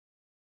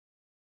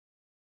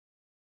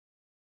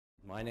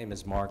My name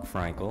is Mark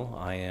Frankel.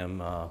 I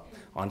am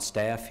on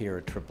staff here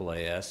at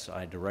AAAS.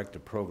 I direct a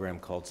program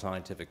called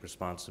Scientific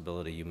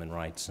Responsibility, Human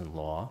Rights, and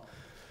Law.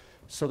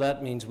 So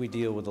that means we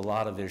deal with a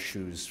lot of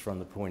issues from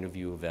the point of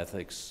view of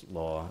ethics,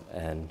 law,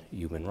 and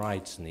human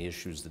rights, and the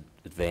issues that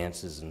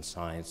advances in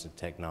science and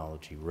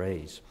technology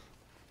raise.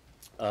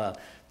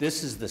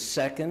 This is the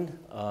second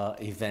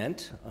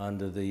event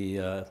under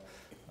the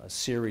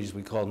series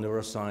we call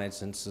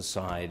Neuroscience in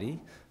Society.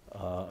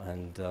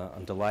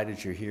 I'm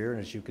delighted you're here. And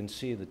as you can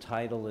see, the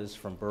title is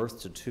From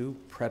Birth to Two,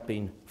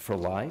 Prepping for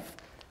Life.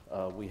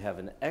 We have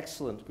an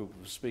excellent group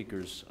of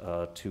speakers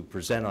to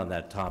present on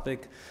that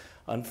topic.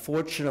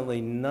 Unfortunately,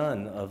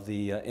 none of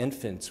the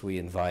infants we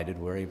invited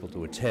were able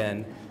to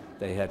attend.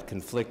 They had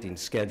conflicting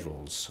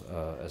schedules,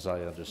 as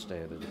I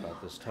understand it,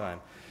 about this time.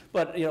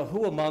 But, you know,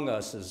 who among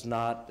us is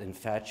not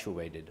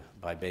infatuated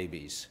by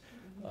babies?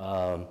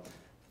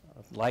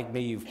 Like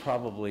me, you've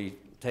probably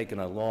taken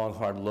a long,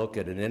 hard look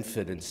at an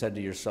infant and said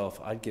to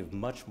yourself, I'd give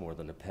much more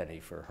than a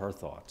penny for her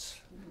thoughts.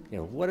 You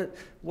know,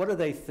 what are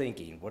they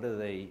thinking? What are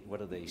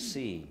they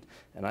seeing?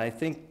 And I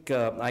think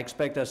I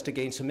expect us to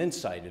gain some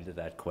insight into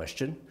that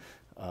question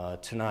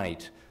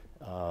tonight.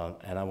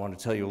 And I want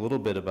to tell you a little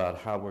bit about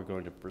how we're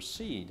going to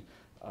proceed.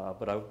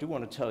 But I do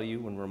want to tell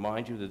you and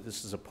remind you that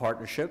this is a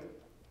partnership,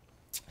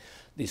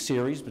 the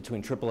series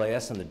between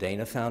AAAS and the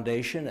Dana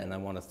Foundation, and I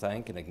want to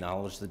thank and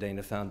acknowledge the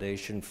Dana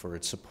Foundation for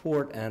its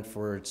support and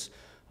for its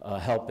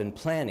help in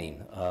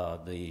planning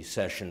the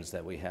sessions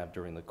that we have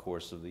during the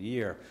course of the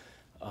year.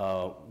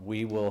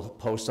 We will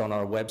post on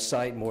our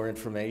website more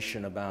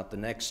information about the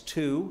next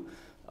two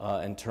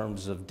in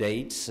terms of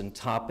dates and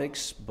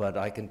topics, but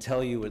I can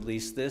tell you at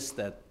least this,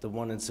 that the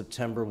one in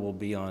September will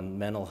be on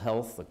mental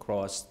health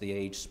across the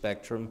age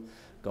spectrum,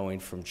 going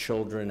from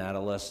children,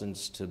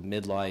 adolescents, to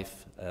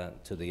midlife,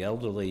 to the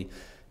elderly.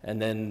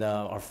 And then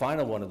our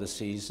final one of the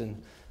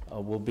season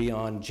will be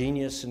on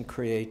genius and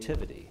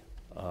creativity.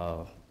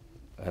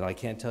 And I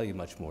can't tell you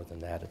much more than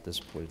that at this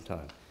point in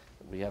time.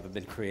 We haven't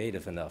been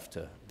creative enough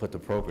to put the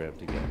program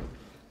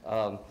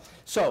together.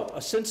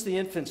 Since the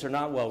infants are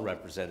not well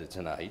represented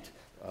tonight,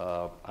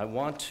 I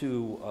want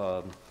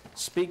to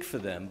speak for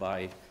them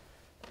by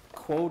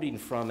quoting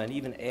from and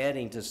even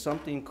adding to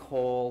something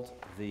called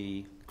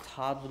the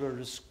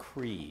Toddler's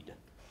Creed.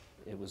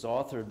 It was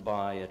authored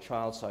by a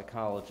child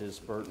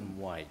psychologist, Burton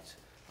White.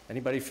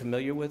 Anybody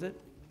familiar with it?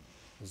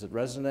 Does it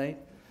resonate?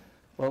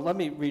 Well, let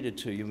me read it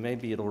to you.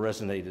 Maybe it'll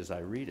resonate as I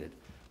read it.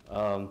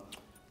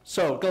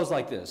 So it goes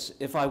like this.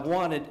 If I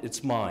want it,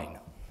 it's mine.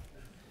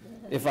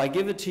 If I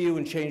give it to you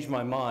and change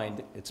my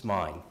mind, it's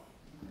mine.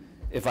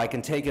 If I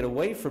can take it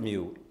away from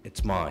you,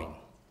 it's mine.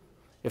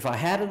 If I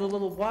had it a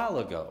little while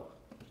ago,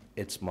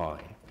 it's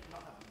mine.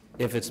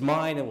 If it's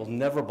mine, it will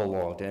never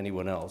belong to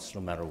anyone else,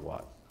 no matter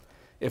what.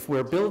 If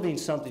we're building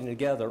something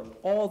together,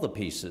 all the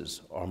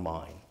pieces are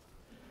mine.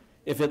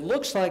 If it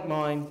looks like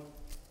mine,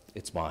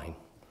 it's mine.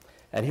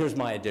 And here's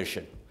my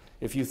addition.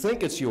 If you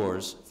think it's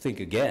yours, think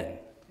again,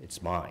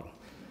 it's mine.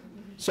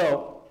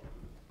 So,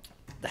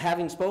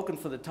 having spoken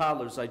for the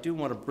toddlers, I do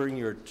want to bring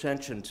your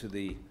attention to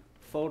the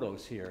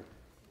photos here.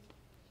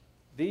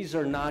 These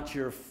are not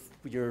your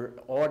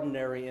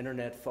ordinary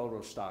internet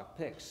photo stock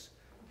pics.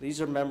 These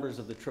are members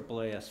of the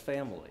AAAS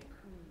family.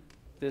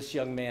 This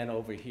young man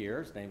over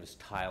here, his name is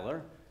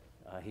Tyler.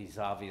 He's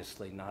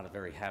obviously not a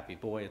very happy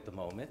boy at the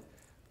moment.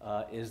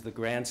 Is the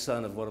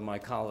grandson of one of my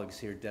colleagues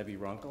here, Debbie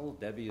Runkle.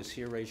 Debbie is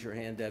here. Raise your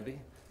hand, Debbie.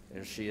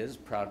 There she is,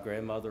 proud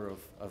grandmother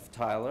of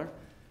Tyler.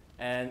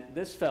 And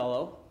this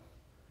fellow,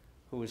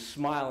 who is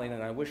smiling,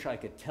 and I wish I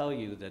could tell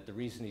you that the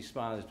reason he's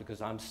smiling is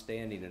because I'm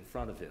standing in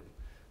front of him.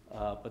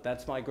 But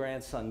that's my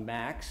grandson,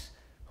 Max,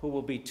 who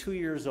will be 2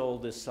 years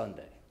old this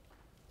Sunday.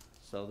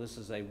 So this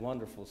is a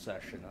wonderful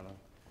session.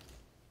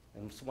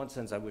 In one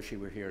sense, I wish he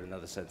were here. In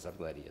another sense, I'm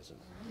glad he isn't.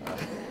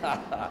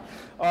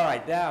 All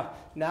right,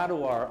 now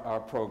to our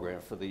program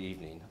for the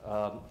evening.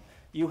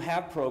 You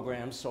have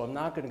programs, so I'm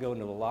not going to go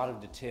into a lot of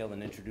detail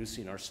in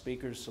introducing our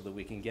speakers so that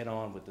we can get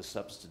on with the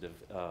substantive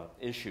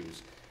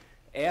issues.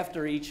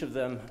 After each of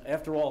them,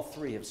 after all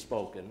three have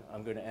spoken,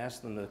 I'm going to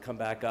ask them to come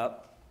back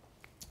up,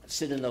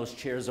 sit in those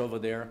chairs over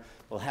there.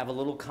 We'll have a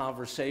little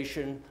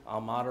conversation.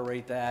 I'll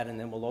moderate that, and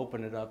then we'll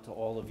open it up to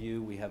all of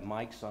you. We have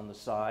mics on the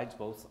sides,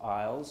 both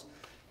aisles,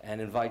 and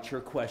invite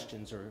your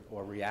questions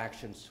or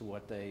reactions to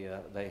what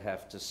they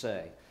have to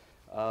say.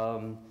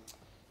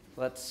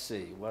 Let's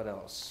see, what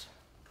else?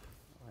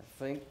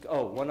 I think,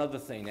 oh, one other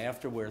thing.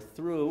 After we're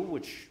through,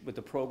 with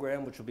the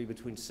program, which will be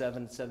between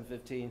 7 and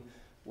 7:15,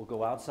 we'll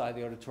go outside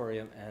the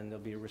auditorium and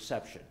there'll be a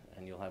reception,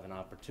 and you'll have an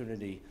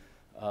opportunity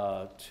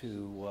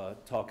to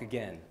talk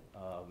again,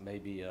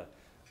 maybe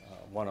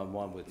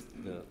one-on-one with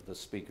the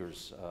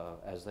speakers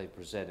as they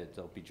present it.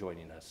 They'll be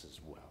joining us as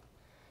well.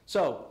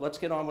 So let's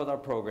get on with our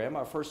program.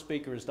 Our first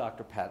speaker is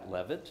Dr. Pat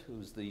Levitt,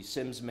 who's the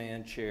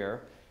Simsman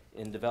Chair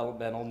in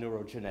Developmental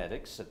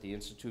Neurogenetics at the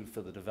Institute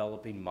for the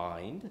Developing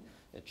Mind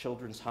at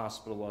Children's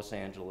Hospital, Los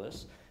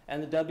Angeles,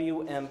 and the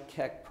W.M.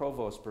 Keck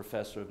Provost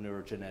Professor of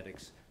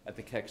Neurogenetics at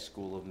the Keck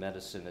School of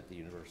Medicine at the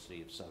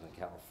University of Southern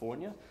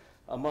California.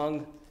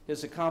 Among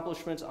his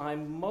accomplishments,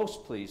 I'm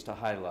most pleased to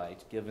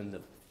highlight,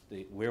 given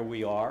where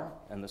we are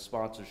and the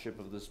sponsorship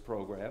of this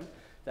program,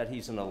 that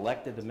he's an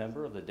elected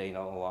member of the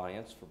Dana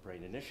Alliance for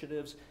Brain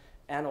Initiatives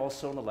and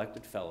also an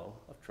elected fellow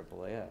of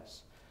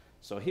AAAS.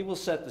 So he will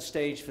set the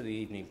stage for the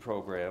evening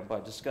program by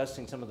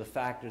discussing some of the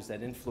factors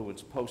that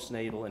influence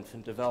postnatal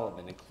infant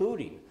development,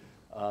 including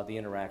the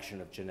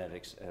interaction of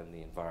genetics and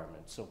the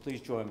environment. So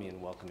please join me in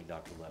welcoming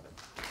Dr. Levitt.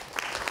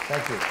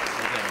 Thank you.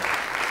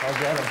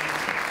 Again.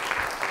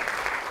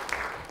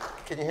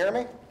 Can you hear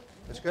me?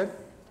 That's good?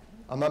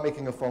 I'm not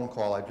making a phone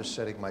call, I'm just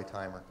setting my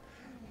timer.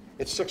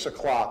 It's 6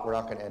 o'clock, we're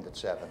not going to end at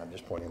 7, I'm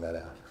just pointing that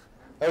out.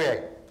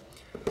 Okay,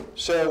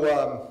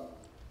 so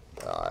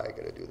I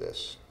got to do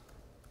this.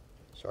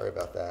 Sorry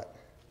about that.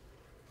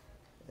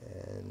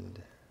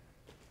 And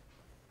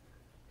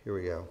here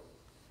we go.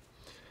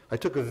 I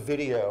took a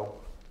video.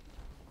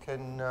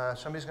 Can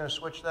somebody's going to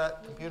switch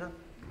that computer?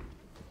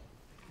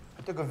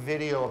 I took a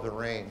video of the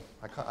rain.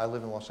 I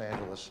live in Los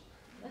Angeles,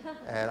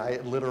 and I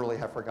literally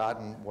have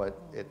forgotten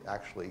what it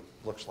actually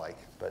looks like.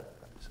 But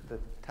the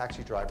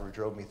taxi driver who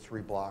drove me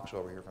 3 blocks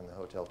over here from the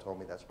hotel told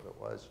me that's what it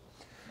was.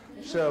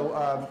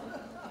 So,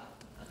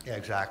 yeah,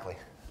 exactly.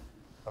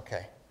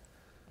 Okay.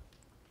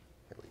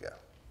 Here we go.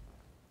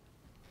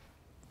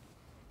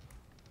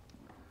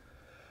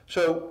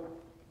 So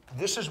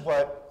this is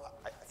what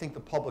I think the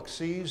public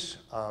sees,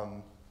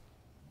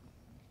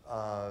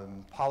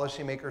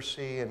 policymakers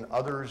see, and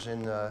others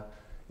in the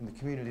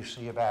community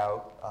see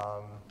about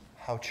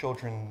how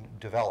children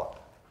develop.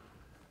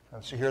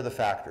 And so here are the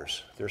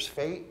factors. There's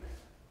fate,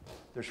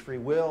 there's free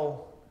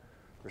will,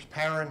 there's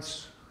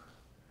parents,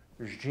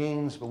 there's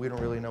genes, but we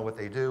don't really know what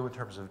they do in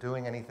terms of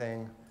doing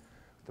anything.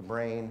 The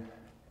brain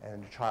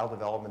and child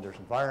development, there's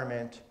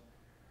environment.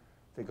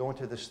 They go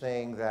into this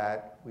thing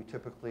that we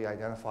typically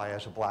identify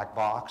as a black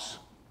box.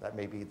 That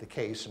may be the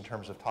case in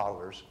terms of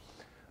toddlers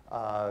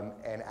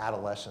and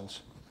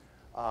adolescents.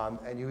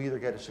 And you either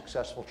get a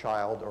successful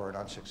child or an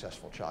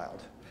unsuccessful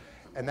child.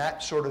 And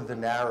that's sort of the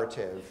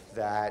narrative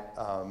that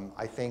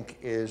I think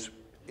is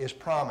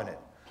prominent.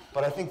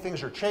 But I think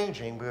things are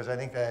changing because I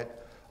think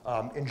that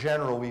in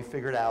general we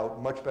figured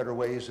out much better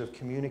ways of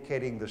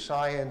communicating the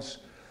science.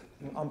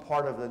 I'm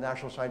part of the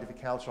National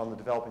Scientific Council on the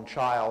Developing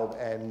Child,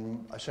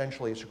 and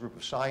essentially it's a group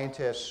of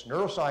scientists,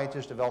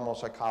 neuroscientists, developmental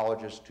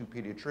psychologists, 2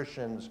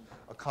 pediatricians,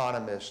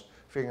 economists,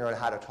 figuring out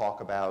how to talk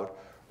about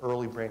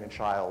early brain and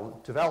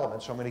child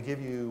development. So I'm going to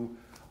give you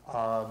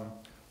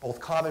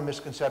both common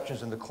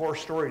misconceptions and the core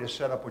story to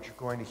set up what you're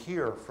going to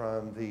hear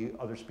from the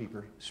other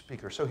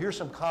speakers. So here's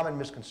some common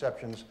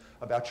misconceptions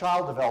about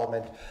child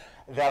development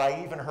that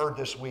I even heard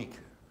this week.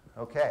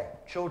 Okay,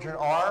 children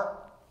are,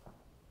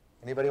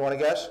 anybody want to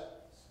guess?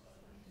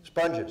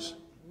 Sponges.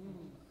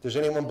 Does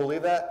anyone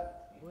believe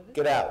that?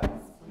 Get out.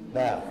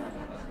 Now.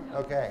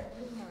 Okay.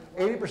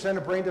 80%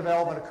 of brain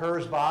development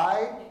occurs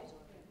by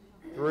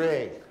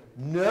 3.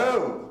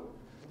 No.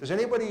 Does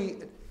anybody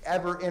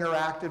ever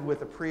interacted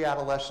with a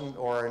pre-adolescent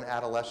or an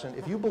adolescent?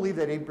 If you believe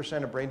that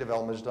 80% of brain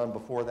development is done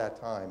before that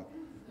time,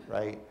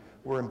 right,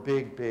 we're in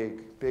big,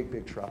 big, big,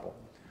 big trouble.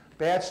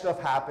 Bad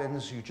stuff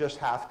happens. You just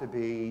have to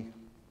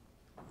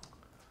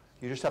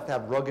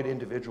have rugged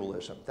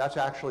individualism. That's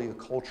actually a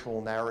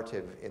cultural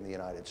narrative in the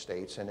United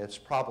States, and it's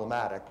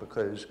problematic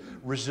because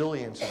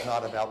resilience is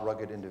not about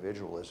rugged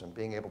individualism,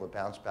 being able to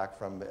bounce back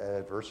from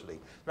adversity.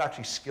 There are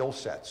actually skill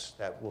sets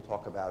that we'll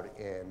talk about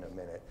in a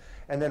minute.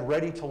 And then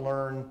ready to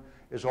learn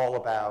is all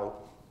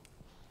about,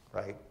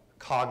 right,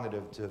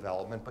 cognitive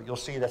development, but you'll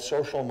see that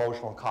social,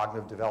 emotional, and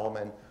cognitive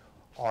development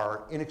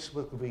are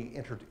inexplicably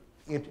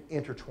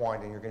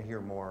intertwined, and you're going to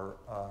hear more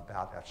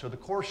about that. So the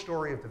core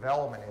story of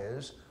development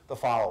is the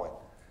following.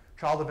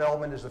 Child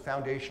development is the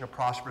foundation of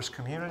prosperous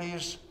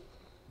communities.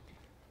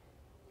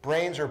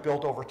 Brains are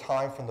built over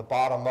time from the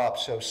bottom up,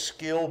 so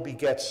skill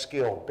begets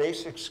skill.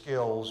 Basic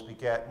skills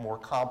beget more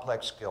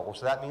complex skills.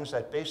 So that means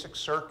that basic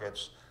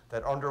circuits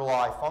that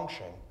underlie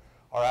function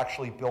are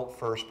actually built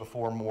first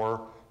before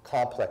more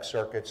complex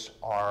circuits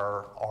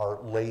are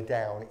laid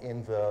down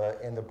in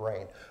the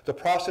brain. The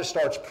process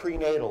starts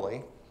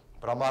prenatally,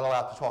 but I'm not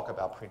allowed to talk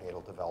about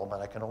prenatal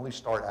development. I can only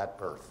start at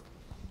birth.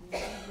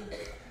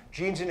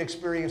 Genes and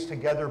experience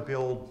together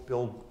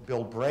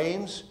build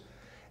brains,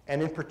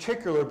 and in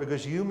particular,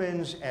 because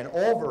humans and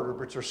all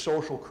vertebrates are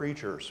social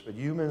creatures, but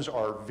humans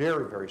are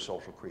very, very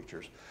social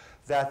creatures,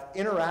 that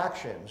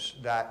interactions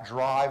that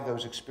drive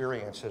those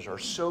experiences are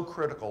so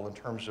critical in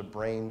terms of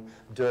brain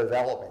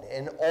development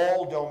in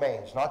all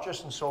domains, not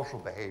just in social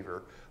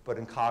behavior, but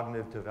in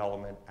cognitive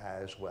development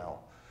as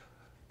well.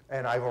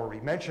 And I've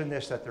already mentioned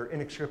this, that they're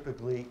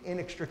inextricably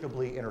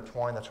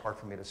intertwined. That's hard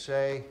for me to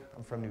say.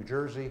 I'm from New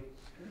Jersey.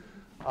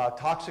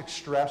 Toxic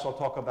stress, I'll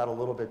talk about a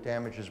little bit,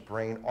 damages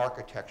brain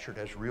architecture. It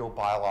has real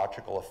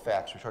biological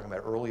effects. We're talking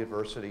about early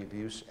adversity,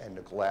 abuse, and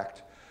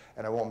neglect.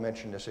 And I won't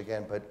mention this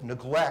again, but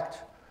neglect,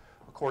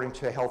 according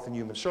to Health and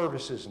Human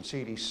Services and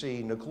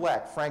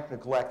CDC, frank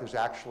neglect is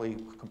actually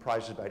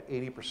comprises about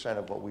 80%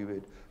 of what we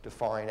would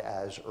define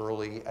as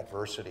early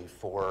adversity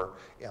for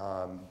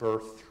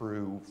birth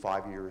through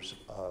 5 years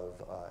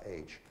of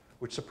age.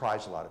 which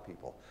surprised a lot of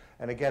people.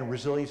 And again,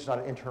 resilience is not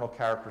an internal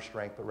character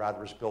strength, but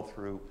rather is built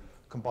through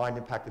combined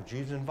impact of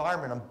genes and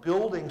environment on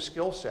building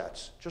skill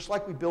sets, just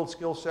like we build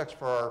skill sets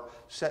for our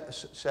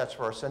sets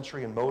for our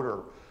sensory and motor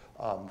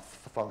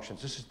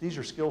functions. These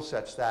are skill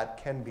sets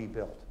that can be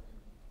built.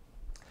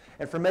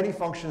 And for many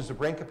functions, the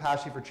brain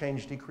capacity for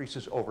change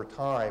decreases over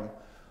time,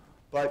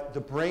 but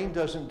the brain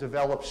doesn't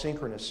develop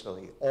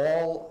synchronously.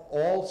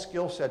 All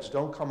skill sets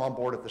don't come on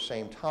board at the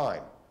same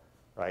time,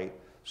 right?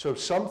 So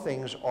some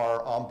things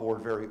are on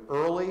board very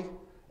early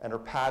and are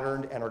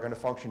patterned and are going to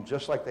function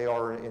just like they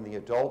are in the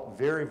adult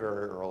very,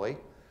 very early.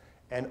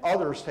 And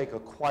others take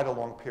quite a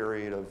long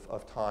period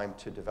of time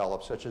to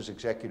develop, such as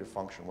executive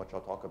function, which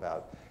I'll talk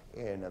about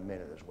in a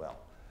minute as well.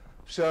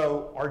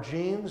 So our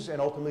genes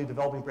and ultimately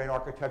developing brain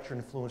architecture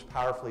influenced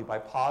powerfully by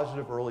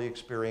positive early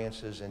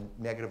experiences and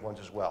negative ones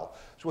as well.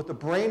 So what the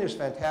brain is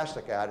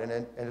fantastic at, and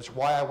it's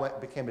why I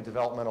became a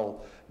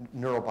developmental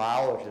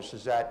neurobiologist,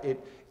 is that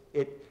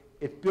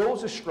it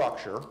builds a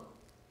structure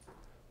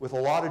with a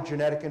lot of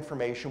genetic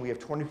information. We have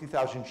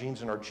 22,000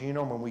 genes in our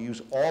genome, and we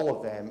use all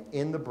of them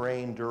in the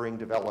brain during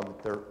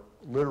development. They're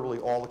literally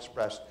all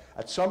expressed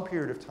at some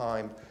period of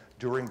time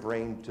during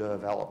brain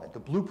development. The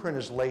blueprint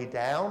is laid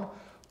down,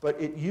 but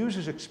it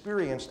uses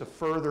experience to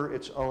further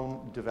its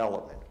own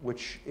development,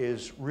 which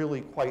is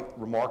really quite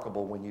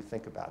remarkable when you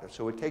think about it.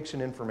 So it takes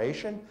in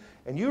information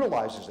and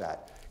utilizes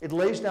that. It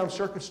lays down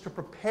circuits to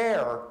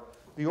prepare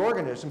the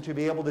organism to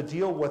be able to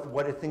deal with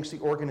what it thinks the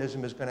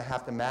organism is going to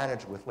have to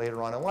manage with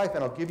later on in life.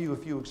 And I'll give you a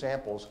few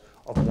examples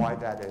of why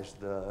that is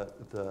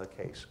the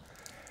case.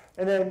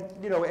 And then,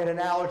 an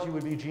analogy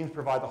would be genes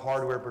provide the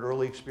hardware, but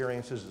early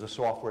experiences is the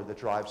software that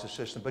drives the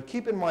system. But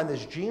keep in mind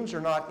this, genes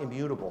are not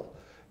immutable.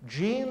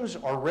 Genes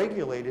are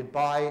regulated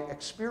by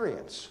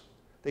experience.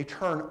 They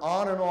turn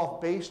on and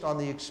off based on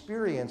the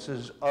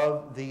experiences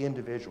of the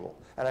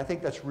individual. And I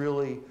think that's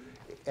really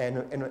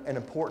an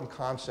important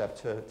concept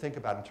to think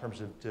about in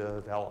terms of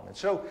development.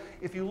 So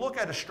if you look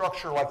at a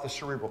structure like the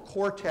cerebral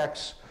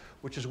cortex,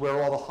 which is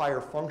where all the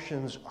higher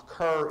functions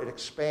occur, it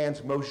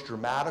expands most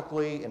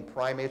dramatically in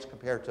primates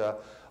compared to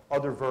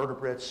other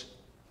vertebrates.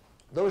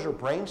 Those are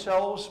brain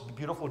cells.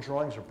 Beautiful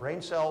drawings of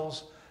brain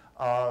cells.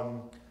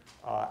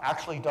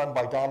 Actually done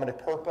by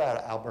Dominic Perpa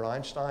at Albert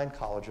Einstein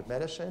College of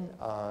Medicine,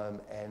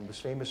 and was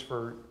famous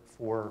for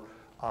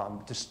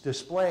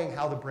displaying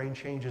how the brain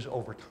changes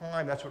over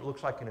time. That's what it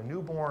looks like in a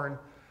newborn.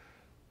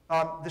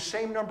 The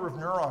same number of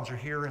neurons are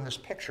here in this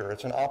picture.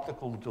 It's an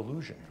optical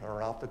delusion or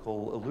an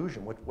optical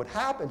illusion. What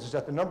happens is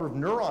that the number of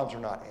neurons are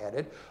not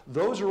added.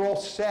 Those are all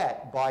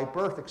set by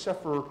birth,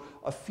 except for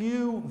a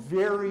few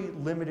very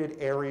limited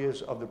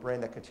areas of the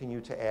brain that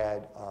continue to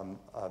add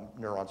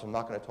neurons. I'm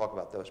not going to talk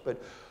about those,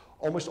 but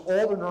almost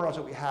all the neurons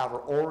that we have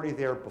are already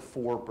there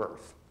before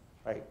birth,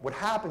 right? What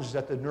happens is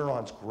that the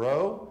neurons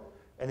grow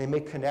and they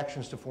make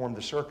connections to form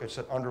the circuits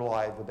that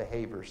underlie the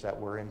behaviors that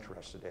we're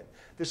interested in.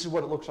 This is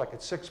what it looks like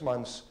at 6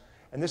 months,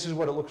 and this is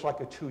what it looks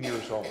like at 2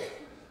 years old.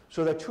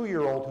 So that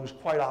 2-year-old who's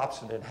quite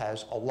obstinate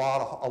has a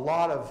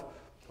lot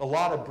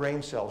of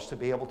brain cells to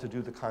be able to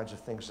do the kinds of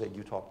things that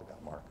you talked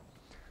about, Mark.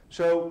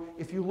 So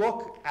if you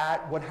look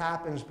at what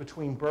happens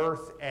between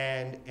birth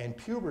and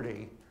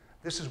puberty,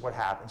 this is what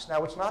happens.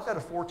 Now, it's not that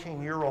a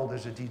 14-year-old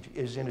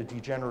is in a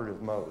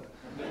degenerative mode.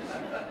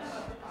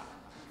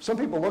 Some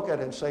people look at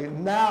it and say,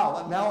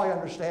 now I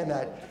understand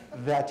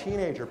that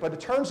teenager. But it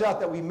turns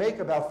out that we make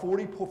about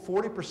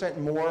 40%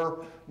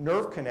 more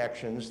nerve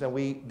connections than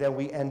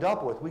we end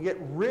up with. We get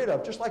rid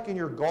of, just like in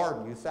your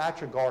garden, you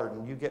thatch a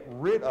garden, you get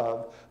rid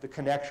of the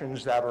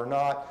connections that are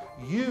not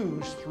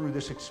used through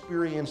this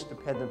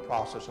experience-dependent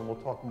process, and we'll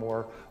talk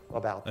more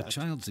about that. A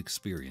child's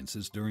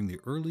experiences during the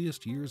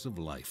earliest years of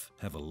life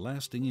have a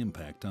lasting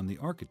impact on the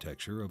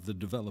architecture of the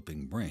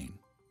developing brain.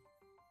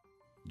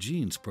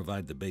 Genes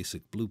provide the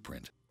basic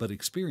blueprint, but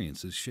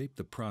experiences shape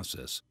the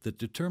process that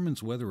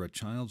determines whether a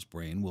child's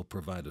brain will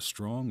provide a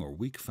strong or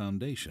weak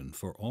foundation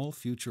for all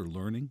future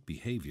learning,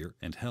 behavior,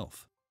 and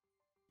health.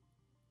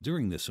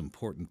 During this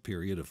important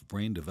period of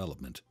brain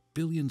development,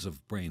 billions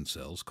of brain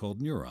cells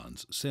called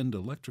neurons send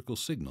electrical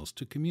signals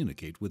to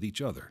communicate with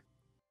each other.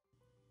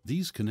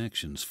 These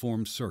connections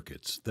form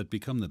circuits that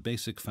become the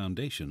basic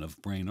foundation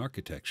of brain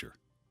architecture.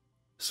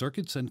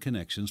 Circuits and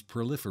connections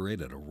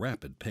proliferate at a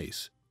rapid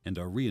pace and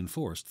are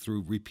reinforced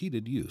through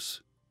repeated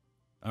use.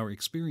 Our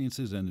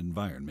experiences and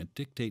environment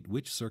dictate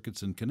which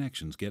circuits and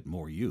connections get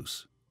more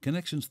use.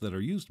 Connections that are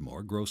used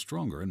more grow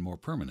stronger and more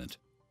permanent.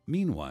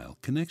 Meanwhile,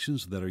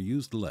 connections that are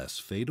used less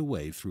fade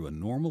away through a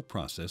normal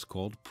process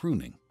called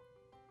pruning.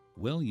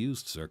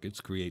 Well-used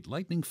circuits create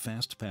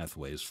lightning-fast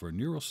pathways for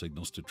neural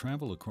signals to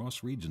travel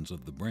across regions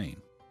of the brain.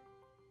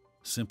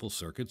 Simple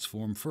circuits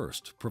form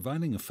first,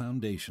 providing a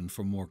foundation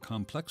for more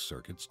complex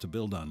circuits to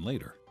build on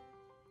later.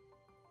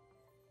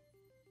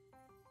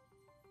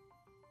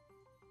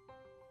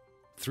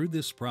 Through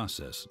this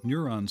process,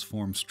 neurons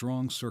form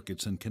strong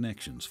circuits and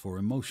connections for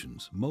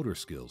emotions, motor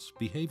skills,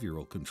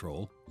 behavioral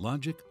control,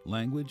 logic,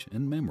 language,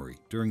 and memory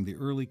during the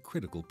early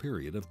critical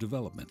period of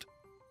development.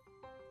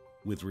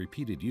 With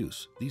repeated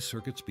use, these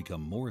circuits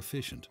become more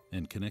efficient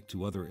and connect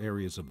to other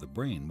areas of the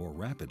brain more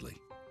rapidly.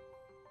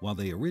 While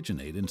they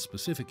originate in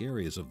specific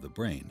areas of the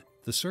brain,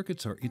 the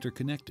circuits are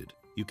interconnected.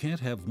 You can't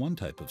have one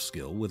type of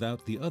skill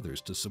without the others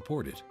to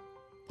support it.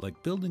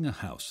 Like building a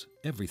house,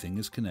 everything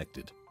is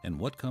connected, and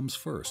what comes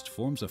first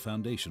forms a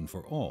foundation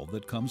for all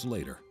that comes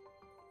later.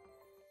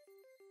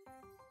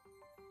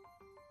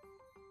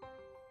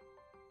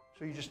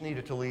 So you just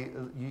needed to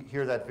you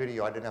hear that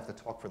video. I didn't have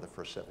to talk for the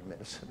first 7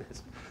 minutes of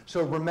this.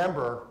 So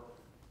remember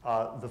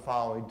the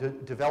following.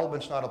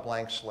 Development's not a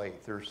blank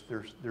slate.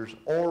 There's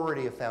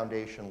already a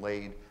foundation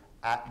laid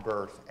at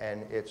birth,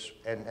 and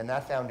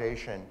that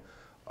foundation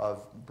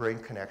of brain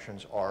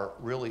connections are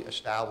really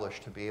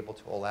established to be able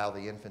to allow the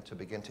infant to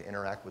begin to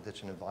interact with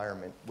its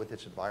environment,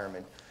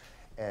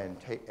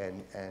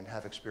 and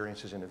have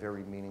experiences in a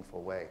very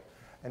meaningful way.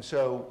 And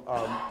so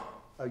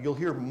you'll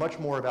hear much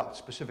more about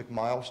specific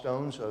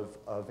milestones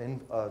of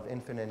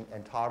infant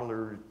and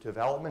toddler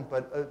development,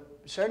 but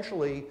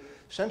essentially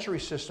sensory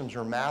systems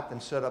are mapped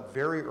and set up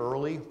very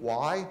early.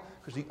 Why?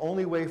 Because the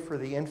only way for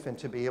the infant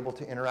to be able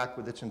to interact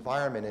with its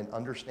environment and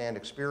understand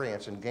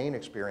experience and gain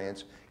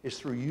experience is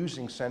through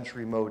using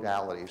sensory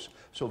modalities.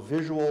 So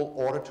visual,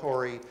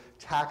 auditory,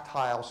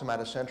 tactile,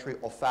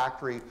 somatosensory,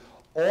 olfactory,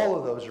 all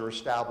of those are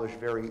established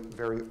very,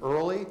 very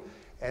early.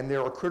 And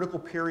there are critical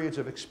periods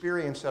of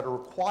experience that are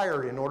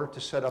required in order to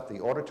set up the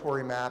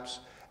auditory maps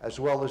as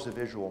well as the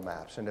visual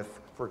maps. And if,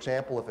 for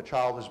example, if a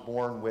child is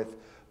born with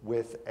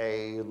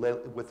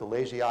the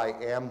lazy eye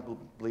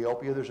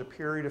amblyopia, there's a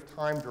period of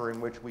time during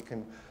which we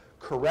can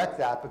correct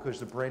that because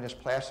the brain is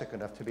plastic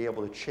enough to be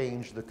able to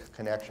change the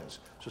connections.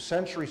 So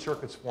sensory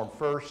circuits form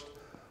first,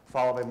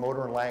 followed by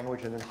motor and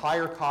language, and then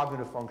higher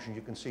cognitive function,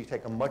 you can see,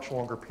 take a much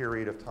longer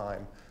period of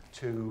time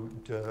to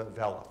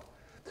develop.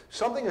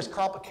 Something as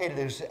complicated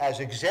as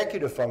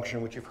executive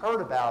function, which you've heard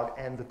about,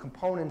 and the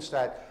components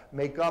that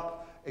make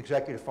up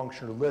executive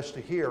function are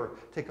listed here,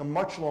 take a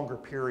much longer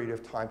period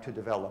of time to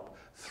develop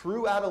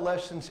through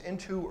adolescence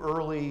into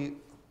early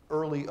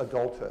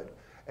adulthood.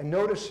 And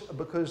notice,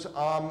 because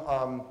I'm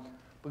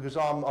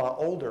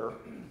older,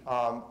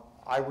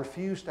 I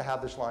refuse to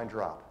have this line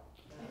drop.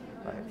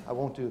 Right? I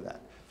won't do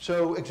that.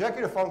 So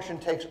executive function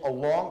takes a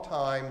long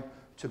time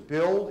to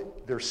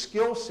build. There's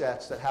skill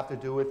sets that have to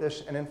do with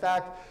this, and in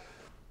fact,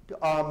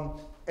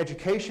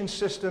 education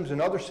systems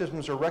and other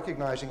systems are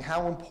recognizing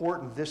how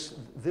important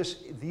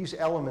these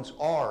elements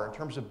are in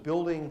terms of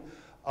building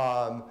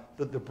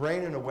the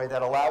brain in a way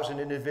that allows an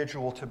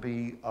individual to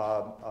be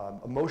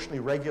emotionally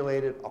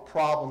regulated, a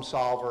problem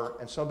solver,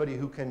 and somebody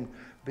who can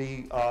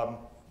be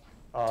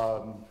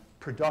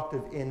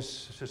productive in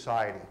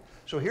society.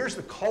 So here's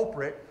the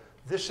culprit.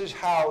 This is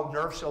how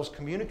nerve cells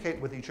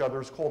communicate with each other.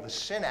 It's called the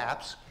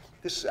synapse.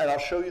 And I'll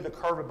show you the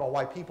curve about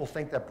why people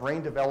think that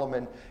brain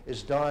development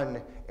is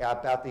done at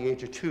about the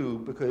age of 2,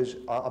 because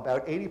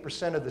about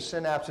 80% of the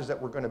synapses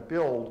that we're going to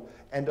build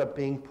end up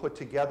being put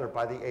together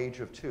by the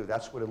age of 2.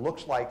 That's what it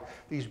looks like.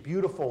 These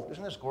beautiful,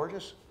 isn't this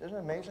gorgeous? Isn't it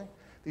amazing?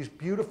 These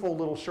beautiful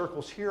little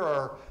circles here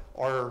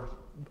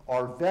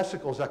are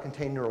vesicles that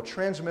contain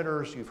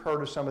neurotransmitters. You've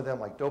heard of some of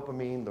them, like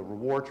dopamine, the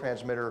reward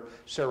transmitter,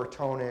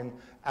 serotonin,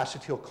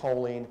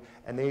 acetylcholine,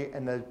 and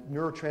the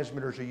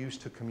neurotransmitters are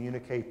used to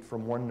communicate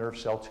from one nerve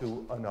cell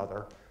to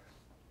another.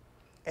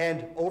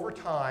 And over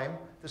time,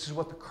 this is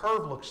what the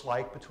curve looks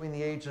like between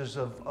the ages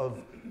it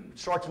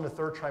starts in the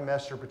 3rd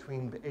trimester,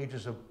 between the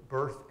ages of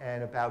birth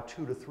and about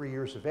 2 to 3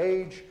 years of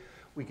age.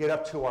 We get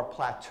up to our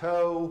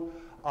plateau,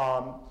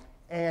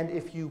 and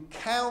if you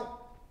count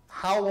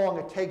how long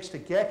it takes to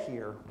get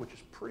here, which is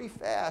pretty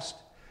fast,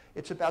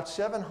 it's about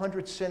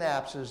 700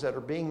 synapses that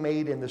are being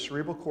made in the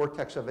cerebral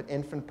cortex of an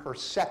infant per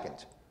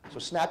second. So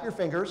snap your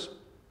fingers.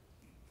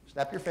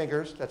 Snap your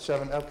fingers. That's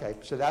 7. Okay,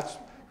 so that's,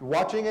 you're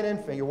watching an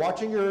infant. You're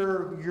watching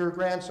your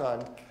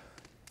grandson.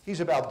 He's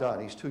about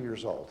done. He's 2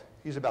 years old.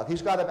 He's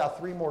got about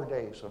 3 more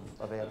days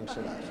of adding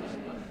synapses.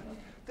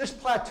 This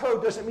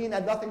plateau doesn't mean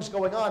that nothing's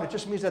going on. It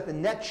just means that the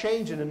net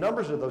change in the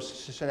numbers of those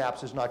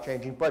synapses is not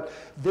changing, but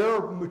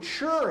they're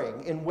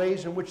maturing in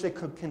ways in which they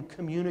can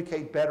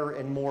communicate better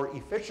and more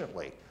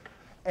efficiently.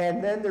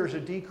 And then there's a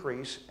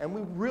decrease, and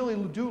we really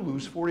do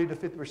lose 40 to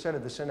 50%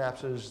 of the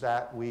synapses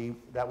that we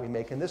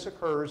make, and this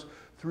occurs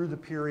through the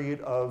period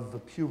of the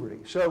puberty.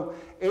 So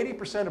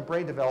 80% of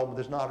brain development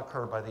does not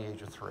occur by the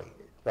age of 3,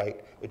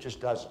 right? It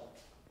just doesn't.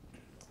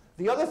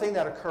 The other thing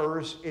that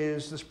occurs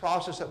is this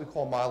process that we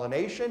call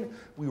myelination.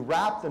 We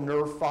wrap the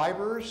nerve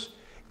fibers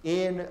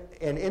in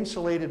an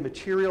insulated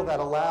material that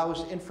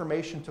allows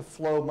information to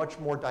flow much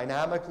more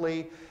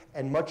dynamically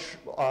and much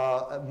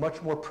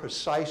more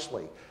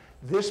precisely.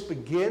 This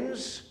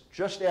begins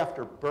just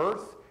after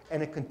birth,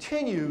 and it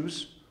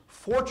continues,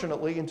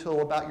 fortunately,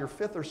 until about your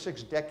 5th or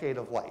 6th decade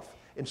of life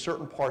in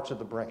certain parts of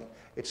the brain.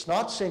 It's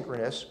not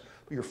synchronous.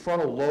 Your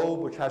frontal lobe,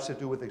 which has to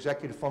do with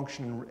executive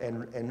function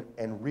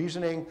and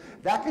reasoning,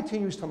 that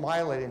continues to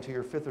myelate into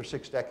your 5th or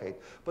 6th decade.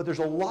 But there's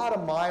a lot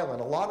of myelin,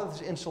 a lot of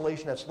this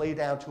insulation that's laid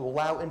down to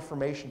allow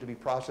information to be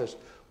processed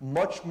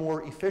much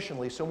more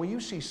efficiently. So when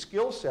you see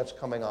skill sets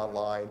coming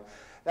online,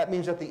 That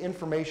means that the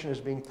information is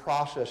being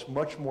processed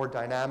much more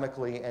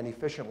dynamically and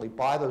efficiently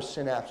by those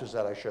synapses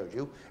that I showed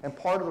you. And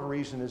part of the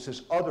reason is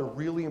this other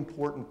really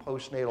important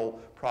postnatal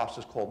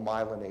process called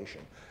myelination.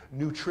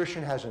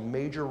 Nutrition has a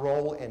major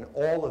role in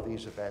all of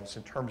these events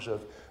in terms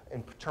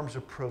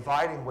of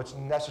providing what's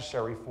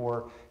necessary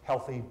for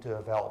healthy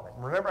development.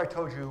 Remember, I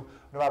told you,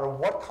 no matter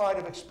what kind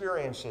of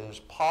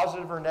experiences,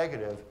 positive or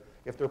negative,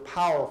 if they're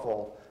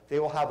powerful, they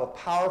will have a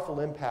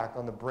powerful impact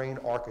on the brain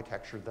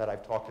architecture that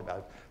I've talked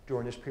about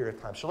during this period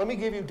of time. So let me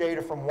give you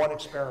data from one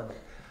experiment.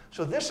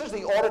 So this is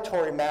the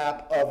auditory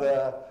map of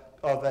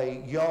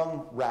a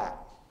young rat,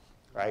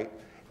 right?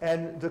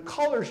 And the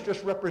colors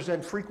just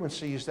represent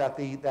frequencies that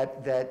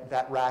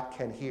that rat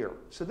can hear.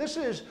 So this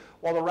is,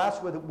 while the rat's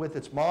with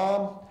its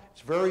mom, it's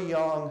very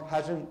young,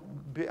 hasn't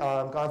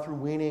gone through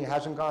weaning,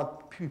 hasn't gone,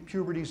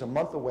 puberty's a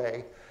month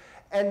away.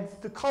 And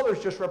the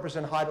colors just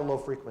represent high to low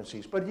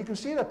frequencies. But you can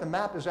see that the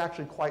map is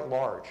actually quite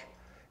large.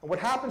 And what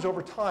happens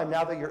over time,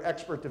 now that you're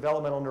expert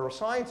developmental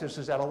neuroscientists,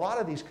 is that a lot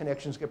of these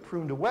connections get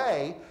pruned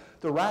away.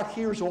 The rat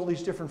hears all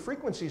these different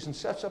frequencies and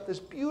sets up this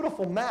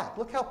beautiful map.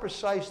 Look how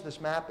precise this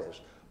map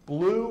is.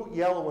 Blue,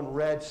 yellow, and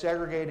red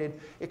segregated.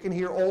 It can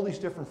hear all these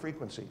different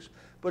frequencies.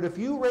 But if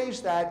you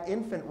raise that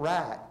infant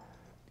rat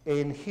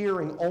in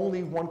hearing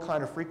only one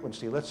kind of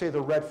frequency, let's say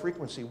the red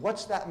frequency,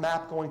 what's that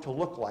map going to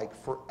look like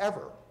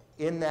forever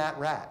in that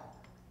rat?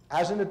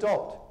 As an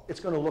adult, it's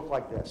going to look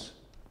like this.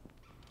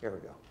 Here we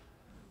go.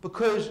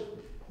 Because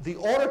the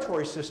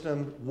auditory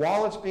system,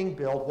 while it's being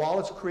built, while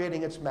it's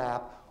creating its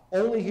map,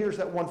 only hears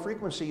that one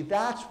frequency.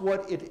 That's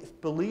what it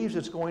believes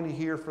it's going to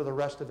hear for the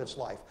rest of its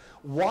life.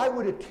 Why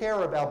would it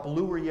care about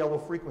blue or yellow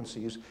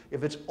frequencies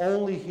if it's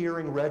only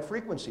hearing red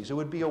frequencies? It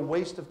would be a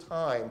waste of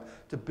time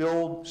to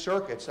build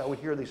circuits that would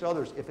hear these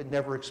others if it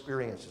never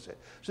experiences it.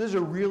 So this is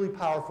a really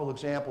powerful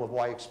example of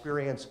why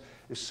experience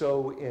is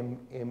so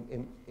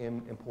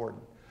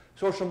important.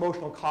 Social,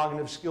 emotional,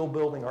 cognitive, skill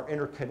building are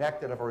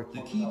interconnected. I've already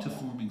The key to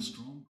forming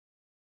strong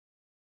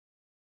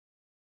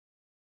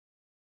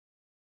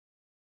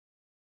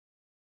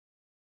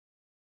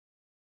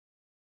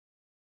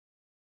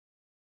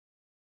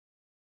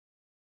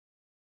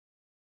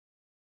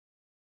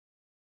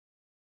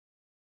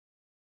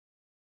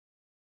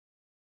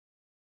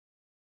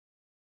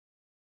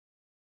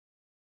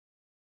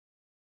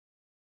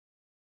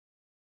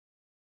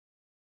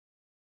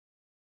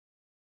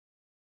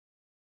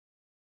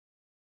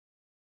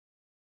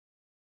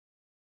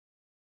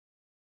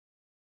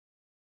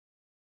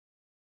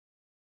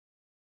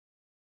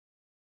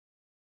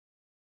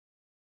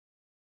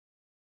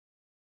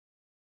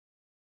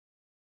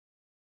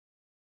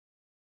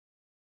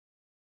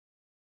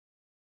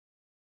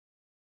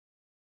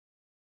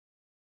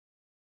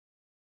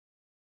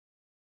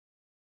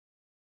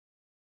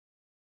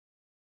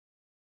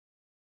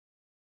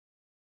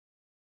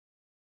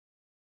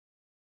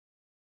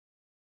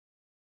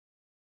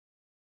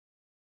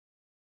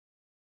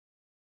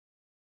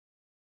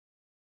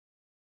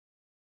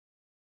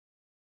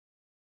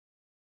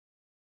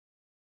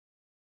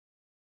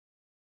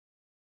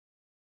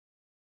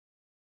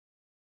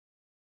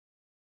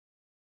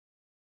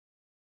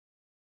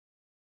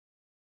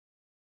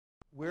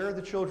Where are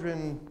the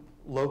children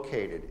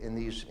located in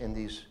these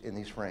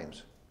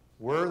frames?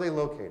 Where are they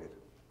located?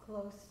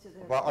 Close to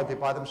their Well, are they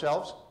by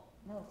themselves?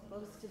 No,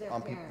 close to their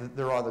parents.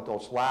 They're on the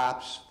adults'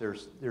 laps.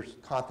 There's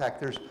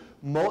contact.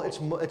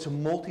 It's a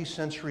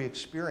multi-sensory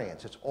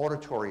experience. It's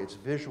auditory. It's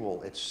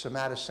visual. It's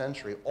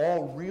somatosensory.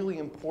 All really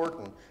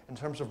important in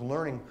terms of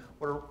learning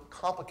what are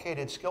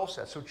complicated skill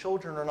sets. So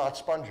children are not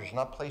sponges. They're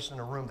not placed in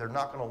a room. They're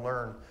not going to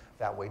learn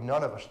that way.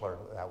 None of us learn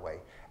that way.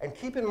 And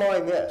keep in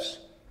mind this.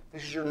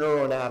 This is your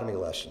neuroanatomy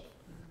lesson,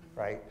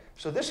 right?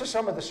 So this is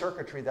some of the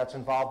circuitry that's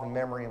involved in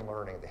memory and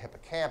learning. The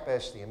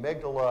hippocampus, the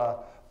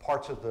amygdala,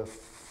 parts of the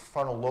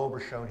frontal lobe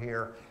are shown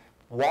here.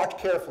 Watch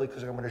carefully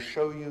because I'm going to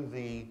show you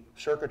the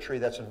circuitry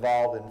that's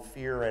involved in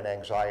fear and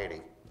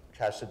anxiety, which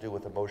has to do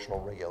with emotional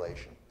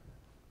regulation.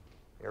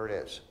 There it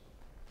is,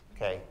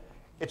 okay?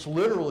 It's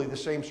literally the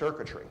same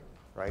circuitry,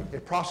 right?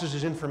 It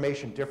processes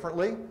information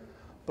differently.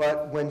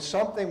 But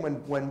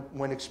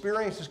when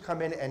experiences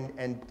come in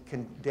and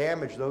can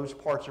damage those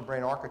parts of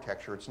brain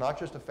architecture, it's not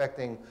just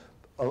affecting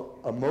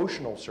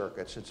emotional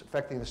circuits, it's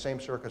affecting the same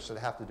circuits that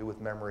have to do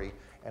with memory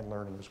and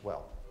learning as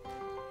well.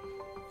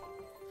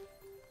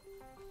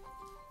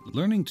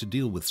 Learning to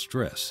deal with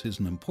stress is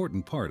an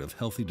important part of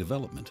healthy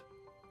development.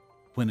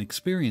 When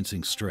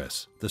experiencing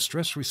stress, the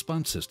stress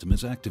response system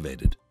is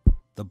activated.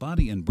 The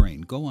body and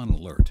brain go on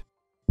alert.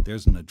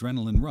 There's an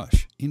adrenaline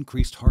rush,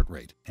 increased heart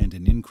rate, and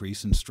an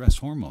increase in stress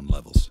hormone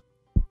levels.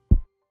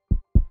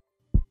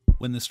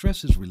 When the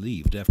stress is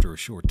relieved after a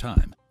short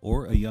time,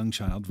 or a young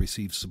child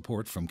receives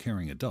support from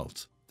caring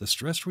adults, the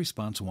stress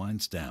response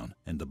winds down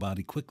and the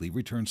body quickly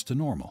returns to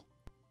normal.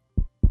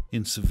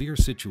 In severe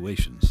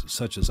situations,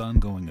 such as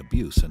ongoing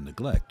abuse and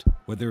neglect,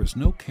 where there is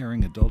no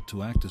caring adult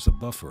to act as a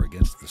buffer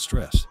against the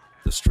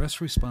stress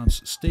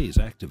response stays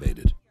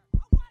activated.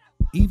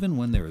 Even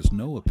when there is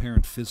no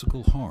apparent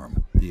physical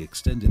harm, the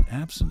extended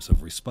absence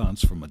of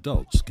response from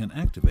adults can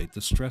activate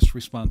the stress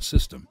response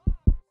system.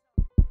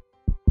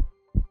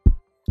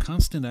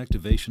 Constant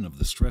activation of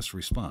the stress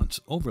response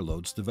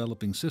overloads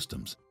developing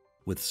systems,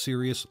 with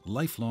serious,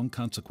 lifelong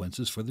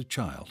consequences for the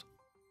child.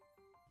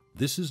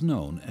 This is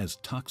known as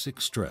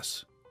toxic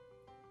stress.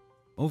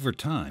 Over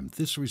time,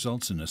 this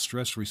results in a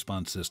stress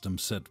response system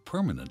set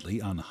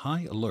permanently on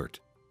high alert.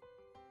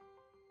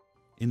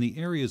 In the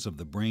areas of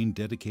the brain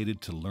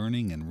dedicated to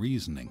learning and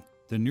reasoning,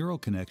 the neural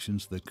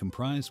connections that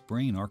comprise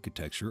brain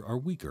architecture are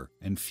weaker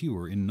and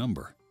fewer in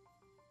number.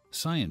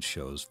 Science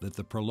shows that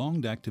the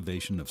prolonged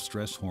activation of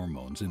stress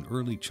hormones in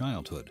early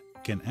childhood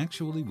can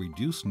actually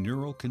reduce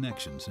neural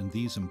connections in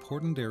these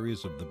important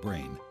areas of the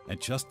brain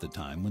at just the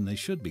time when they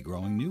should be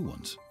growing new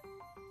ones.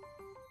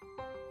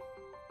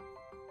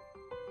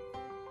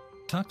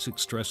 Toxic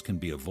stress can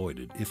be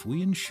avoided if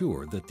we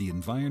ensure that the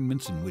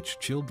environments in which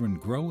children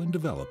grow and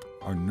develop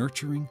are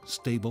nurturing,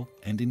 stable,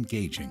 and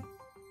engaging.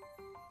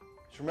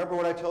 So remember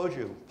what I told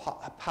you,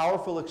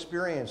 powerful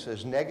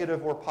experiences,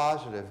 negative or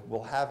positive,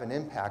 will have an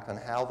impact on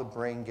how the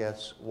brain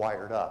gets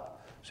wired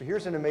up. So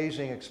here's an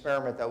amazing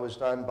experiment that was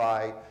done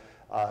by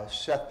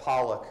Seth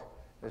Pollack,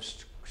 a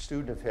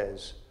student of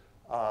his,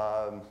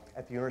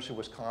 at the University of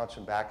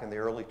Wisconsin back in the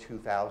early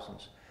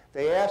 2000s.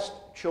 They asked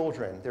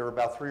children, they were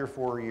about 3 or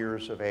 4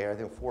 years of age, I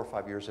think 4 or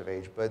 5 years of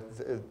age, but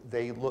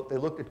they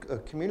looked at a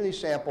community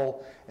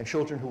sample and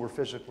children who were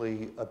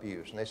physically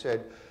abused. And they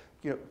said,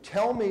 you know,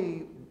 tell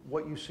me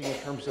what you see in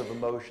terms of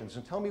emotions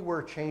and tell me where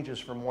it changes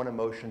from one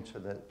emotion to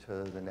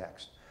the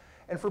next.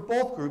 And for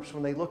both groups,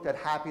 when they looked at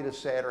happy to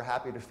sad or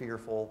happy to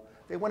fearful,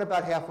 they went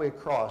about halfway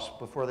across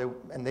before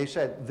they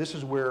said, this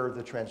is where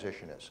the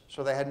transition is.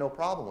 So they had no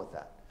problem with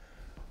that.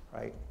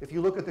 Right? If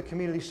you look at the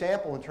community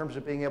sample in terms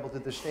of being able to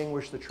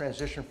distinguish the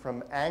transition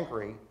from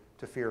angry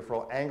to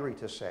fearful, angry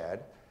to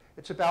sad,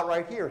 it's about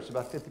right here. It's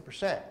about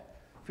 50%.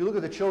 If you look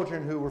at the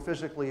children who were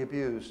physically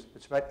abused,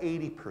 it's about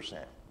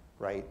 80%.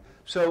 Right?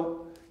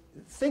 So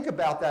think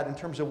about that in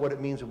terms of what it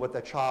means and what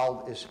that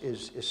child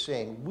is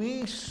seeing.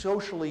 We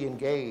socially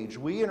engage.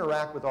 We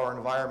interact with our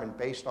environment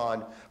based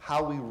on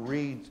how we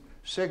read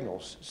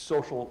signals,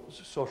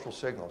 social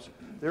signals.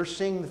 They're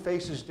seeing the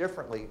faces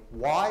differently.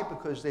 Why?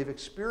 Because they've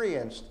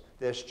experienced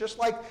this, just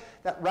like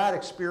that rat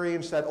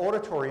experienced that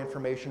auditory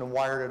information and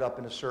wired it up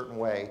in a certain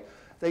way.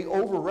 They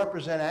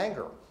overrepresent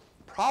anger,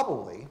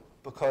 probably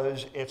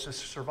because it's a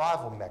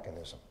survival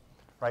mechanism,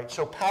 right?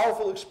 So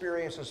powerful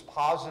experiences,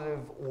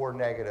 positive or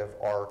negative,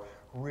 are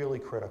really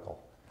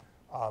critical.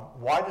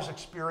 Why does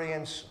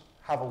experience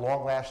have a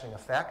long-lasting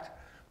effect?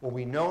 Well,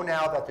 we know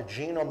now that the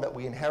genome that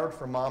we inherit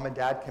from mom and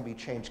dad can be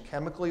changed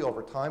chemically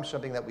over time,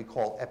 something that we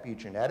call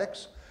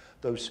epigenetics.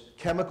 Those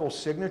chemical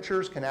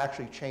signatures can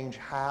actually change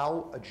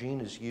how a gene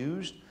is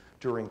used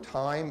during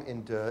time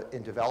in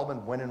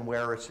development, when and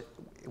where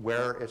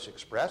it's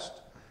expressed.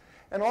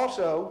 And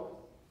also,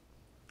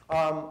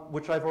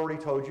 which I've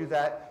already told you,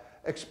 that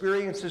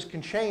experiences can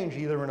change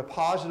either in a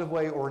positive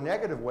way or a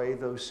negative way,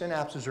 those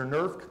synapses or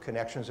nerve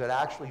connections that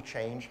actually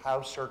change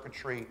how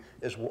circuitry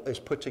is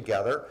put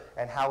together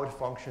and how it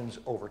functions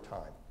over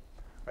time.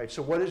 Right,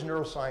 so what is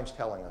neuroscience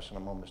telling us? And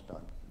I'm almost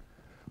done.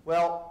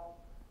 Well,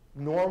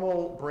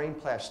 normal brain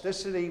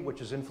plasticity,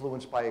 which is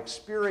influenced by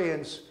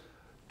experience,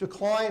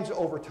 declines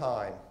over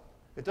time.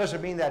 It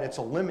doesn't mean that it's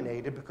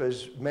eliminated,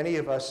 because many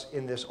of us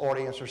in this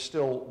audience are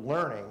still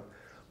learning.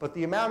 But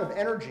the amount of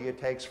energy it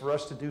takes for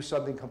us to do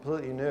something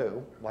completely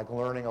new, like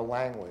learning a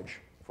language,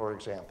 for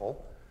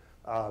example,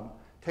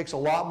 takes a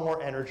lot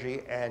more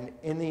energy, and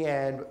in the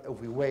end, if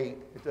we wait,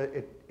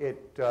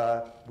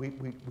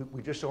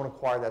 we just don't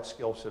acquire that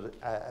skill set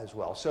as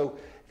well. So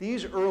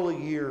these early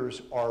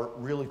years are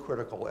really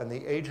critical, and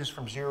the ages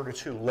from 0 to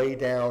 2 lay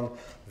down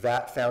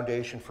that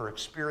foundation for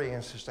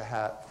experience to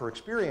have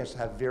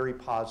very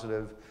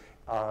positive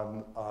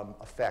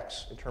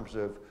effects in terms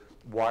of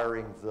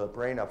wiring the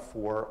brain up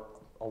for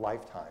a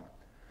lifetime.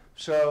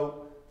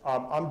 So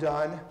I'm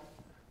done.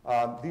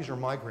 These are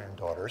my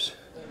granddaughters.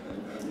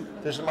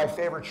 This is my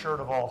favorite shirt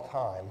of all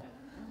time.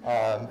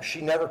 She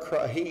never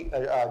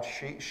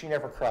she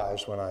never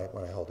cries when I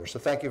hold her. So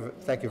thank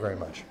you very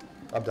much.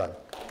 I'm done.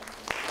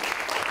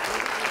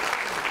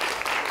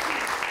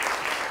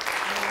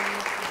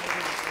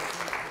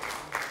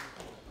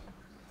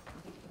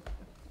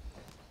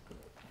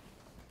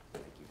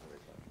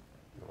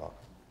 You're welcome.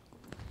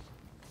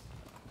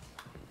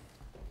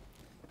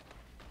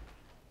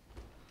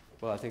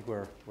 Well, I think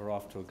we're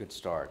off to a good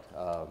start.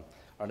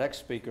 Our next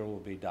speaker will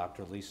be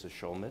Dr. Lisa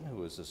Shulman,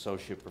 who is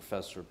Associate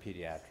Professor of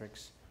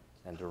Pediatrics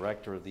and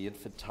Director of the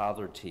Infant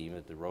Toddler Team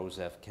at the Rose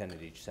F.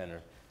 Kennedy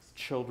Center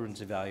Children's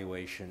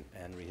Evaluation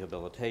and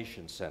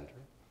Rehabilitation Center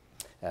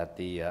at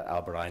the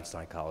Albert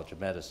Einstein College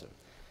of Medicine.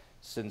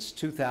 Since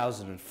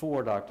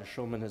 2004, Dr.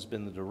 Shulman has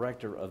been the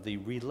director of the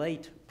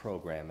RELATE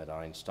program at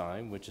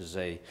Einstein, which is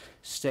a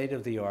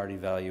state-of-the-art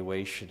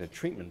evaluation and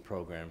treatment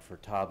program for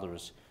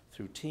toddlers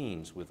through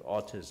teens with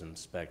autism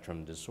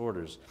spectrum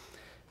disorders.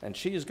 And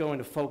she is going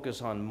to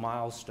focus on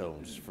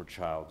milestones for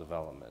child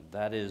development.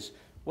 That is,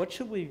 what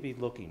should we be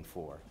looking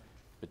for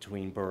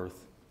between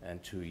birth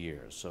and 2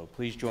 years. So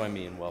please join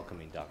me in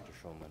welcoming Dr.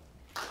 Shulman.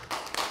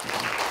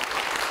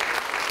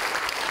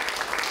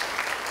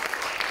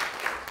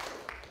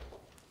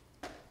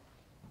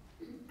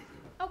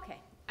 Okay,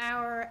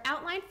 our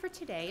outline for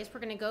today is we're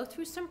going to go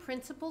through some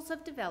principles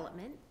of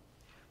development.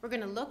 We're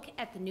going to look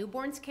at the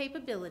newborn's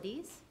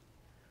capabilities.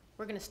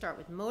 We're going to start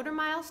with motor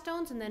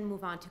milestones and then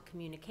move on to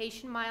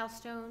communication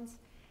milestones.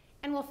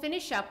 And we'll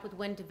finish up with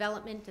when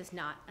development does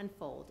not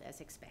unfold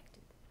as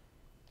expected.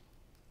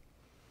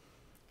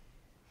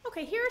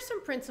 Okay, here are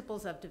some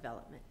principles of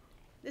development.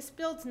 This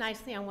builds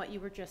nicely on what you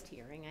were just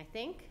hearing, I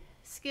think.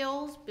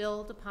 Skills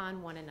build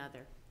upon one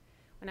another.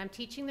 When I'm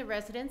teaching the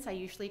residents, I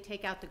usually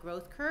take out the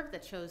growth curve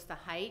that shows the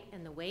height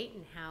and the weight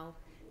and how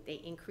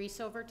they increase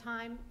over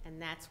time,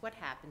 and that's what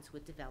happens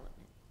with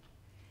development.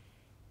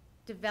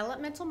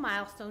 Developmental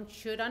milestones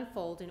should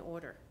unfold in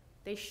order.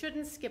 They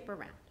shouldn't skip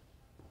around.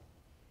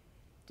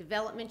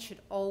 Development should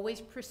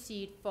always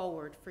proceed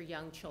forward for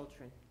young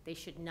children. They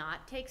should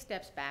not take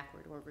steps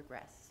backward or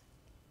regress.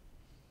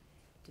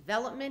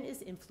 Development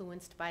is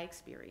influenced by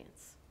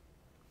experience.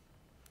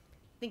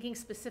 Thinking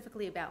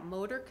specifically about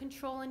motor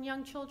control in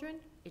young children,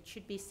 it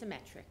should be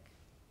symmetric.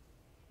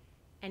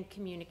 And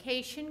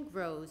communication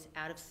grows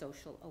out of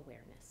social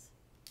awareness.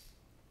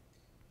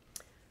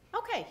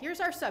 Okay, here's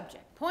our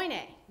subject. Point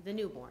A, the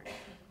newborn.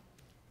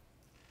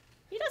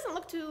 He doesn't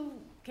look too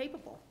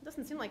capable.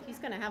 Doesn't seem like he's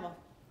going to have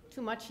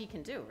too much he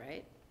can do,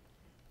 right?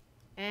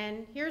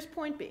 And here's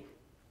point B,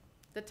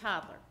 the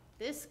toddler.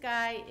 This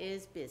guy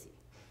is busy.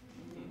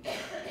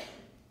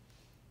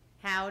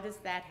 How does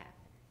that happen?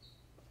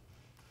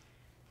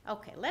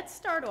 Okay, let's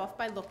start off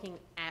by looking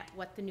at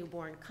what the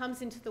newborn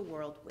comes into the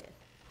world with.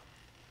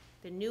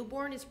 The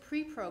newborn is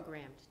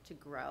pre-programmed to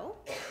grow,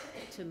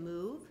 to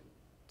move,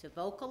 to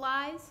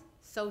vocalize,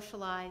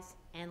 socialize,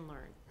 and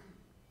learn.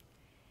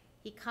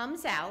 He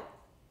comes out,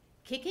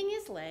 kicking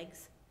his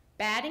legs,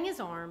 batting his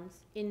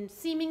arms in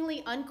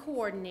seemingly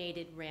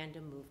uncoordinated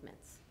random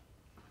movements.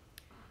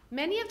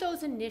 Many of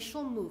those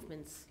initial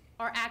movements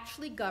are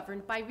actually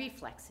governed by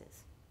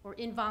reflexes or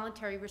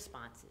involuntary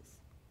responses.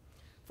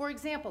 For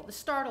example, the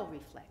startle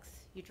reflex.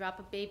 You drop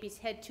a baby's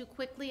head too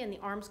quickly and the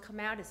arms come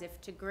out as if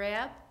to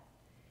grab,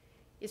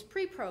 is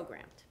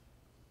pre-programmed.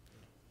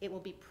 It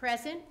will be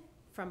present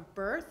from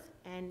birth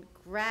and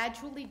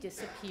gradually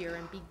disappear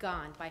and be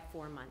gone by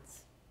 4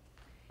 months.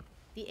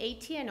 The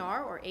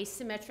ATNR, or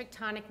asymmetric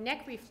tonic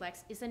neck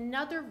reflex, is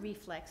another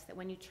reflex that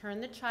when you turn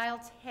the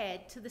child's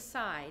head to the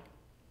side,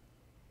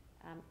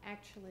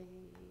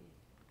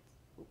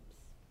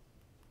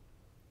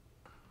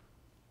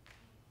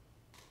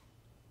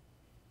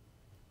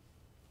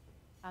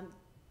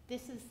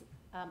 this is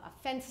a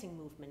fencing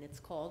movement, it's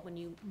called. When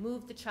you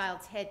move the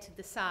child's head to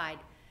the side,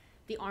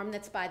 the arm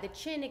that's by the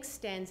chin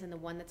extends and the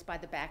one that's by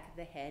the back of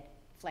the head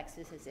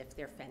flexes as if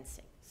they're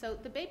fencing. So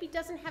the baby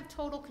doesn't have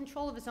total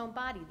control of his own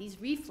body.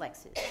 These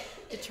reflexes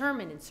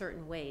determine in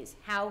certain ways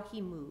how he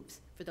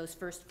moves for those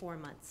first 4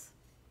 months.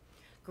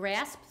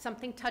 Grasp,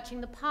 something touching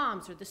the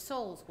palms or the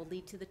soles, will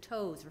lead to the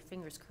toes or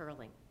fingers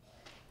curling.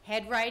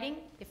 Head righting,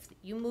 if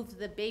you move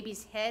the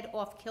baby's head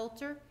off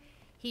kilter,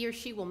 he or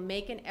she will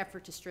make an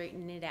effort to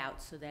straighten it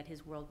out so that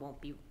his world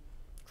won't be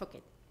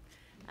crooked.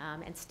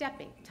 And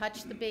stepping,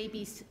 touch the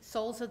baby's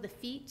soles of the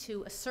feet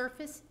to a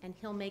surface and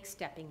he'll make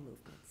stepping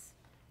movements.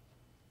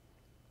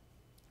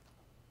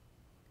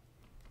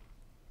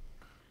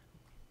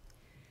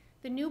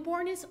 The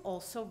newborn is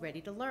also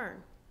ready to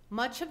learn.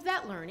 Much of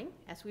that learning,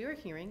 as we were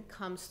hearing,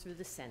 comes through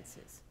the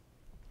senses.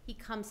 He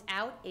comes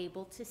out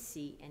able to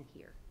see and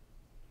hear.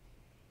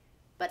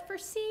 But for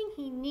seeing,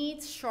 he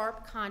needs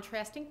sharp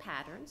contrasting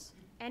patterns,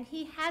 and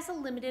he has a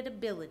limited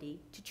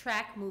ability to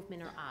track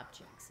movement or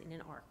objects in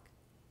an arc.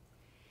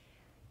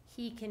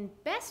 He can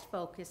best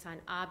focus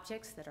on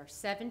objects that are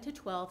 7 to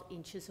 12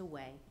 inches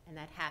away, and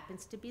that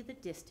happens to be the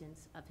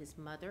distance of his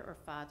mother or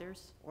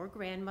father's or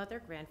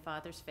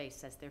grandfather's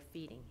face as they're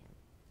feeding him.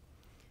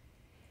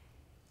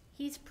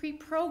 He's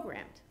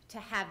pre-programmed to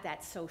have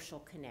that social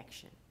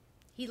connection.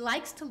 He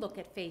likes to look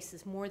at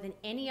faces more than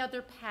any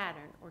other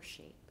pattern or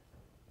shape.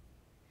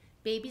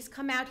 Babies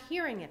come out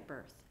hearing at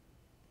birth,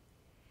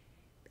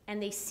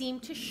 and they seem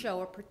to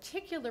show a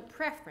particular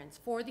preference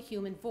for the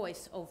human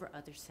voice over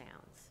other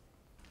sounds.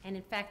 And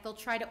in fact, they'll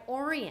try to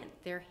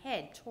orient their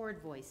head toward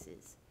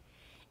voices.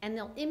 And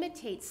they'll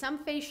imitate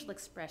some facial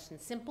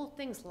expressions, simple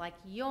things like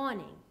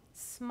yawning,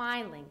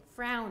 smiling,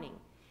 frowning,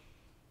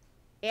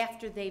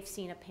 after they've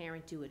seen a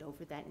parent do it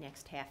over that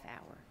next half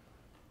hour.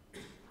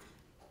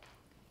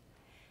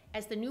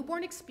 As the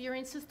newborn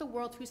experiences the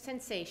world through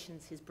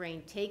sensations, his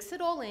brain takes it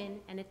all in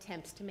and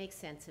attempts to make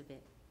sense of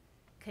it.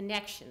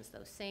 Connections,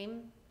 those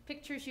same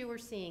pictures you were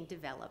seeing,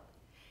 develop.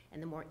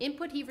 And the more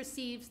input he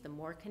receives, the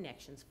more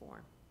connections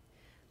form.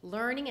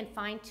 Learning and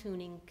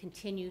fine-tuning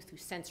continue through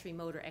sensory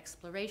motor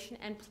exploration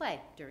and play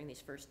during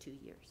these first 2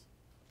 years.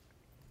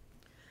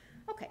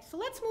 Okay, so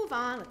let's move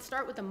on. Let's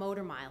start with the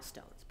motor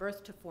milestones,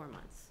 birth to 4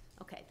 months.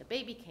 Okay, the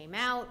baby came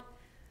out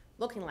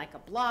looking like a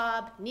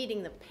blob,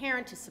 needing the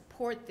parent to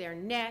support their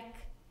neck,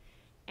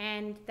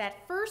 And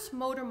that first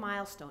motor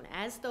milestone,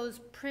 as those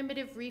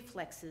primitive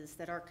reflexes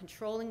that are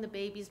controlling the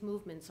baby's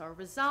movements are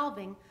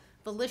resolving,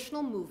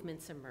 volitional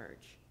movements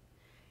emerge.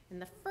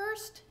 And the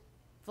first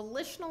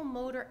volitional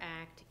motor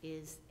act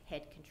is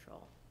head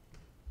control.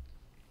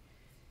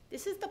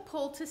 This is the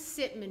pull to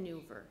sit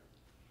maneuver.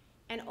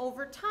 And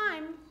over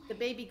time, the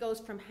baby goes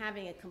from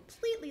having a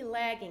completely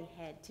lagging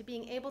head to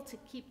being able to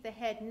keep the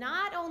head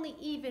not only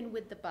even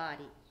with the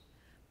body,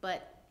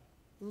 but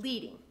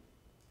leading.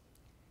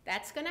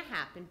 That's going to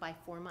happen by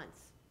 4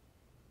 months.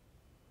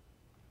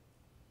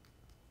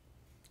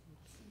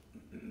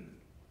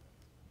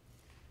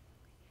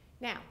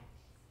 Now,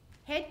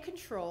 head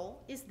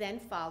control is then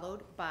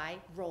followed by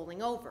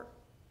rolling over.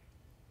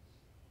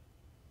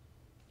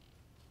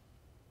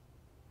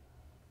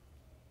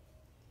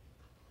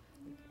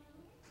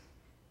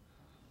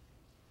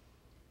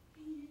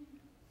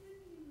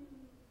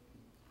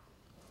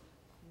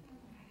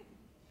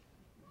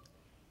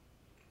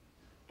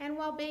 And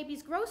while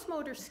baby's gross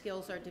motor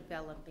skills are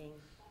developing,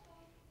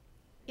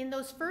 in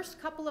those first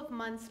couple of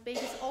months,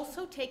 baby's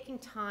also taking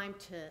time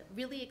to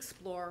really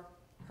explore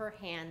her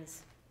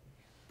hands,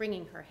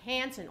 bringing her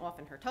hands and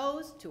often her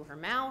toes to her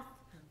mouth,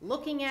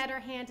 looking at her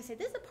hand to say,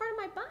 this is a part of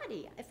my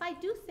body. If I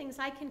do things,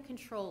 I can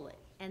control it.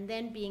 And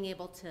then being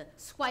able to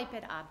swipe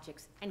at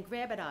objects and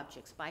grab at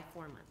objects by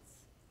 4 months.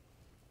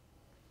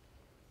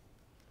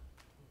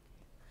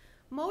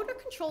 Motor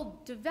control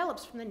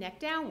develops from the neck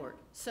downward.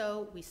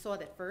 So we saw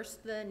that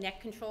first the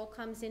neck control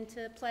comes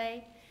into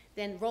play,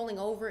 then rolling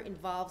over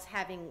involves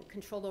having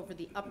control over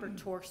the upper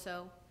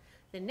torso.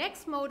 The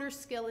next motor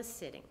skill is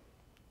sitting.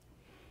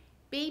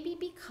 Baby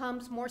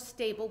becomes more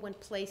stable when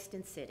placed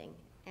in sitting,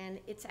 and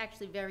it's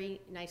actually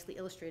very nicely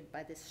illustrated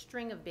by this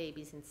string of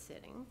babies in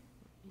sitting.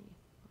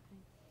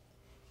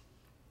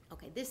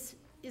 Okay, this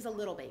is a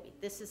little baby.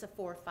 This is a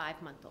 4 or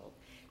 5 month old.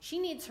 She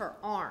needs her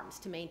arms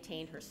to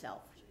maintain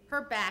herself.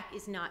 Her back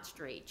is not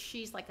straight.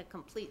 She's like a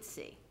complete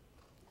C.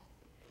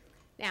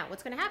 Now,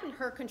 what's going to happen,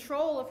 her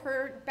control of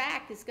her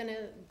back is going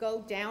to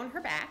go down her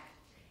back,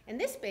 and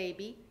this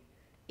baby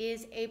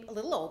is a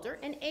little older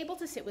and able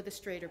to sit with a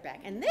straighter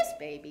back. And this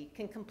baby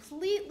can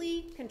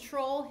completely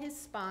control his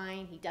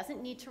spine. He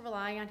doesn't need to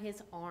rely on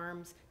his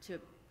arms to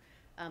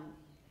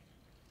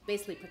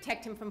basically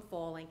protect him from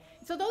falling.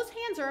 So those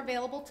hands are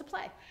available to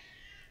play.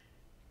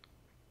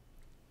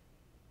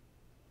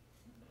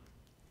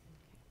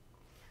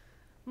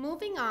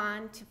 Moving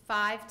on to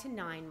 5 to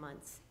 9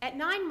 months. At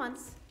 9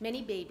 months,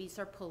 many babies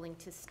are pulling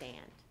to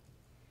stand.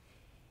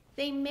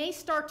 They may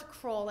start to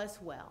crawl as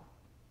well,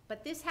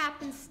 but this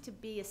happens to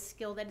be a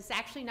skill that is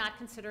actually not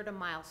considered a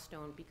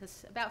milestone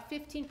because about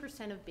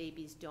 15% of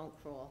babies don't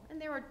crawl, and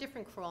there are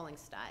different crawling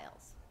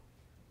styles.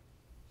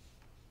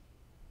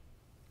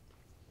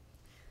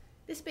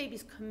 This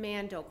baby's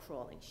commando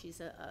crawling. She's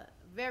a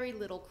very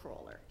little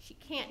crawler. She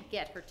can't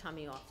get her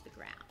tummy off the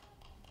ground.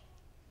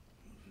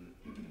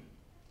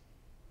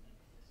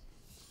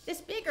 This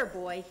bigger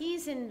boy,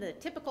 he's in the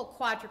typical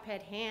quadruped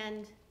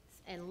hand,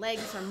 and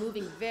legs are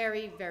moving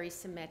very, very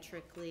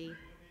symmetrically.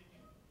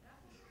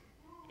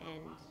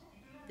 And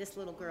this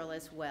little girl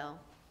as well.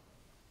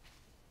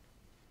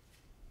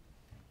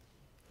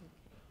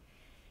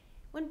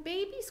 When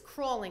babies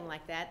crawling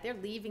like that, they're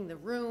leaving the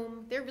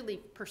room. They're really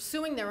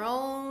pursuing their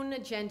own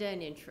agenda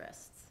and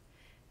interests.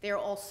 They're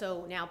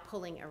also now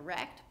pulling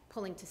erect,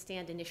 pulling to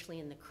stand initially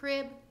in the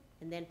crib,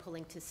 and then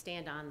pulling to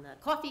stand on the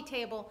coffee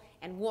table,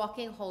 and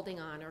walking,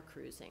 holding on, or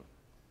cruising.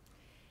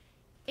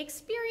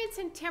 Experience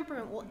and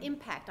temperament will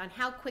impact on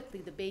how quickly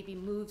the baby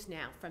moves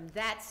now from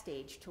that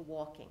stage to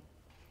walking.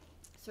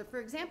 So for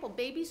example,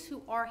 babies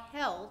who are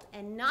held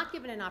and not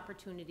given an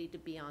opportunity to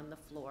be on the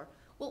floor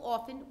will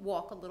often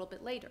walk a little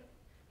bit later.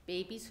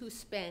 Babies who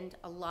spend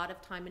a lot of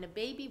time in a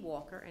baby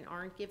walker and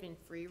aren't given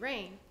free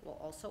rein will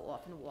also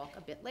often walk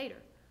a bit later.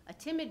 A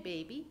timid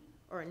baby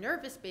or a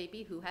nervous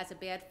baby who has a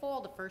bad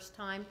fall the first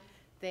time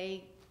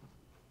they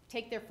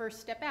take their first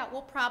step out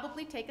will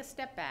probably take a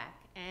step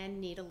back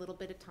and need a little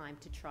bit of time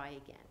to try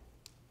again.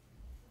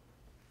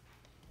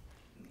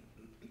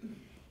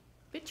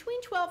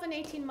 Between 12 and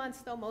 18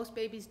 months, though, most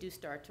babies do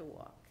start to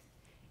walk.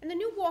 And the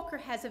new walker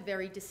has a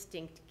very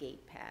distinct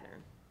gait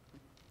pattern.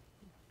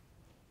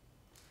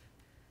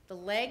 The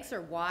legs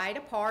are wide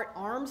apart,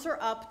 arms are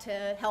up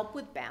to help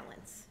with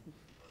balance,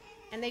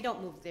 and they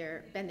don't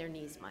bend their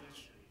knees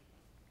much.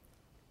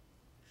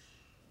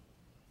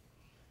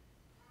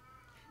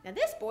 Now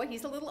this boy,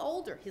 he's a little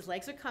older. His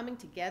legs are coming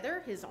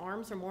together, his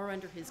arms are more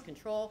under his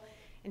control,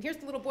 and here's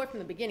the little boy from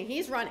the beginning.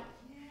 He's running.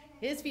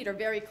 His feet are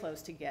very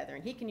close together,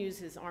 and he can use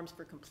his arms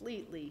for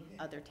completely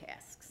other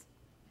tasks.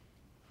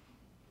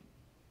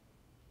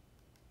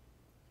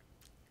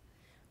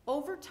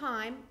 Over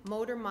time,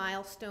 motor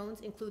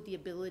milestones include the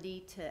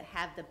ability to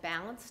have the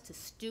balance to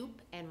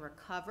stoop and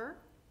recover,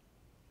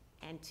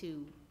 and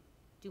to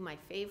do my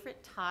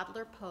favorite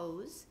toddler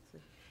pose,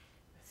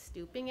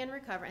 stooping and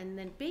recover. And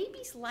then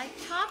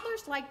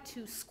toddlers like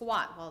to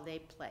squat while they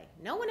play.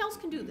 No one else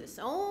can do this,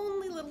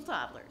 only little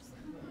toddlers.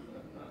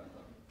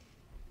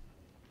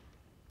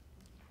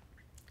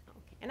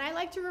 Okay. And I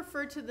like to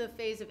refer to the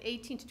phase of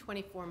 18 to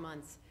 24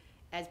 months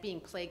as being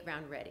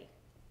playground ready.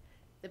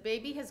 The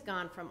baby has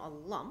gone from a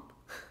lump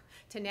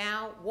to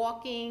now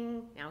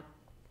walking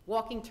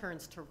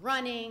turns to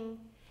running.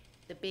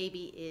 The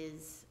baby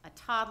is a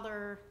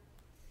toddler,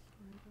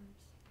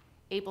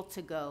 able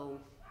to go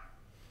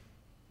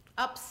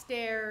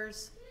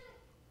upstairs.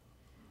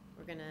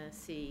 We're gonna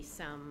see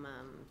some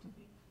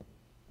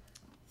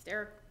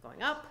stair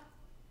going up,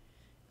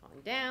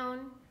 going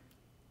down,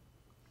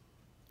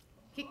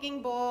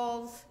 kicking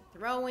balls,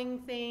 throwing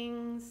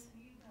things,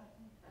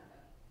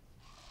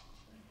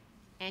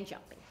 and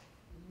jumping.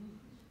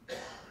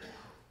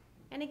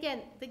 And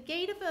again, the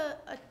gait of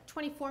a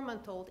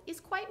 24-month-old is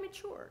quite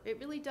mature. It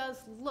really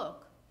does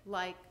look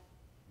like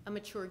a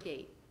mature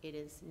gait. It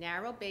is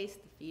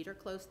narrow-based, the feet are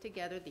close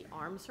together, the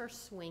arms are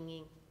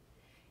swinging,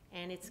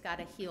 and it's got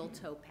a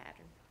heel-toe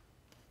pattern.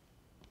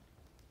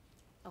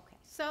 Okay,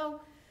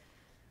 so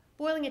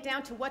boiling it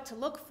down to what to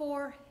look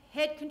for,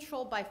 head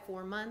control by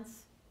 4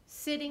 months,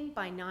 sitting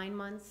by 9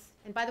 months.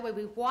 And by the way,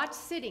 we've watched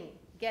sitting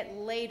get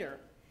later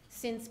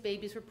since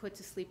babies were put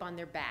to sleep on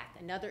their back,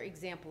 another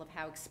example of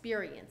how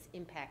experience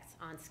impacts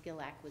on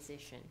skill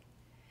acquisition.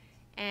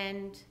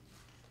 And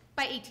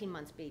by 18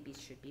 months,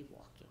 babies should be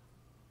walking.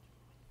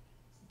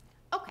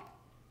 Okay,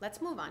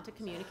 let's move on to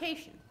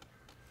communication.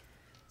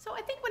 So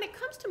I think when it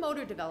comes to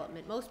motor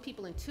development, most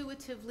people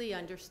intuitively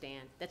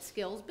understand that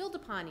skills build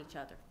upon each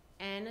other,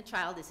 and a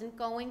child isn't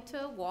going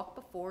to walk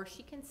before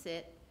she can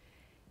sit,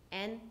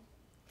 and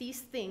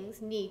these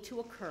things need to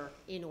occur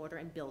in order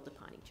and build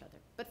upon each other.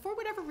 But for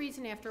whatever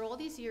reason, after all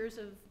these years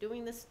of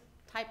doing this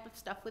type of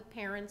stuff with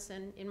parents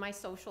and in my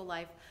social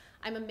life,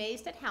 I'm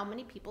amazed at how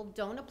many people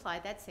don't apply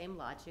that same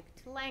logic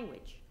to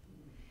language.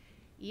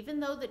 Even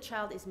though the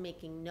child is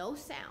making no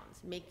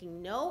sounds,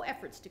 making no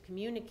efforts to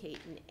communicate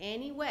in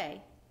any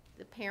way,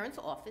 the parents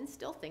often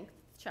still think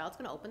the child's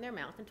going to open their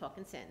mouth and talk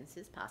in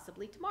sentences,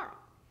 possibly tomorrow.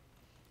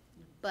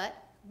 But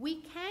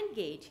we can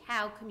gauge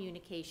how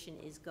communication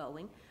is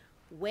going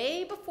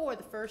way before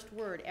the first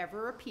word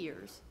ever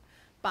appears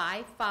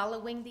by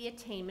following the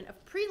attainment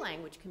of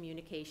pre-language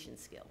communication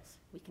skills.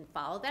 We can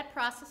follow that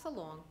process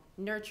along,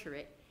 nurture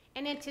it,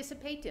 and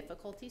anticipate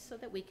difficulties so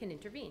that we can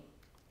intervene.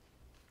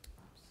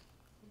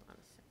 Hold on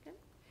a second.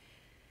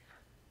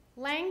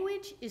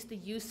 Language is the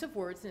use of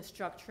words in a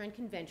structured and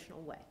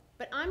conventional way.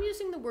 But I'm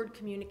using the word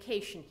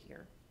communication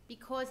here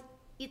because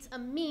it's a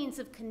means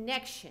of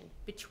connection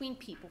between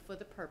people for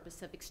the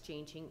purpose of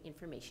exchanging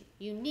information.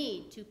 You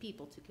need two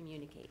people to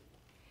communicate.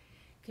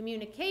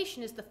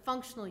 Communication is the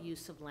functional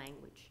use of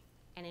language.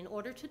 And in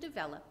order to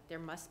develop, there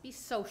must be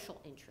social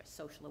interest,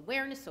 social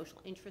awareness,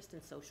 social interest,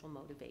 and social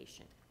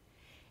motivation.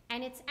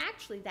 And it's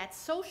actually that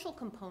social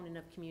component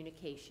of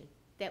communication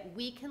that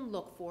we can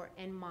look for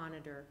and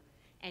monitor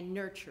and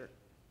nurture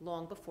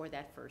long before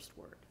that first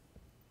word.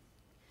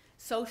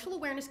 Social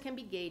awareness can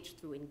be gauged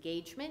through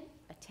engagement,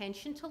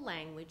 attention to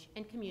language,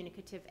 and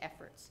communicative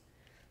efforts.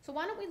 So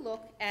why don't we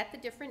look at the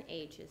different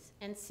ages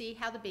and see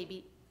how the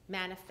baby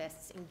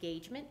manifests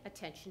engagement,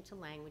 attention to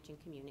language, and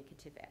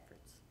communicative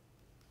efforts.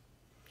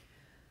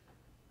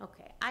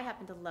 Okay, I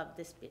happen to love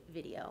this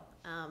video.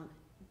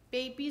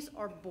 Babies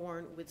are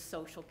born with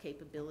social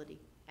capability.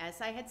 As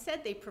I had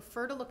said, they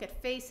prefer to look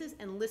at faces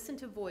and listen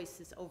to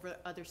voices over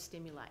other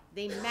stimuli.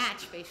 They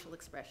match facial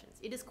expressions.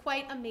 It is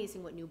quite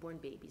amazing what newborn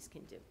babies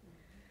can do.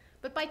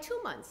 But by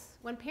 2 months,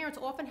 when parents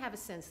often have a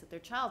sense that their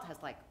child has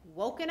like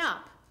woken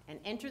up and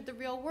entered the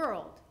real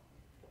world,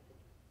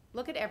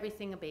 look at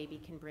everything a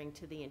baby can bring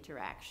to the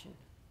interaction.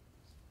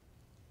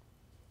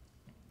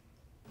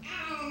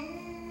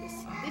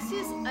 This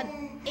is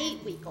an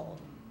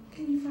 8-week-old.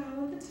 Can you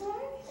follow the toy?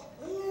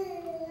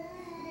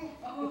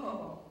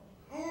 Oh.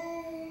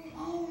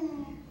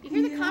 You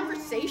hear the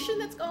conversation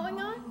that's going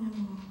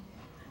on?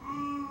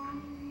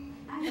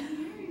 I hear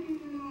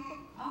you.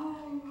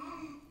 Oh.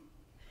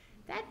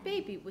 That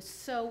baby was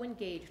so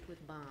engaged with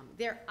Mom.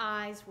 Their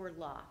eyes were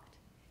locked.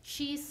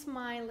 She's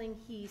smiling,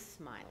 he's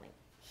smiling.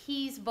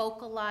 He's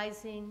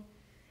vocalizing,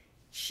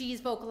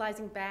 she's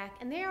vocalizing back,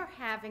 and they are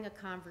having a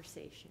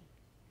conversation.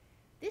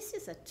 This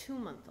is a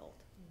 2-month-old.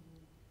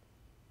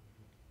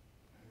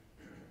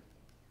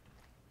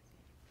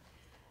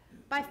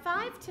 By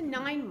 5 to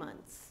 9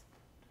 months,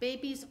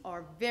 babies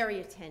are very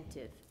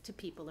attentive to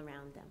people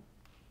around them.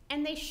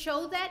 And they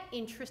show that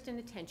interest and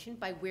attention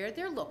by where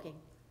they're looking,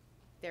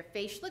 their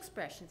facial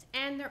expressions,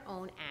 and their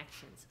own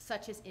actions,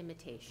 such as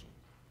imitation.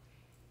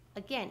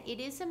 Again, it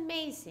is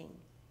amazing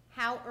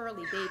how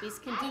early babies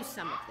can do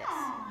some of this.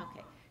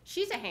 Okay,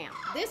 she's a ham.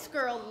 This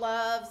girl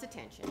loves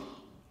attention.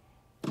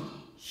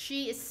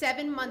 She is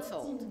 7 months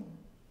old.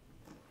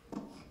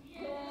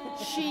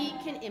 She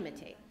can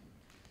imitate.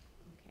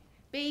 Okay.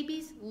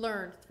 Babies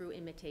learn through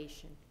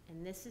imitation,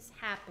 and this is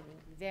happening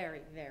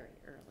very, very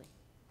early.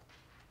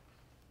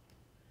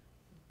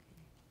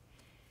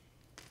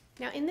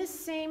 Okay. Now, in this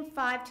same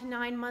 5 to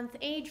 9 month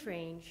age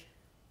range,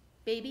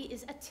 baby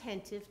is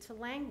attentive to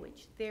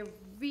language. They're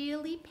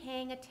really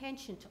paying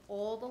attention to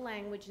all the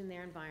language in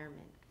their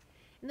environment.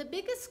 And the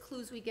biggest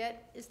clues we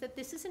get is that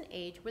this is an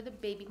age where the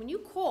baby, when you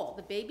call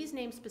the baby's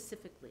name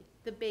specifically,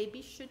 the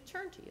baby should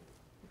turn to you.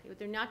 Okay?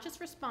 They're not just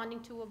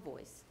responding to a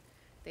voice.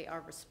 They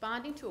are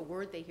responding to a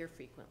word they hear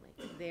frequently,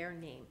 their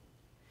name.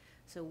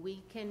 So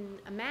we can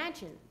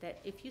imagine that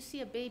if you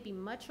see a baby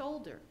much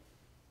older,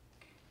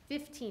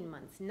 15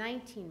 months,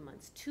 19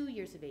 months, 2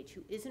 years of age,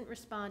 who isn't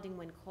responding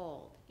when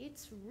called,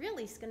 it's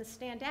really going to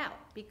stand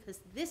out because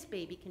this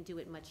baby can do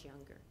it much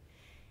younger.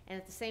 And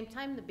at the same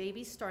time, the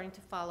baby's starting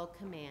to follow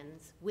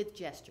commands with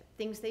gesture,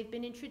 things they've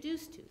been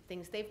introduced to,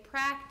 things they've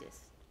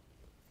practiced.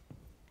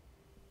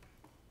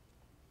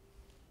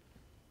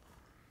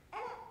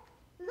 Ella,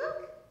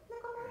 look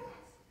over there.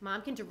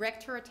 Mom can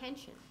direct her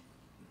attention.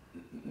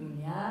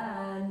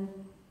 Yan.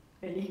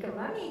 Vení con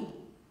mami.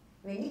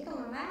 Vení con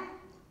mamá.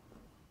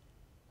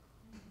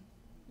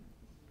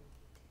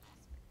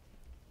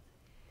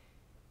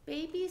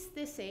 Babies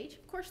this age,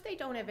 of course, they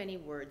don't have any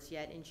words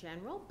yet in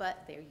general,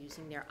 but they're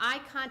using their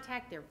eye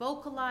contact, they're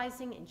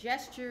vocalizing and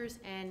gestures,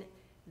 and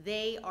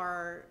they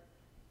are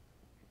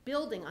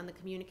building on the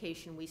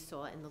communication we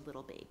saw in the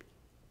little baby.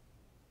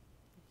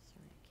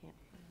 Sorry, I can't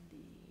find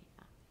the...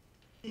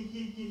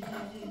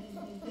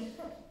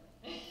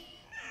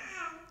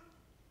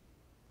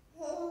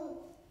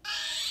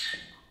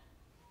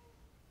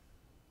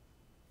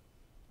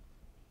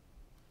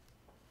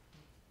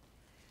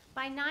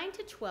 By 9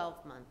 to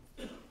 12 months,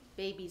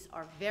 babies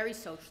are very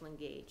social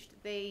engaged.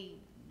 They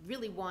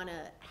really want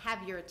to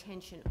have your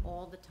attention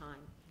all the time.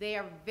 They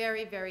are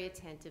very, very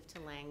attentive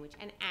to language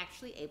and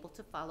actually able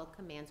to follow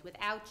commands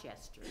without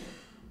gesture.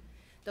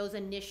 Those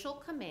initial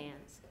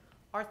commands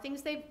are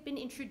things they've been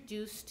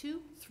introduced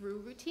to through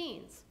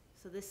routines.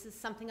 So this is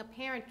something a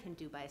parent can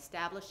do by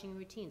establishing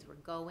routines. We're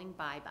going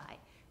bye-bye.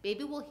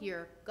 Baby will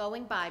hear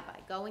going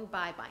bye-bye,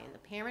 and the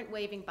parent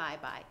waving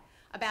bye-bye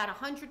about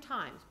 100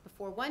 times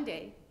before one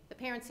day the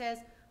parent says,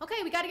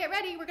 okay, we got to get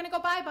ready, we're going to go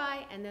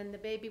bye-bye. And then the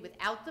baby,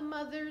 without the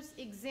mother's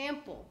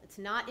example, it's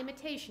not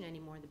imitation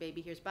anymore. The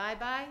baby hears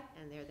bye-bye,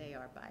 and there they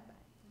are, bye-bye.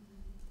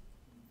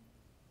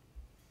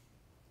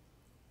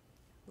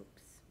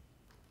 Oops.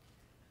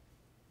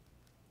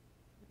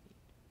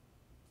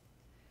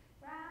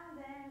 Round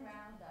and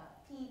round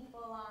the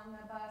people on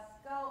the bus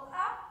go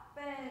up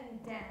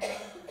and down. Okay,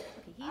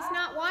 he's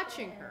not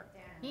watching her.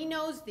 He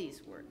knows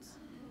these words.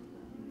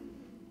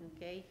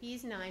 Okay,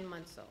 he's 9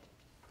 months old.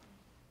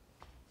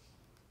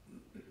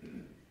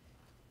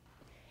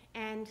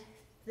 And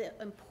the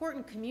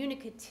important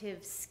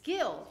communicative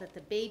skill that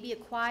the baby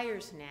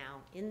acquires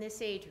now in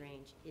this age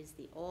range is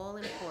the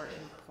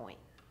all-important point.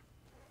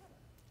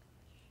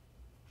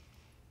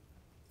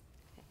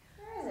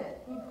 Where is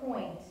it? You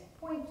point.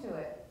 Point to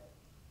it.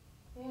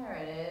 There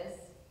it is.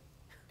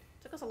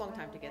 Took us a long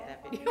time to get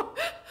that video.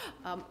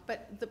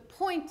 But the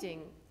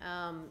pointing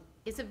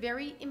is a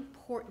very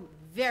important,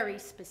 very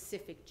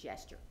specific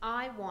gesture.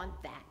 I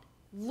want that.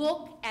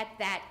 Look at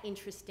that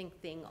interesting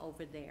thing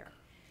over there.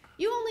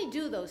 You only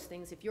do those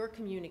things if you're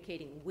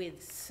communicating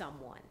with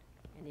someone,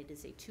 and it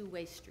is a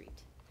two-way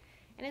street.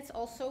 And it's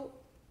also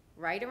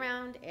right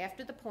around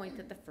after the point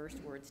that the first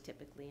words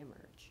typically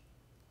emerge.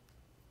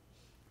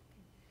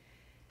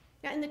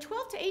 Now, in the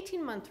 12 to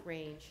 18-month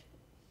range,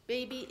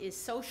 baby is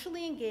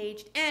socially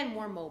engaged and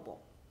more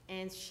mobile,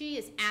 and she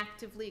is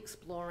actively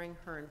exploring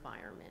her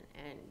environment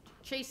and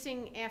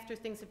chasing after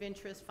things of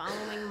interest,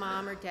 following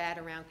mom or dad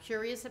around,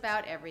 curious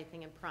about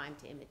everything and primed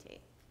to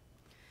imitate.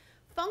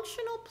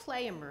 Functional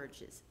play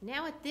emerges.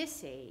 Now at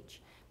this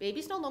age,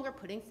 baby's no longer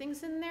putting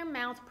things in their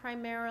mouth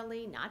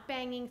primarily, not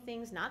banging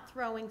things, not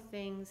throwing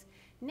things.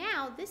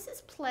 Now this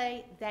is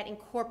play that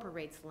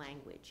incorporates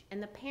language,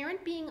 and the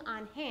parent being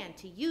on hand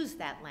to use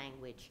that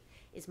language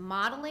is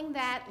modeling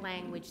that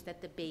language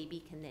that the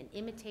baby can then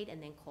imitate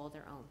and then call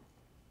their own.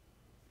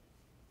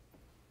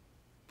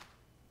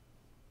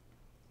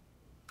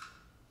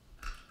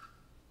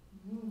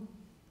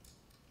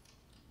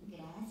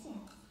 Gracias.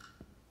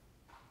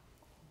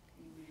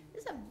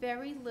 This is a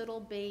very little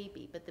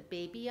baby, but the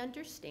baby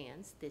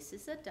understands this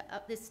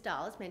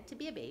doll is meant to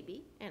be a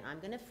baby, and I'm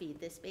going to feed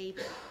this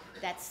baby.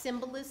 That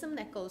symbolism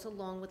that goes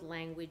along with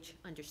language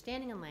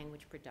understanding and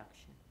language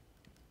production.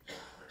 Okay.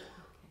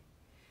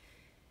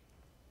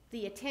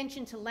 The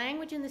attention to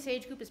language in this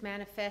age group is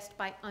manifest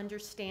by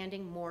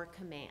understanding more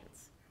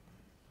commands.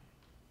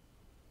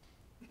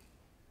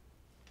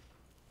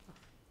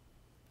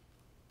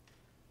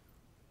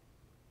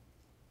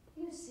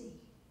 You see.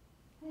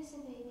 Where's the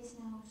baby's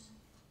nose?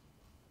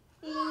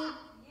 Look.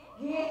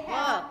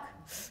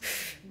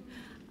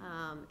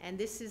 And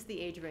this is the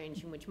age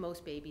range in which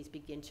most babies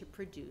begin to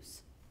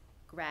produce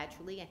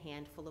gradually a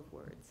handful of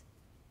words.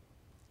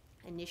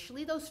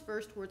 Initially, those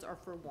first words are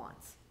for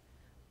wants.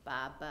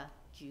 Baba,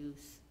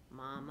 juice,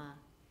 mama.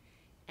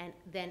 And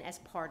then as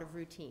part of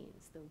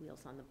routines, the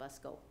wheels on the bus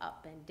go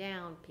up and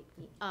down, pick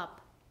me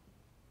up,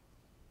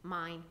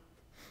 mine.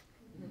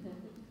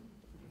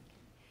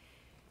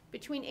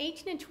 Between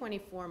 18 and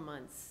 24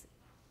 months,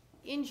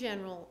 in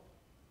general,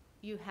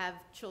 you have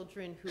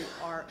children who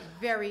are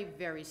very,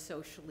 very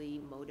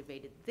socially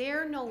motivated.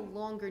 They're no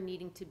longer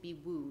needing to be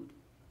wooed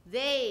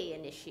They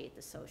initiate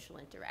the social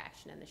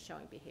interaction and the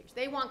showing behaviors.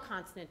 They want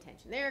constant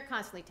attention. They're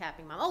constantly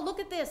tapping mom. Oh, look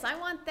at this. I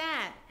want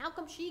that. How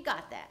come she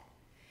got that?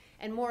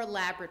 And more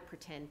elaborate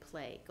pretend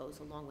play goes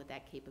along with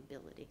that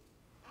capability.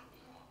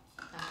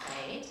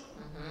 Okay.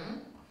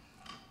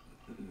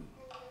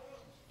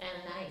 And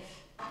a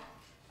knife.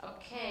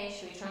 Okay,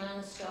 should we turn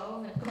on the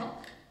stove and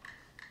cook?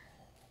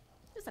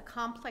 There's a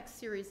complex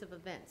series of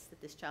events that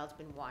this child's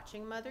been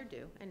watching mother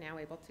do and now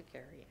able to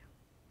carry out.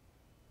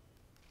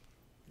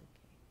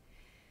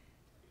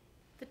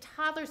 The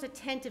toddler's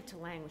attentive to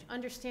language,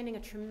 understanding a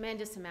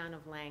tremendous amount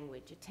of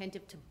language,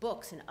 attentive to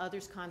books and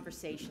others'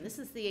 conversation. This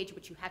is the age at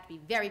which you have to be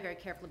very, very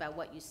careful about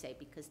what you say,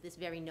 because this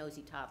very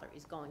nosy toddler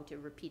is going to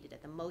repeat it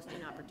at the most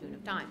inopportune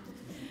of times.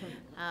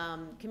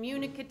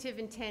 Communicative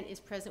intent is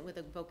present with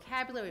a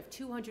vocabulary of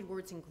 200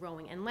 words and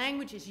growing, and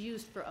language is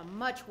used for a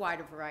much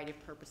wider variety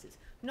of purposes.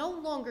 No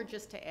longer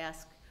just to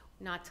ask,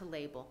 not to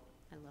label.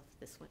 I love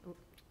this one. Ooh.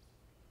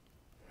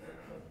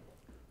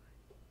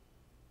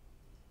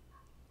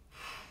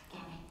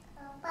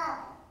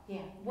 Yeah,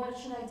 what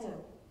should I do?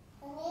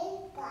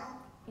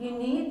 You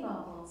need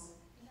bubbles.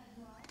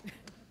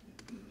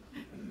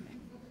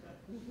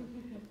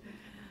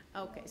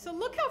 Okay, so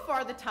look how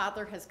far the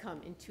toddler has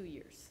come in 2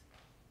 years.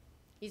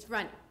 He's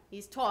running,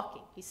 he's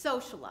talking, he's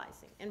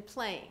socializing and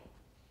playing.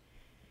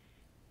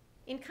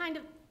 In kind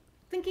of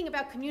thinking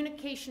about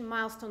communication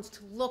milestones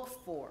to look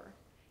for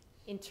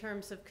in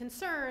terms of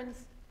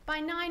concerns, by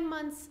 9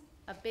 months,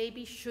 a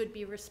baby should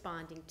be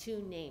responding to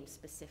names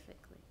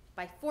specifically.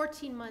 By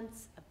 14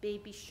 months, a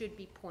baby should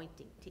be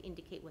pointing to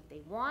indicate what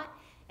they want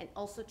and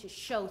also to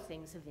show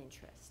things of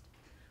interest.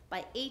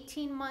 By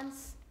 18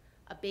 months,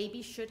 a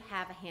baby should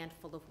have a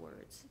handful of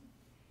words.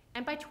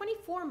 And by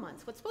 24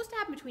 months, what's supposed to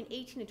happen between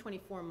 18 and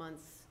 24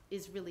 months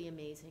is really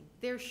amazing.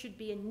 There should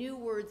be new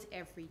words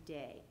every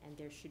day, and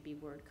there should be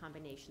word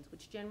combinations,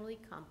 which generally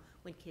come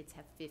when kids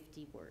have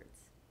 50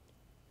 words.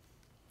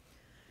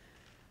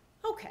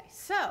 Okay,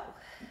 so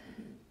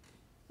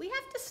we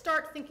have to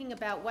start thinking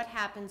about what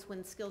happens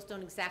when skills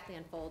don't exactly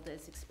unfold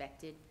as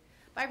expected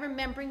by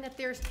remembering that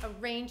there's a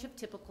range of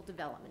typical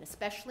development,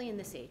 especially in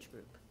this age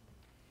group.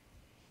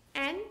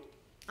 And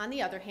on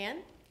the other hand,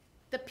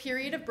 the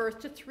period of birth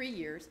to 3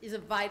 years is a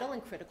vital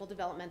and critical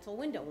developmental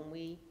window when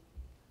we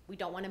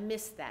don't want to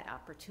miss that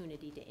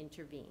opportunity to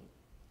intervene.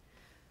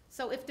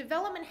 So if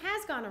development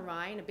has gone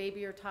awry and a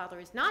baby or toddler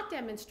is not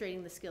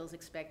demonstrating the skills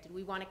expected,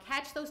 we want to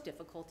catch those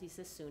difficulties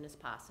as soon as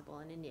possible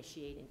and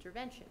initiate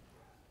intervention.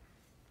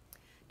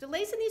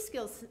 Delays in these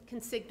skills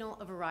can signal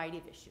a variety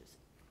of issues.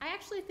 I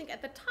actually think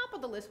at the top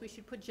of the list we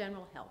should put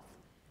general health.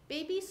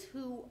 Babies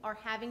who are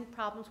having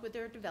problems with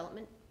their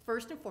development,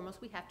 first and foremost,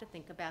 we have to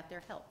think about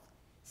their health.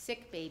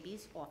 Sick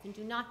babies often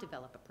do not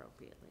develop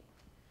appropriately.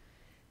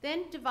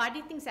 Then,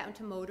 dividing things out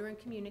into motor and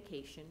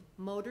communication,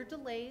 motor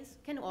delays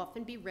can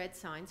often be red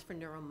signs for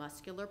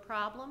neuromuscular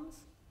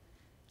problems,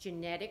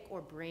 genetic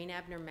or brain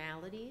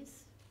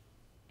abnormalities,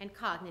 and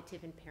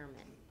cognitive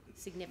impairment,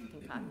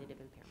 significant cognitive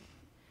impairment.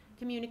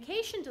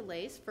 Communication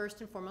delays,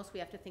 first and foremost, we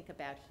have to think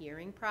about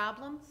hearing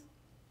problems,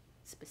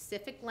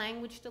 specific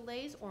language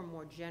delays, or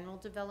more general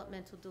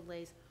developmental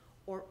delays,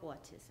 or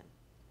autism.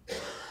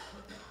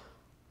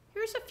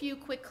 Here's a few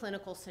quick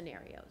clinical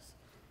scenarios.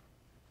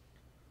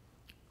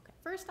 Okay,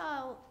 first,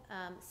 I'll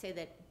say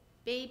that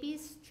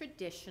babies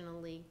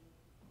traditionally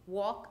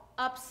walk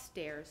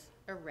upstairs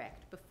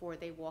erect before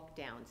they walk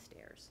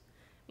downstairs.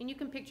 I mean, you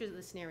can picture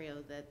the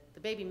scenario that the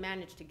baby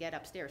managed to get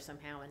upstairs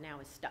somehow and now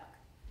is stuck.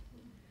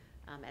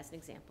 As an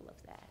example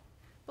of that.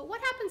 But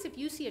what happens if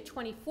you see a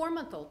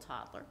 24-month-old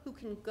toddler who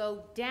can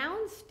go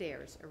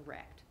downstairs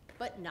erect,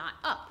 but not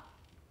up?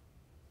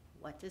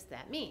 What does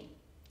that mean?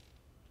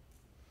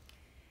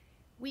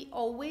 We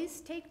always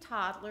take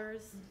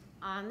toddlers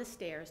on the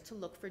stairs to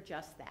look for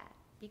just that,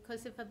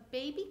 because if a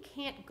baby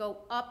can't go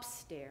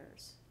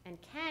upstairs and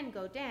can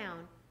go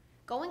down,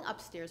 going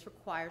upstairs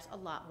requires a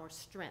lot more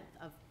strength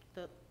of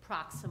the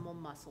proximal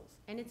muscles,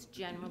 and it's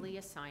generally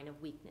a sign of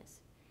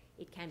weakness.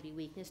 It can be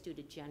weakness due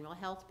to general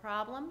health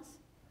problems,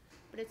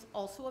 but it's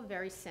also a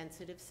very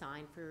sensitive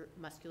sign for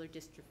muscular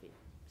dystrophy,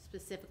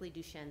 specifically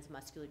Duchenne's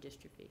muscular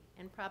dystrophy.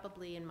 And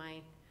probably in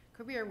my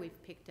career, we've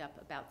picked up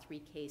about 3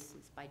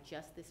 cases by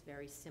just this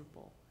very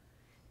simple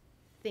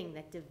thing,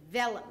 that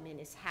development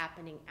is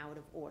happening out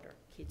of order.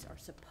 Kids are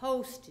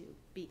supposed to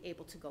be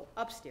able to go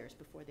upstairs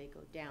before they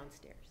go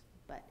downstairs.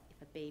 But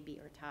if a baby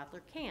or a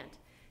toddler can't,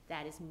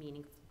 that is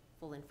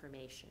meaningful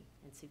information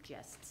and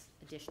suggests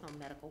additional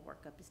medical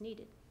workup is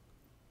needed.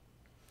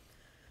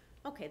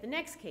 Okay, the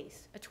next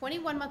case, a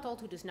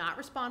 21-month-old who does not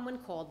respond when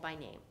called by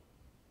name.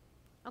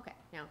 Okay,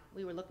 now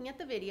we were looking at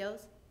the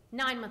videos.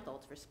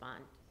 9-month-olds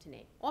respond to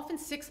name. Often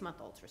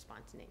 6-month-olds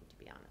respond to name, to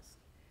be honest.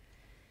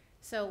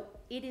 So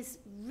it is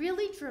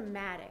really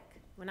dramatic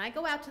when I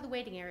go out to the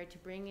waiting area to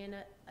bring in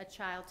a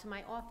child to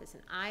my office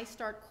and I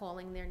start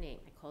calling their name.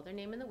 I call their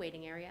name in the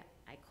waiting area.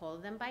 I call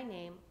them by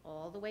name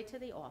all the way to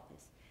the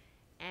office.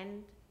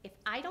 And if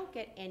I don't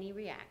get any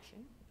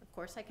reaction, of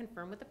course, I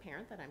confirm with the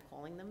parent that I'm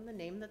calling them the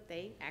name that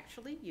they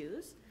actually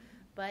use,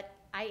 but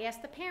I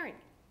ask the parent,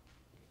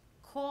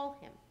 call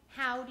him.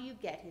 How do you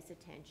get his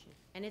attention?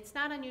 And it's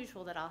not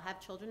unusual that I'll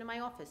have children in my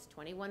office,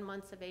 21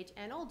 months of age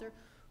and older,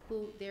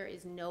 who there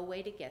is no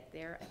way to get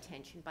their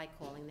attention by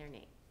calling their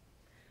name.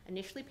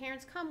 Initially,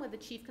 parents come with the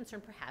chief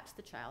concern, perhaps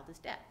the child is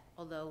deaf.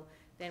 Although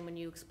then when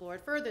you explore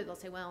it further, they'll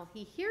say, well,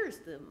 he hears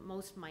the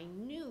most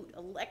minute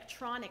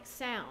electronic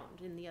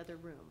sound in the other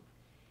room.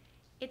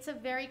 It's a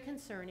very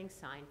concerning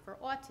sign for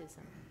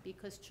autism,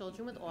 because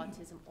children with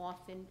autism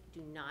often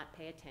do not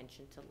pay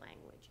attention to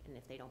language. And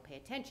if they don't pay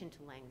attention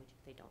to language,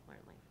 they don't learn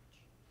language.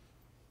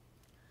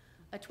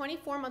 A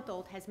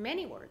 24-month-old has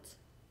many words,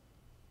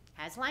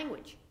 has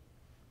language.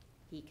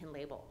 He can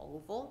label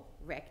oval,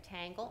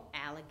 rectangle,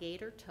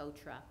 alligator, tow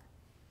truck.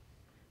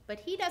 But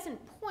he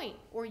doesn't point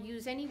or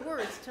use any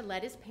words to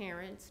let his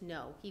parents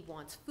know he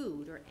wants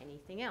food or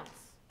anything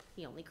else.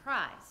 He only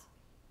cries.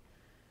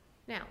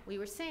 Now, we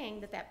were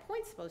saying that that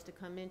point's supposed to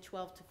come in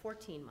 12 to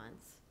 14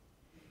 months.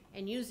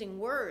 And using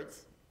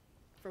words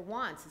for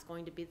wants is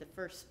going to be the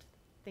first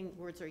thing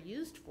words are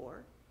used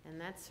for, and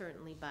that's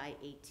certainly by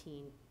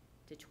 18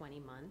 to 20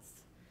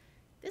 months.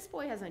 This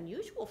boy has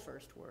unusual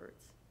first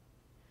words.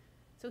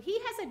 So he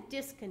has a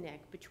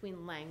disconnect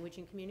between language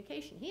and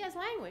communication. He has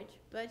language,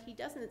 but he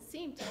doesn't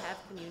seem to have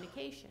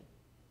communication.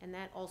 And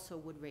that also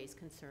would raise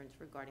concerns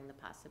regarding the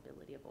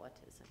possibility of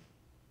autism.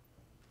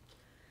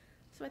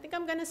 So I think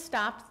I'm going to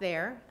stop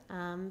there.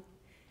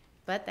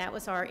 But that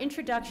was our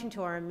introduction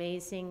to our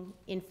amazing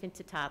infant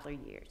to toddler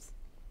years.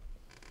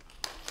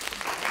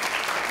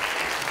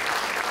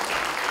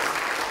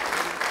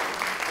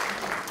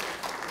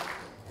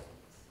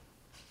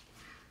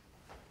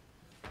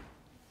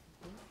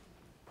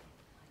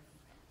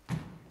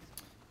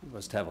 You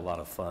must have a lot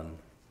of fun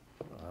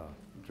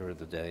during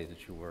the day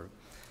that you work.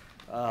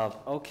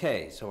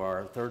 Okay, so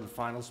our third and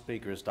final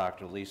speaker is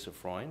Dr. Lisa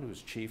Freund,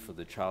 who's chief of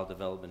the Child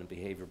Development and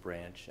Behavior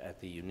Branch at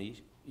the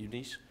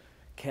Eunice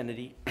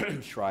Kennedy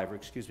Shriver,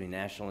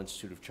 National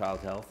Institute of Child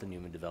Health and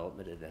Human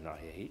Development at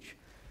NIH.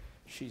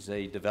 She's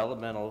a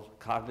developmental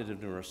cognitive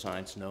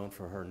neuroscience known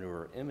for her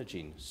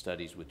neuroimaging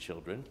studies with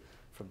children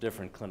from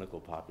different clinical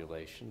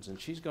populations, and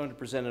she's going to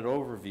present an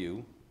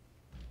overview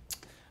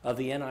of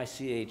the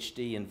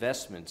NICHD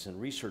investments and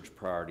research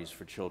priorities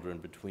for children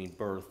between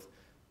birth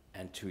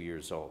and 2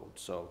 years old.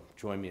 So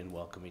join me in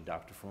welcoming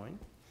Dr. Freund.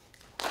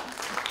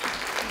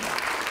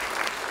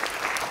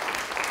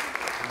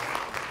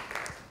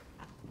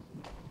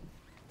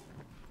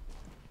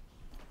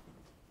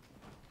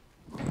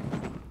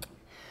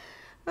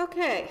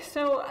 Okay,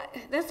 so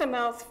that's a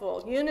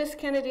mouthful. Eunice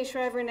Kennedy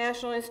Shriver,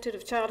 National Institute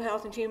of Child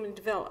Health and Human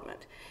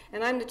Development.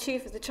 And I'm the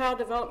chief of the Child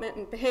Development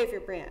and Behavior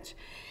Branch.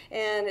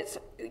 And it's,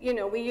 you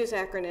know, we use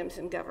acronyms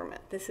in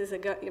government. This is a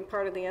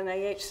part of the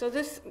NIH. So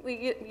this,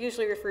 we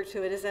usually refer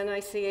to it as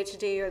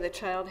NICHD or the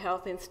Child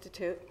Health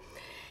Institute.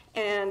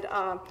 And,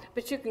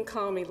 but you can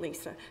call me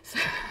Lisa. So,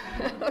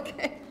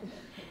 okay.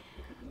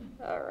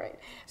 All right.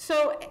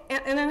 So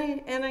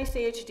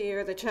NICHD,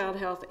 or the Child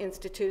Health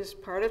Institute, is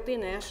part of the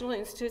National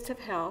Institutes of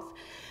Health,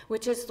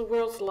 which is the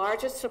world's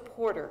largest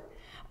supporter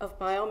of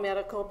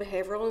biomedical,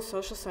 behavioral, and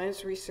social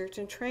science research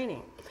and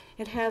training.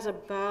 It has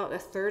about a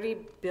 $30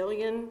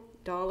 billion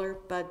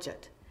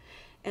budget,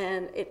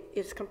 and it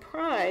is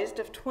comprised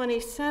of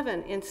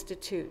 27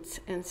 institutes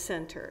and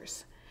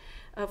centers,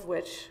 of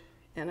which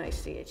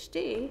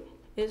NICHD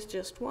is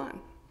just one.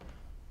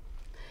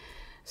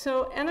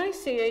 So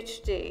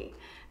NICHD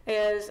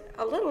is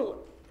a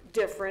little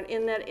different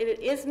in that it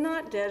is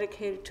not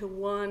dedicated to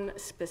one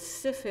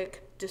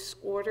specific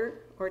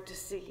disorder or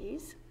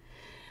disease.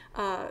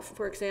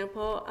 For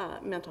example,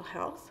 mental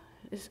health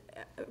is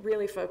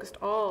really focused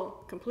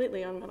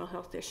completely on mental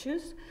health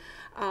issues.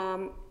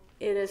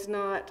 It is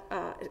not,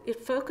 it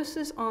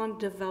focuses on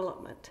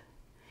development.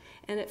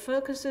 And it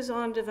focuses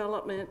on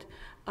development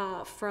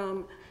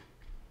from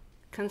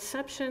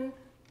conception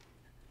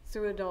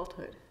through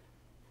adulthood.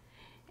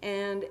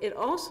 And it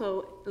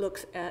also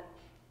looks at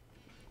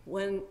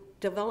when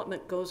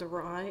development goes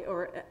awry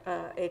or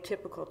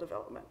atypical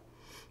development.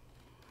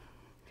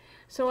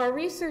 So our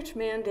research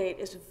mandate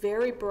is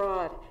very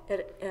broad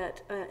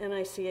at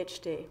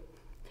NICHD.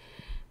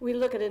 We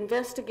look at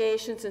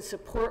investigations and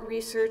support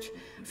research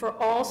for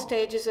all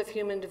stages of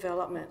human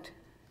development.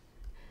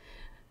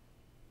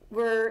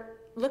 We're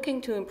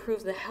looking to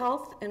improve the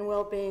health and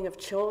well-being of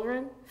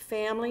children,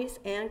 families,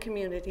 and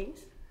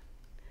communities,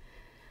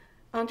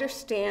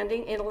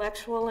 understanding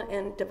intellectual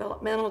and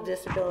developmental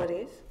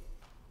disabilities,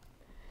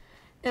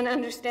 and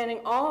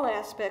understanding all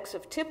aspects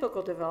of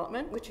typical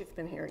development, which you've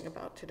been hearing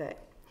about today,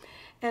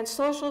 and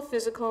social,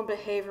 physical, and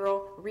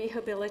behavioral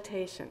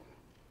rehabilitation.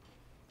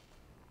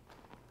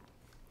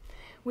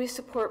 We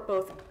support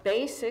both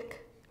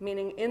basic,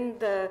 meaning in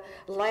the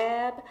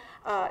lab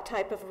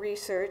type of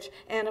research,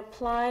 and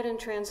applied and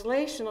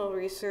translational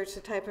research,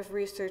 the type of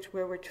research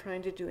where we're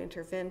trying to do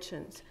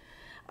interventions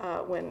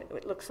when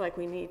it looks like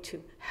we need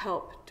to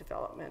help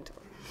developmentally.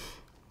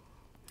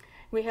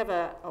 We have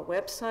a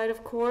website,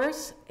 of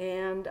course,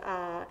 and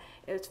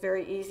it's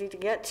very easy to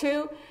get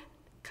to.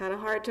 kind of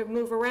hard to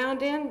move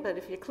around in, but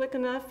if you click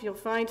enough, you'll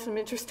find some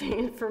interesting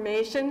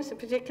information, so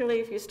particularly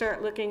if you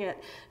start looking at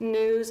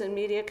news and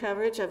media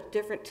coverage of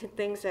different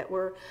things that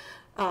we're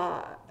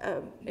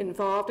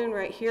involved in.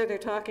 Right here, they're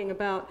talking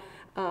about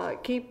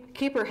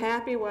keep her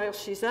happy while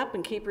she's up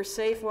and keep her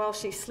safe while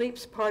she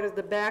sleeps, part of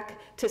the Back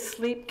to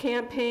Sleep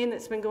campaign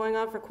that's been going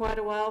on for quite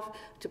a while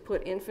to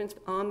put infants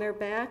on their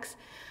backs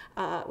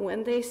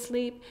when they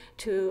sleep,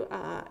 to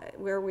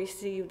where we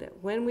see that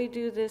when we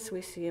do this,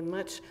 we see a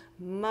much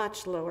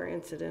lower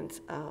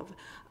incidence of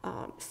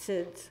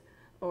SIDS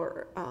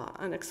or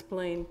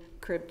unexplained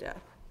crib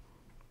death.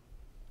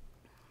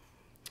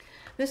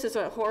 This is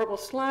a horrible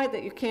slide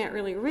that you can't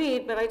really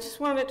read, but I just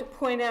wanted to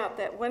point out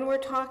that when we're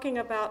talking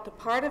about the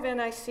part of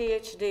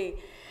NICHD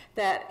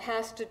that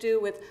has to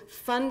do with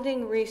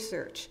funding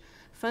research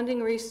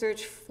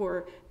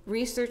for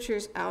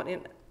researchers out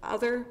in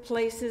other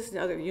places,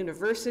 other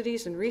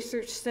universities and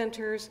research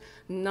centers,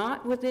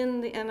 not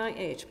within the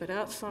NIH, but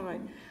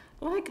outside,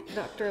 like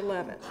Dr.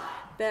 Levitt,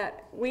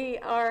 that we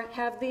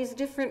have these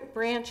different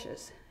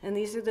branches, and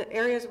these are the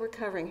areas we're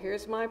covering.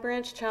 Here's my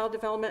branch, Child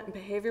Development and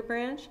Behavior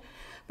branch,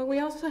 but we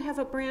also have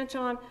a branch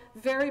on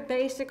very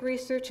basic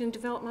research in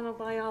developmental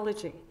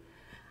biology,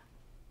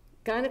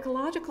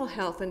 gynecological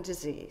health and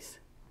disease,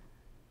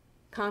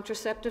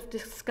 contraceptive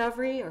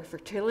discovery or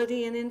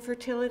fertility and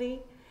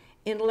infertility.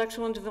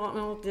 Intellectual and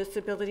developmental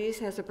disabilities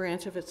has a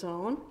branch of its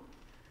own.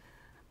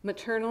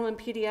 Maternal and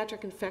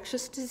pediatric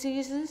infectious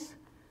diseases,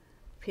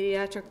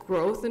 pediatric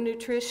growth and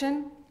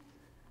nutrition,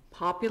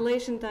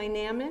 population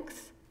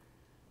dynamics.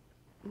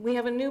 We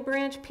have a new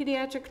branch,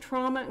 pediatric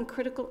trauma and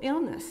critical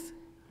illness,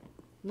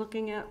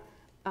 looking at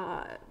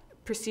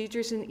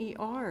procedures in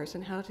ERs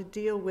and how to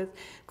deal with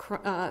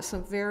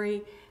some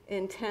very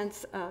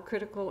intense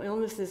critical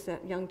illnesses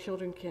that young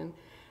children can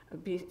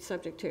be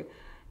subject to.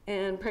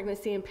 And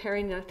pregnancy and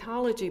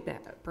perinatology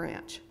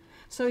branch.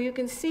 So you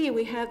can see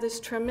we have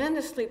this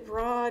tremendously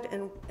broad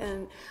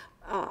and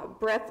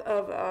breadth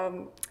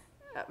of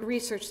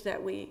research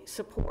that we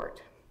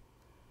support.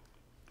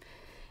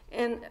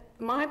 In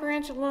my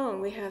branch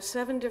alone, we have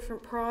 7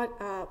 different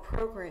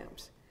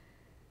programs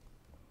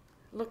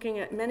looking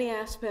at many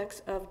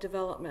aspects of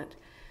development.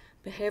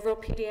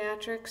 Behavioral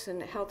pediatrics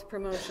and health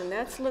promotion.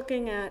 That's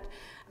looking at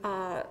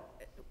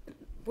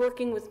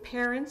working with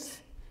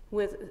parents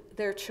with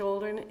their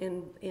children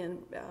in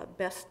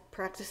best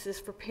practices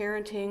for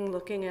parenting,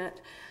 looking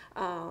at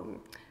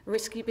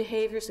risky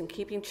behaviors and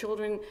keeping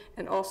children,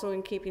 and also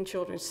in keeping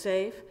children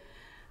safe.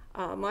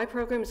 My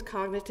program is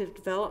cognitive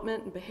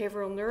development and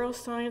behavioral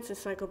neuroscience and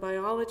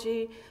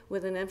psychobiology,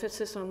 with an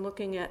emphasis on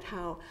looking at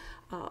how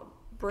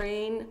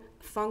brain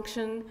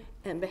function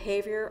and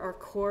behavior are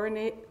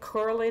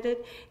correlated,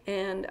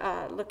 and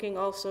looking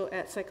also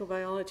at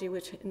psychobiology,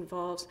 which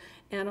involves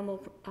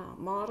animal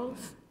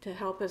models to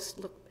help us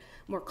look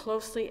more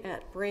closely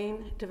at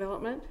brain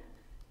development.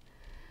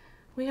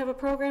 We have a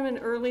program in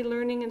early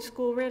learning and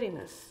school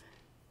readiness.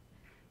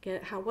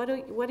 What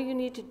do you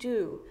need to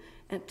do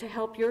and to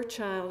help your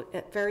child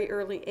at very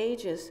early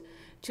ages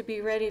to be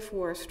ready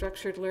for a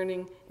structured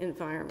learning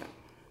environment?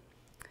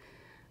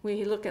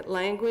 We look at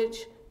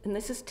language, and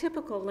this is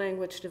typical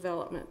language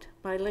development,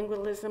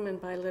 bilingualism and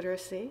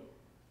biliteracy,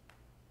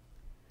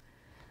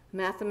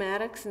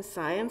 mathematics and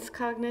science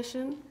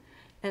cognition,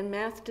 and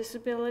math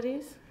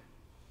disabilities,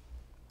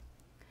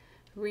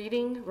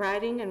 reading,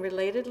 writing, and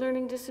related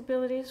learning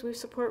disabilities, we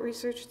support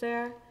research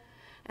there,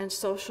 and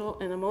social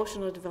and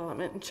emotional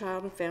development in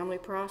child and family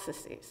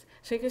processes.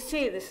 So you can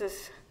see this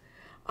is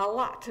a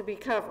lot to be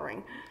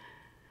covering.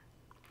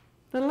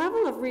 The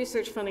level of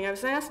research funding, I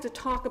was asked to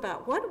talk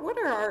about what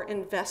are our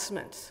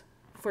investments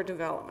for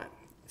development.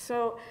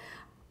 So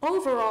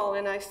overall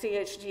in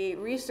ICHD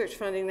research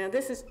funding, now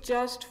this is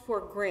just for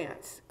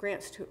grants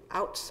to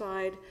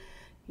outside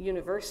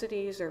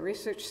universities or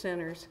research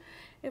centers.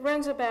 It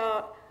runs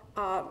about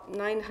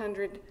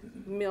 $900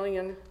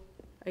 million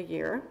a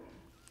year,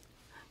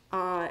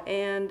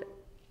 and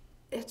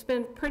it's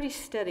been pretty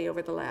steady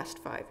over the last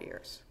 5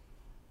 years.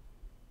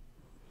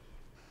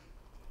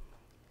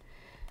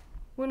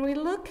 When we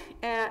look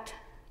at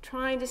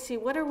trying to see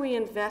what are we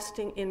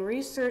investing in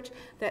research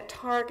that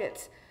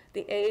targets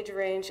the age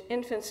range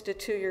infants to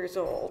 2 years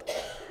old,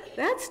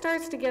 that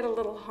starts to get a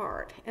little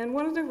hard. And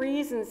one of the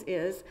reasons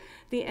is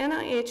the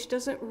NIH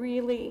doesn't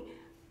really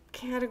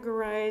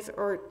categorize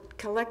or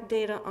collect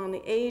data on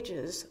the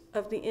ages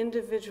of the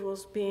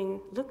individuals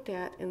being looked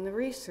at in the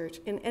research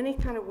in any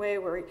kind of way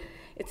where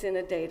it's in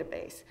a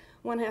database.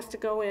 One has to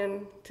go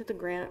in to the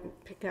grant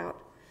and pick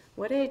out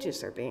what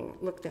ages are being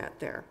looked at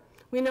there.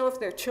 We know if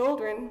they're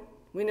children,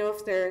 we know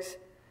if there's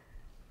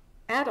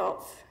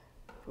adults,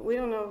 but we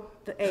don't know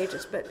the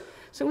ages.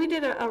 So we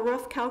did a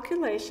rough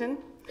calculation,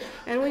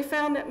 and we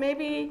found that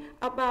maybe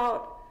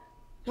about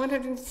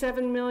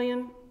 107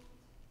 million,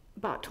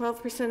 about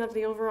 12% of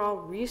the overall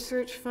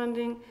research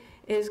funding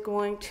is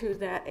going to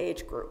that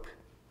age group,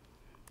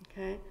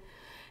 okay?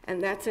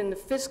 And that's in the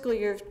fiscal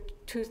year of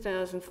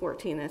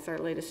 2014, that's our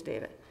latest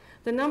data.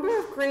 The number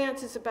of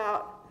grants is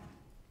about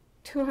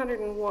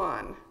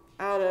 201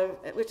 out of,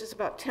 which is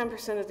about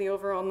 10% of the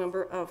overall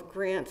number of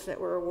grants that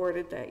were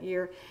awarded that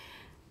year.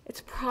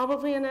 It's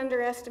probably an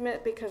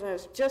underestimate because I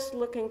was just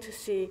looking to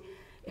see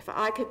if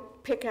I could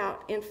pick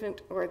out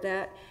infant or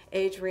that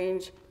age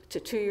range to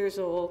 2 years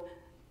old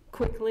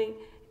quickly,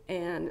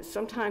 and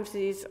sometimes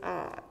these,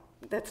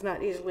 that's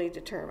not easily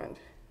determined.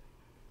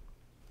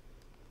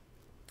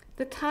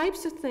 The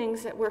types of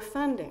things that we're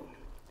funding.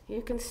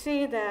 You can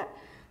see that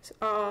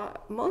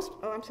most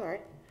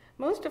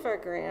of our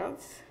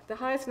grants, the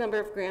highest number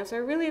of grants,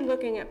 are really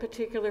looking at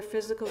particular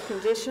physical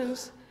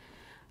conditions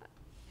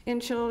in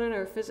children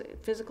or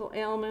physical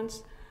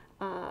ailments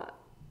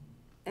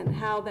and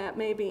how that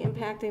may be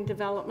impacting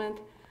development.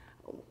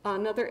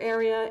 Another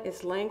area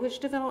is language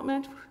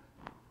development.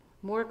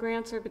 More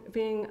grants are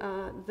being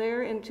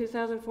there in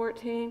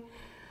 2014.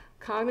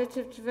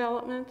 Cognitive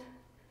development,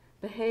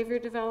 behavior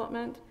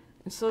development,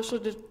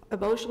 and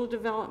emotional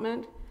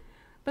development,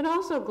 but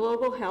also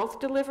global health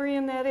delivery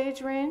in that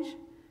age range,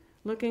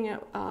 looking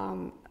at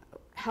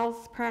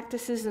health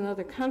practices in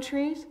other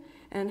countries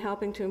and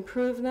helping to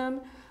improve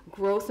them,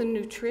 growth and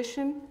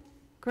nutrition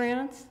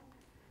grants.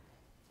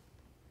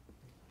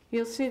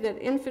 You'll see that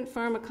infant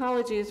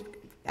pharmacology is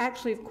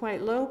actually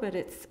quite low, but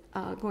it's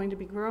going to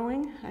be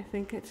growing. I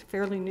think it's a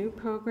fairly new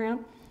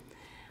program.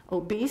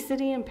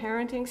 Obesity and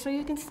parenting. So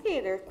you can see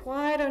there's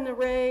quite an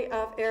array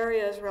of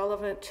areas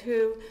relevant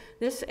to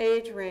this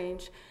age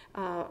range,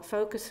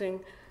 focusing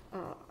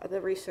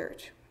the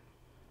research.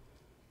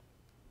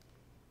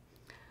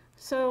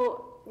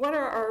 So what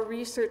are our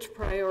research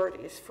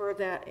priorities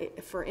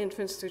for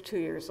infants through 2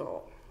 years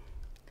old?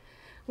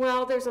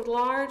 Well, there's a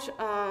large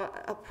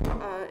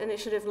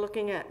initiative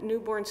looking at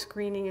newborn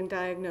screening and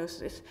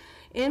diagnosis.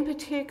 In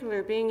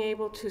particular, being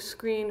able to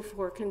screen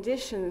for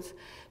conditions,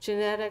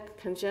 genetic,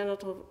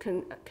 congenital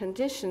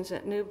conditions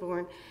at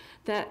newborn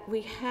that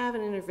we have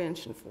an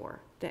intervention for,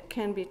 that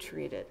can be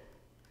treated.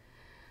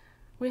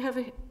 We have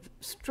a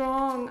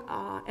strong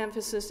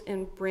emphasis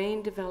in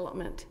brain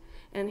development.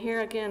 And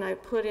here again, I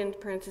put in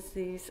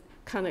parentheses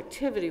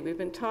connectivity. We've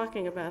been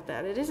talking about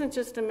that. It isn't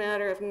just a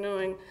matter of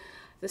knowing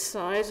the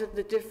size of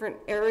the different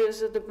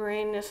areas of the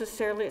brain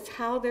necessarily. It's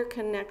how they're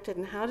connected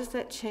and how does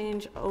that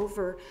change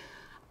over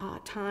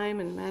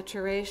time and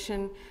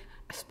maturation,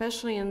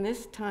 especially in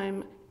this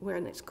time where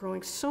it's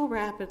growing so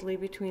rapidly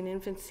between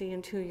infancy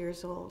and 2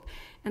 years old.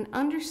 And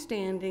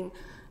understanding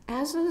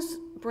as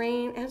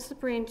the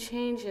brain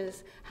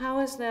changes, how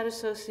is that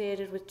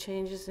associated with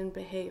changes in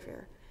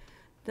behavior?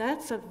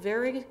 That's a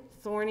very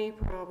thorny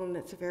problem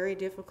that's very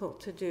difficult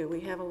to do.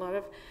 We have a lot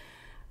of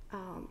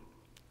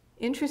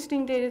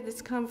interesting data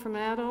that's come from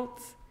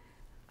adults,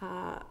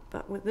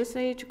 but with this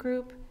age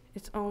group,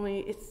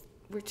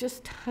 we're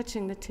just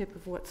touching the tip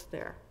of what's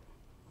there.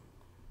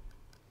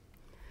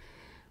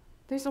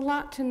 There's a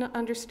lot to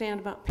understand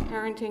about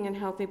parenting and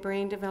healthy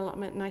brain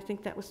development, and I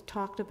think that was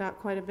talked about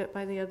quite a bit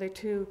by the other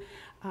two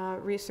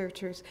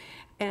researchers.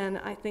 And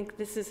I think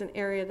this is an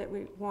area that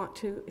we want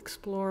to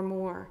explore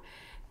more,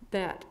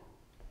 that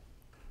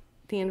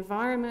the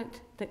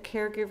environment that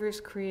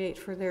caregivers create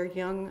for their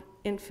young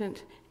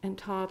infant and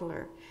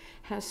toddler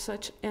has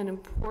such an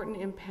important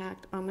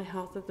impact on the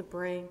health of the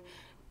brain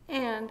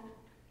and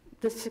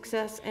the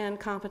success and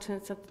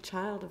competence of the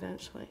child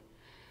eventually.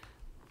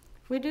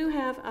 We do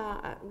have,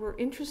 we're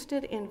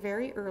interested in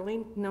very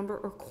early number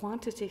or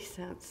quantity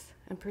sense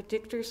and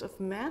predictors of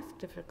math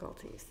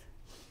difficulties.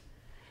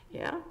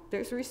 Yeah,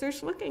 there's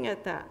research looking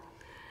at that.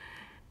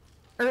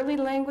 Early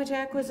language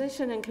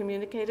acquisition and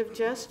communicative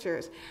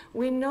gestures.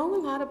 We know a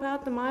lot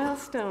about the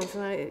milestones,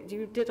 and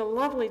you did a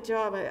lovely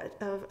job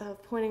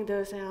of pointing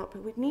those out,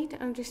 but we need to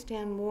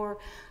understand more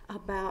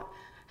about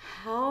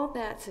how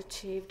that's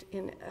achieved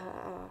in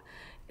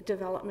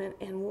development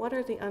and what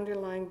are the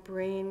underlying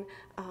brain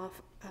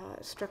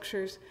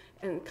structures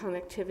and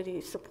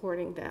connectivity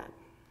supporting that.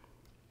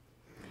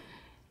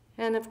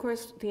 And of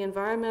course, the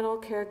environmental,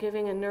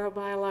 caregiving, and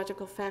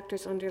neurobiological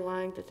factors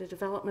underlying the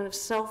development of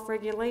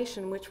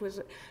self-regulation, which was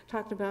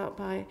talked about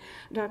by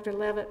Dr.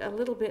 Levitt a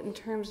little bit in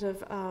terms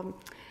of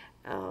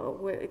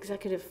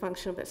executive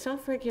function. But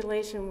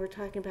self-regulation, we're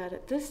talking about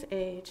at this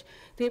age,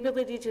 the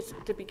ability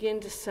to begin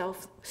to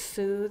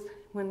self-soothe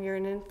when you're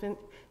an infant,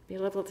 be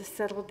able to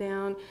settle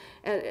down.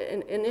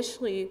 And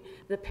initially,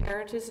 the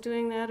parent is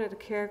doing that or the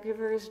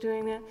caregiver is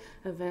doing that.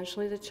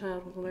 Eventually, the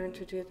child will learn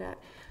to do that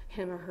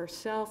him or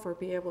herself or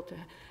be able to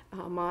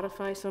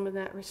modify some of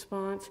that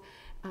response.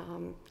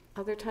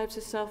 Other types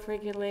of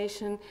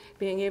self-regulation,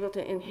 being able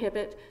to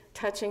inhibit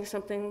touching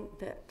something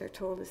that they're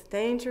told is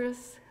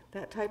dangerous,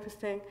 that type of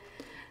thing.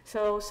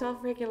 So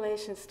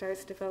self-regulation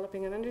starts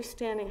developing, and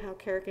understanding how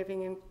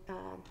caregiving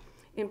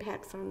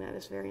impacts on that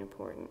is very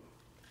important.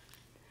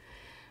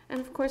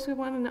 And of course, we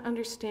want to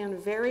understand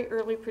very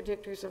early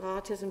predictors of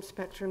autism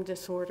spectrum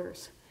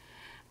disorders.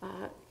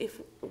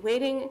 If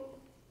waiting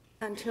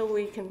until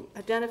we can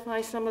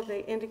identify some of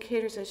the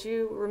indicators, as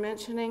you were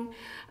mentioning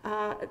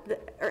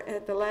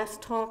at the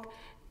last talk,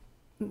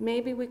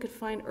 maybe we could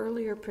find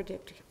earlier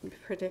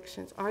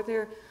predictions. Are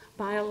there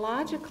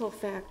biological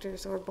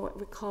factors or what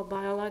we call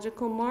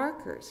biological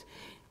markers?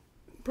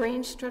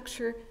 brain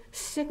structure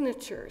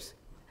signatures.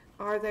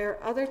 Are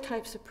there other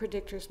types of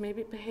predictors,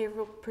 maybe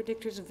behavioral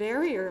predictors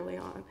very early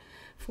on,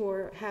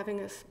 for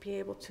having us be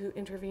able to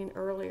intervene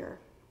earlier?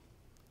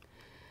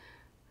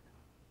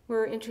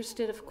 We're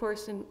interested, of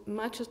course, in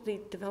much of the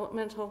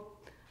developmental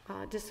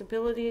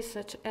disabilities,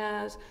 such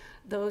as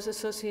those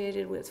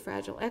associated with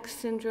Fragile X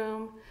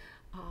syndrome,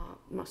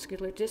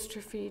 muscular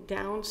dystrophy,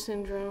 Down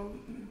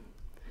syndrome.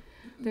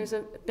 There's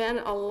been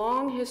a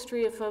long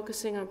history of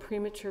focusing on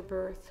premature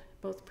birth,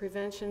 both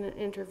prevention and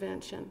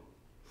intervention.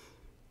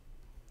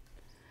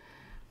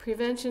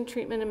 Prevention,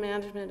 treatment, and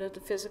management of the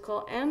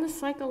physical and the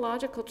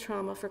psychological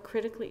trauma for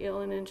critically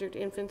ill and injured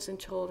infants and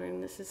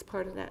children. This is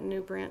part of that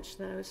new branch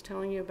that I was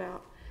telling you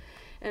about,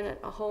 and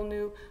a whole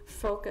new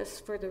focus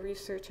for the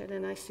research at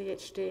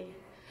NICHD.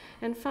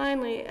 And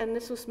finally, and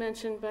this was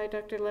mentioned by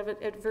Dr.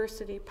 Levitt,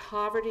 adversity,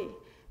 poverty.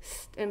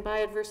 And by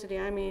adversity,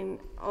 I mean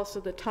also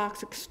the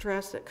toxic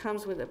stress that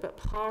comes with it, but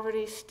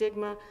poverty,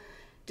 stigma,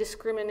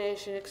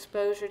 discrimination,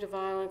 exposure to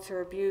violence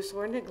or abuse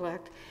or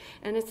neglect,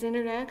 and its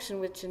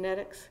interaction with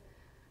genetics,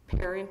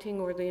 parenting,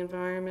 or the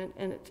environment,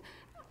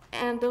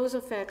 and those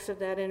effects of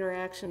that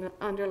interaction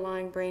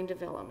underlying brain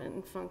development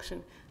and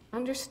function.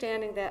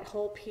 Understanding that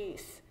whole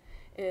piece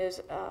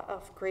is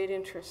of great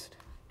interest,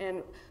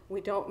 and we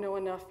don't know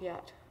enough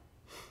yet.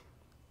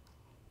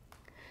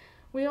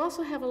 We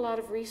also have a lot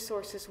of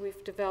resources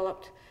we've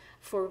developed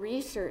for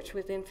research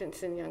with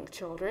infants and young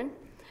children.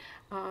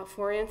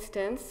 For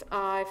instance,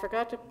 I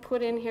forgot to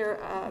put in here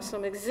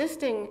some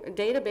existing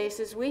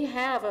databases we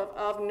have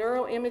of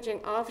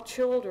neuroimaging of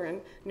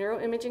children,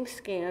 neuroimaging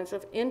scans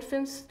of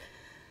infants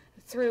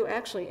through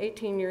actually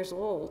 18 years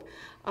old,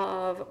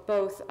 of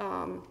both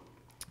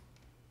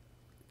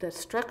the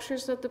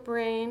structures of the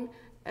brain,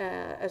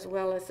 as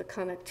well as the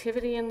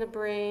connectivity in the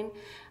brain.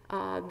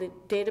 The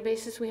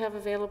databases we have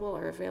available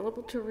are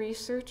available to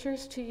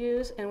researchers to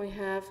use, and we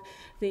have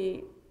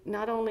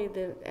not only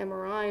the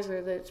MRIs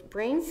or the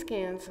brain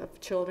scans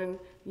of children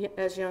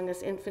as young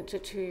as infant to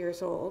 2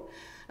 years old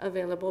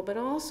available, but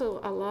also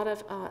a lot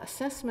of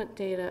assessment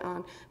data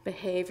on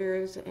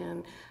behaviors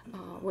and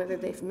whether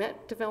they've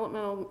met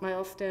developmental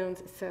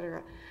milestones,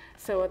 etc.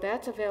 So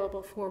that's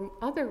available for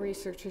other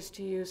researchers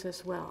to use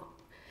as well.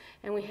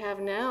 And we have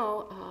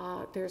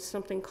now, there's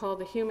something called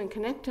the Human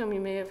Connectome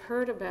you may have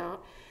heard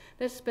about,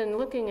 that's been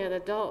looking at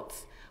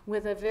adults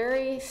with a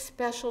very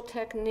special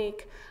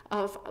technique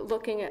of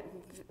looking at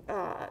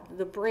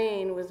the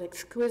brain with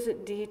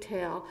exquisite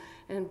detail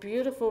and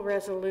beautiful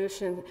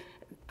resolution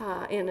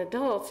in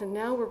adults. And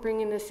now we're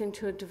bringing this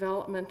into a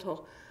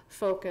developmental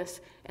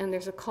focus. And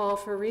there's a call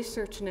for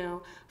research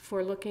now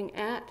for looking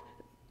at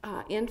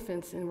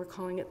infants, and we're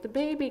calling it the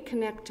Baby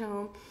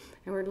Connectome.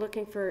 And we're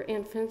looking for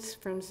infants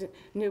from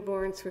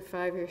newborns through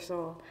 5 years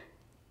old.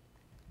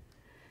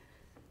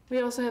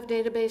 We also have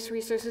database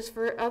resources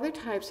for other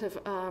types of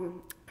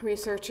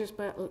researchers,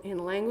 but in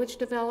language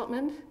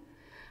development,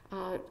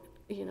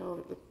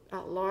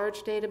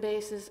 large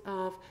databases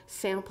of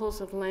samples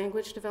of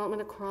language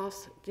development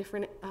across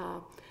different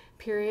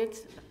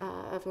periods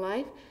of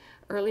life.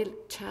 Early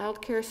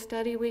child care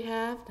study we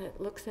have that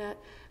looks at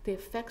the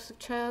effects of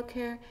child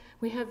care.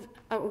 We have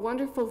a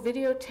wonderful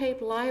videotape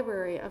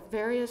library of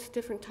various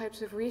different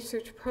types of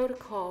research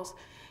protocols,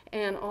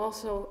 and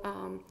also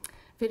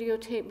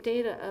videotape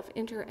data of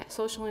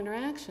social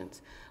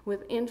interactions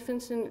with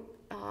infants and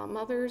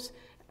mothers,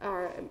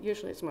 or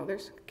usually it's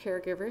mothers,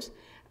 caregivers,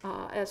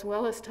 as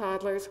well as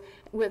toddlers,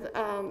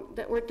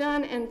 that were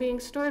done and being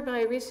stored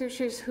by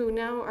researchers who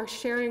now are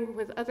sharing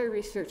with other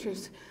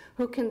researchers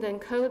who can then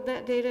code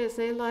that data as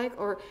they like,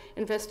 or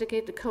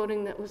investigate the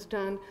coding that was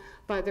done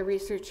by the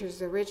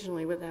researchers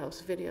originally with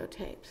those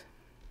videotapes.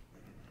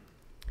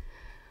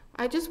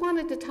 I just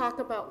wanted to talk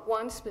about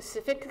one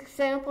specific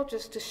example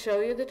just to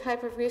show you the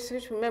type of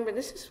research. Remember,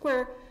 this is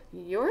where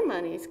your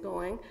money is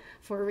going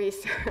for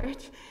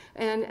research.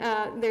 And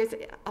there's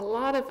a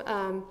lot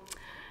of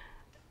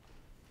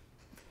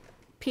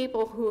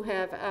people who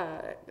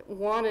have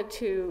wanted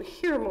to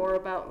hear more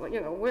about,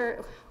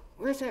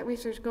 where's that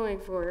research going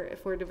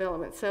for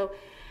development. So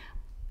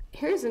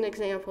here's an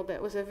example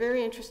that was a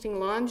very interesting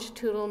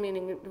longitudinal,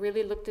 meaning it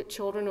really looked at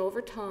children over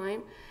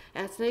time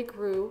as they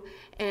grew,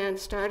 and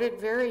started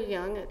very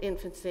young at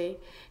infancy.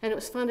 And it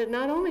was funded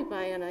not only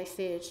by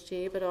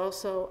NICHD, but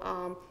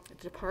also the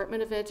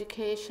Department of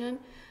Education,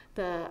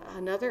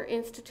 another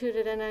institute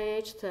at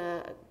NIH,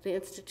 the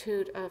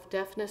Institute of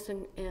Deafness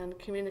and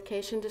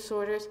Communication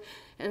Disorders,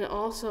 and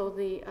also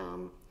the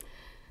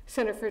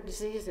Center for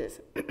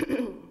Diseases.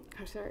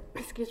 I'm sorry,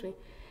 excuse me.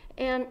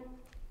 And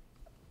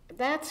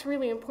that's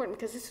really important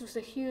because this was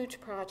a huge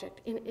project.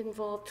 It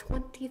involved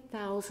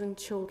 20,000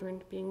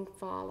 children being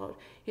followed.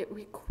 It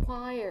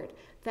required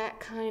that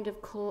kind of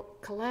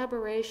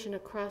collaboration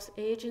across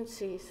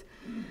agencies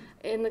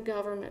in the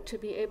government to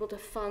be able to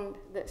fund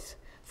this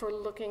for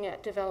looking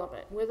at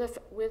development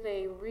with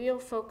a real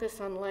focus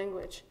on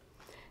language.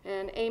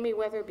 And Amy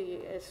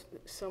Weatherby is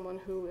someone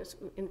who is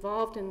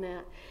involved in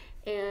that.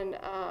 And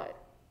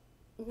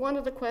one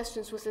of the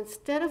questions was,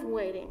 instead of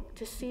waiting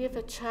to see if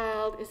a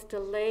child is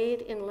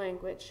delayed in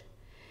language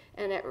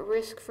and at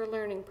risk for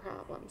learning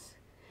problems,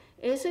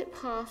 is it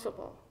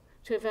possible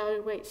to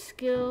evaluate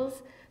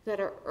skills that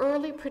are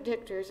early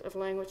predictors of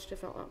language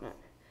development?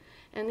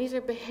 And these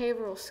are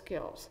behavioral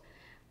skills.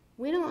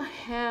 We don't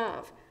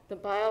have the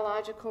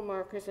biological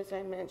markers, as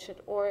I mentioned,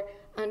 or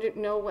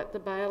know what the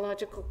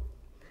biological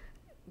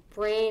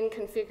brain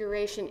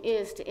configuration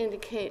is to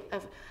indicate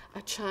of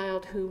a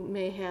child who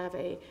may have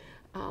a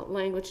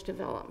language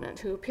development,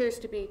 who appears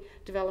to be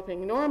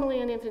developing normally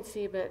in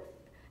infancy but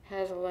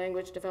has a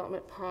language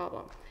development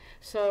problem.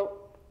 So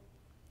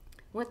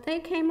what they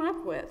came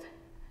up with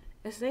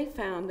is they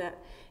found that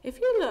if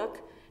you look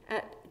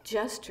at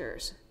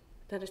gestures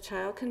that a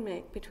child can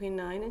make between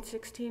 9 and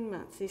 16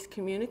 months, these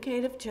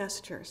communicative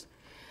gestures,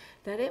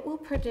 that it will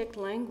predict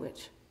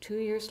language 2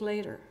 years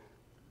later.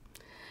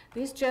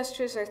 These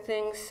gestures are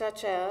things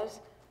such as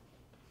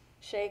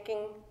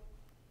shaking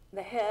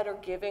the head or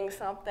giving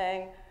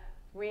something,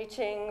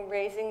 reaching,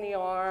 raising the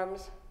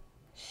arms,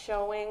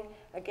 showing.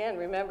 Again,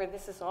 remember,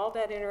 this is all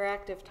that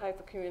interactive type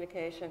of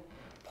communication.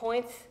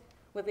 Points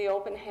with the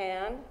open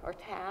hand or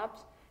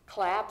taps,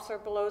 claps or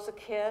blows a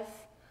kiss,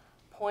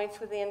 points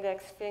with the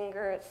index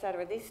finger,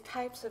 etc. These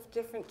types of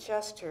different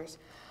gestures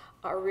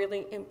are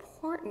really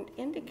important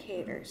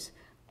indicators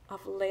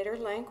of later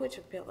language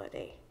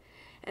ability.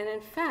 And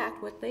in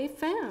fact, what they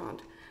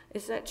found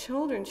is that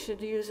children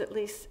should use at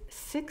least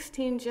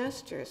 16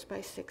 gestures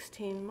by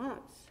 16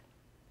 months.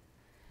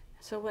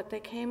 So what they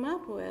came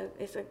up with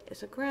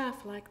is a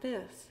graph like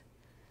this,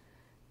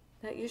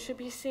 that you should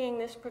be seeing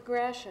this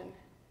progression,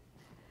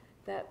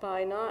 that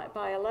by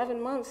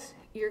 11 months,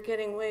 you're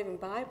getting waving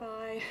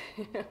bye-bye,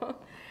 you know?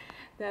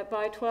 That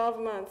by 12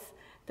 months,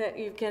 that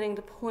you're getting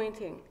the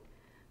pointing,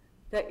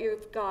 that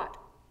you've got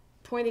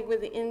pointing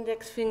with the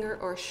index finger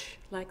or shh,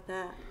 like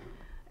that,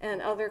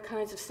 and other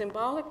kinds of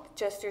symbolic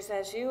gestures,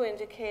 as you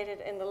indicated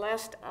in the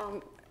last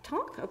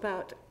talk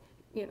about,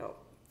 you know,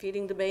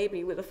 feeding the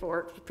baby with a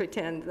fork,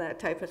 pretend, that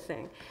type of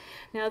thing.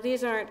 Now,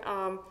 these aren't,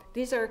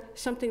 these are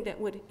something that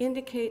would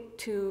indicate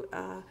to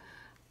a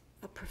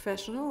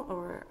professional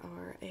or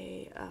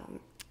a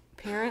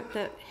parent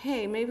that,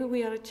 hey, maybe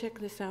we ought to check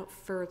this out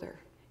further.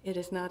 It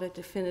is not a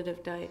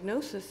definitive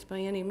diagnosis by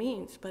any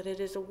means, but it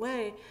is a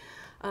way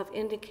of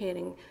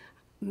indicating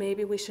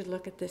maybe we should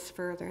look at this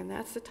further. And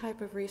that's the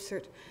type of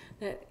research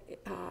that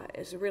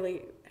is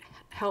really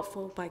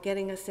helpful by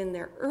getting us in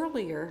there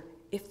earlier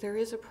if there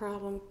is a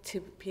problem, to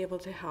be able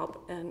to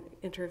help and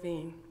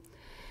intervene.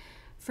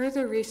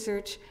 Further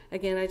research,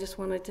 again, I just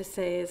wanted to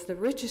say, is the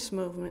richest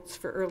moments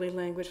for early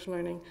language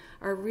learning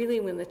are really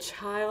when the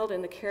child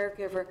and the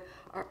caregiver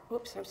are,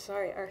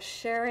 are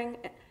sharing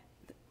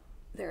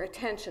their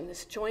attention,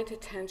 this joint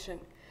attention,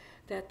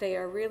 that they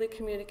are really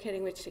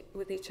communicating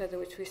with each other,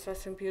 which we saw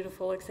some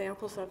beautiful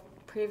examples of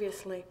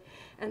previously,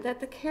 and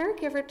that the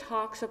caregiver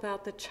talks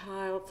about the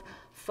child's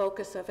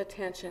focus of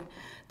attention.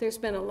 There's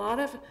been a lot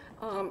of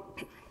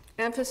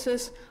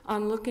emphasis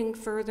on looking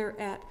further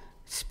at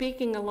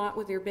speaking a lot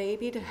with your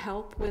baby to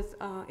help with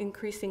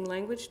increasing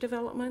language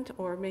development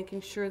or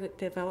making sure that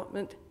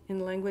development in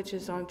language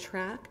is on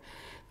track.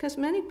 Because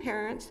many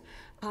parents,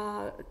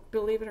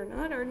 believe it or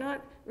not, are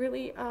not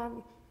really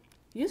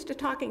used to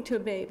talking to a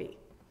baby.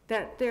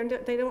 That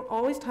they don't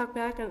always talk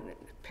back, and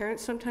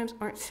parents sometimes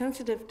aren't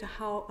sensitive to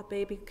how a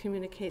baby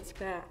communicates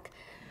back.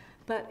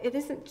 But it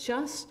isn't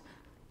just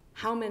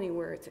how many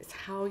words, it's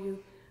how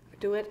you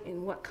do it,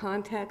 in what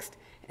context,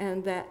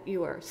 and that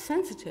you are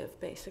sensitive,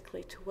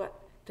 basically, to what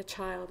the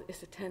child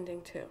is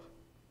attending to.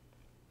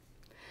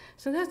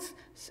 So that's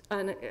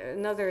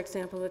another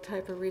example of the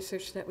type of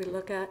research that we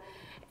look at.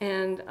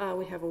 And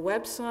we have a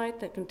website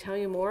that can tell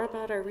you more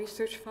about our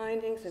research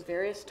findings and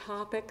various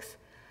topics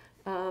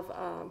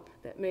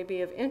that may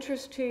be of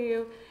interest to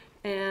you.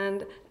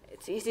 And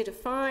it's easy to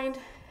find,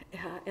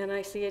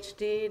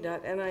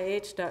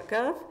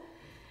 nichd.nih.gov.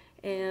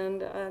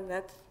 And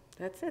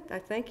that's it. I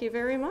thank you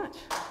very much.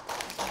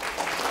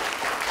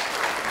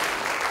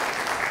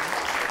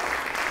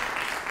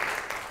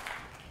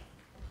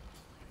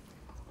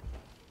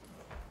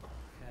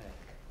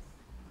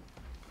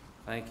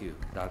 Thank you,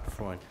 Dr.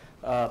 Freund.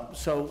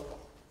 So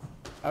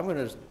I'm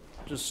going to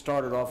just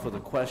start it off with a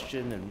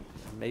question, and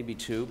maybe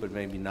two, but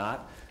maybe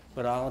not.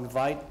 But I'll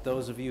invite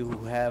those of you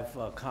who have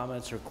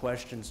comments or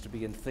questions to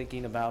begin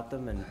thinking about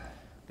them, and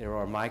there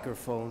are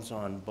microphones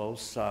on both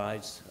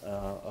sides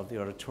of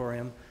the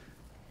auditorium.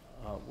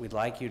 We'd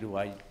like you to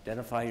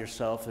identify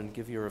yourself and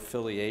give your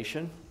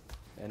affiliation.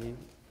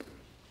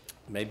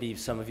 Maybe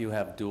some of you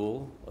have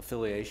dual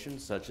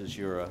affiliations, such as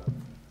you're a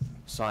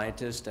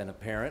scientist and a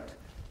parent,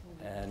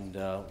 and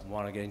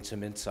want to gain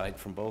some insight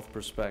from both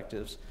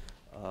perspectives.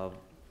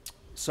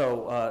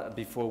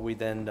 Before we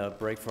then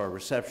break for our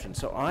reception.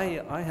 So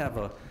I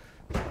have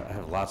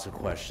lots of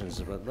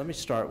questions, but let me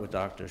start with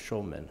Dr.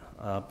 Shulman.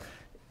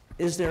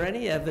 Is there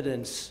any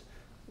evidence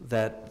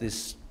that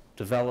this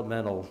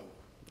developmental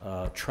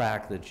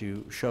track that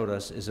you showed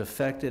us is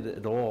affected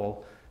at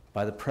all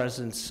by the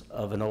presence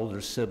of an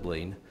older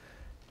sibling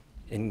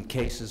in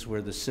cases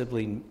where the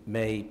sibling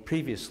may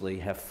previously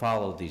have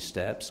followed these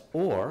steps,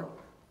 or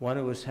one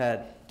who has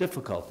had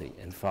difficulty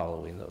in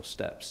following those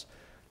steps.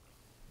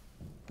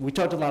 We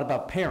talked a lot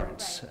about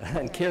parents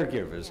and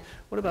caregivers. Yeah.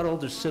 What about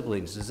older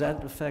siblings? Does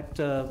that affect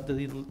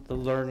the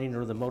learning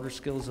or the motor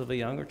skills of a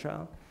younger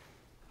child?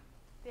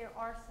 There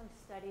are some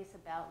studies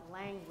about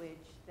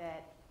language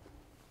that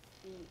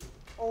the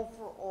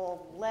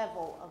overall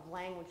level of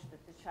language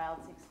that the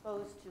child's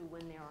exposed to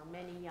when there are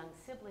many young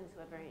siblings who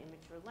have very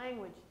immature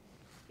language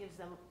gives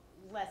them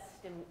less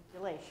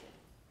stimulation.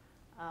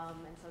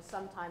 And so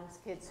sometimes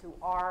kids who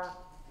are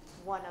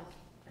one of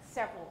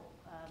several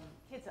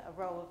kids, a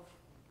row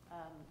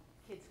of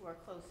kids who are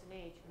close in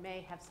age,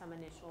 may have some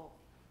initial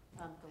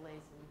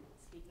delays in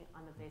speaking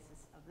on the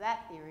basis of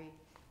that theory,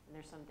 and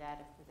there's some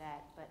data for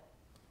that. But,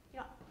 you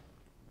know,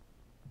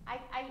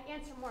 I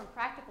answer more in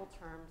practical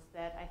terms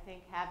that I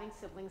think having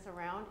siblings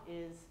around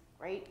is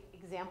great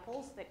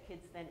examples that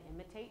kids then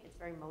imitate. It's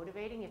very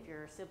motivating if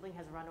your sibling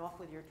has run off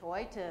with your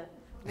toy to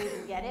move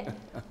and get it.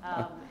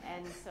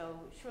 And so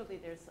surely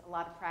there's a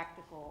lot of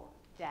practical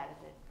data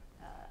that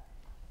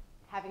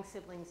having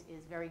siblings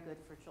is very good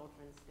for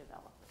children's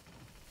development.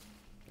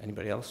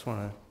 Anybody else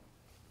want to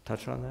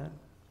touch on that?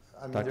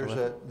 I mean,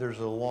 Dr. there's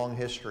a long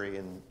history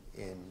in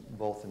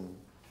both in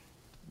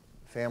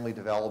family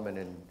development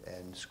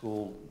and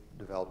school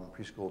development,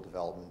 preschool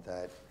development,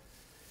 that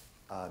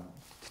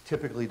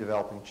typically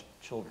developing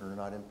children are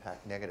not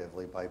impacted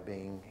negatively by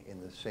being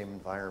in the same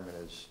environment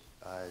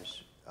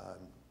as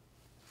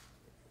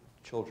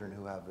children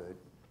who have a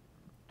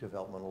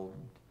developmental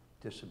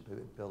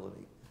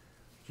disability.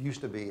 It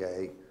used to be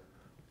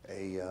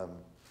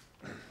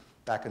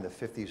back in the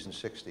 50s and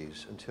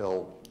 60s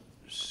until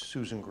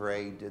Susan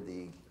Gray did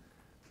the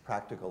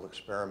practical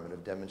experiment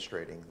of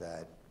demonstrating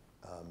that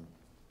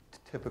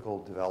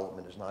typical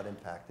development is not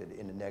impacted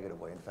in a negative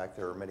way. In fact,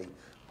 there are many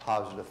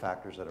positive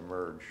factors that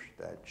emerge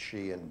that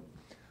she and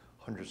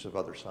hundreds of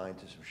other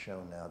scientists have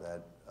shown now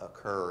that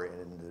occur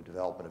in the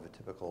development of a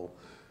typical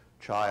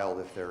child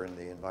if they're in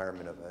the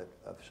environment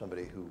of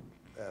somebody who,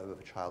 of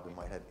a child who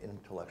might have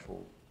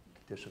intellectual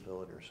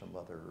disability or some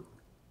other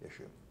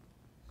issue.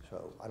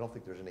 So I don't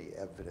think there's any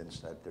evidence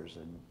that there's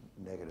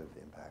a negative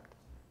impact.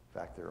 In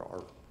fact, there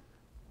are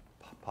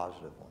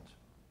positive ones.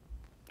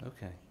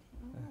 Okay.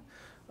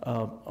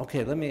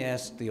 Okay, let me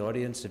ask the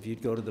audience if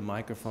you'd go to the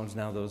microphones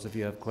now, those of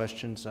you who have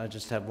questions. I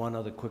just have one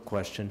other quick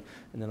question,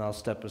 and then I'll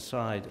step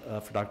aside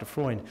for Dr.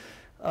 Freund.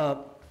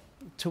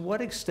 To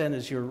what extent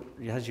has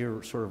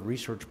your sort of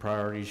research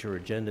priorities, your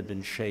agenda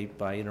been shaped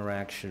by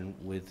interaction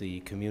with the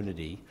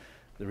community,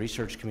 the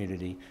research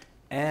community,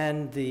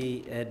 and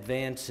the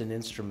advance in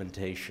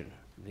instrumentation,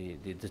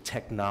 the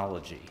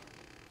technology?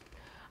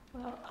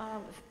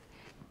 Well,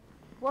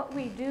 what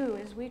we do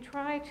is we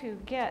try to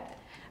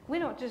we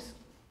don't just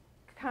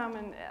come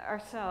in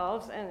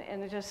ourselves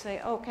and just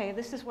say, okay,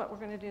 this is what we're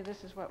going to do,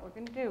 this is what we're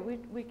going to do.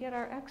 We get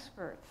our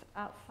experts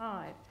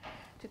outside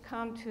to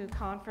come to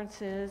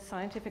conferences,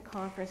 scientific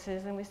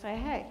conferences, and we say,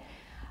 hey,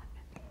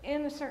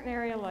 in a certain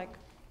area like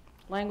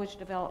language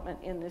development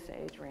in this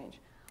age range,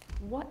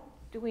 what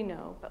do we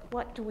know, but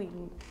what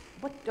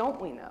don't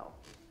we know?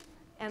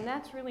 And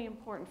that's really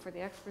important for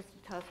the experts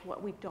to tell us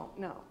what we don't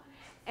know.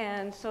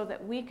 And so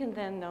that we can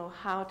then know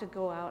how to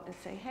go out and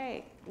say,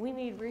 hey, we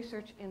need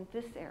research in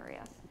this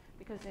area,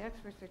 because the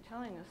experts are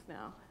telling us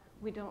now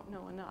we don't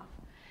know enough.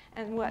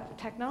 And what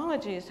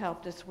technology has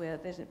helped us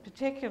with is, in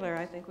particular,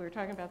 I think we were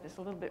talking about this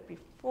a little bit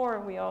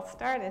before we all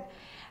started,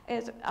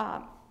 is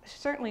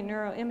certainly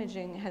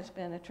neuroimaging has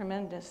been a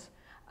tremendous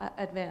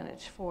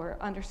advantage for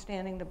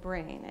understanding the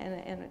brain.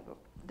 And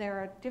there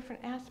are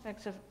different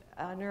aspects of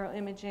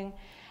neuroimaging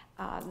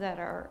that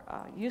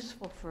are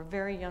useful for a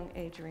very young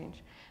age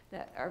range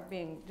that are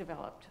being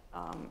developed,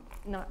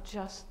 not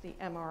just the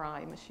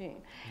MRI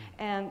machine.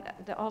 And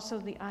also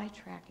the eye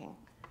tracking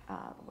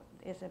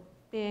is a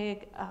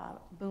big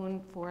boon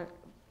for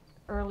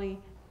early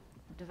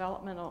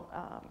developmental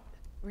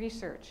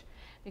research,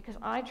 because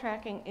eye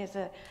tracking is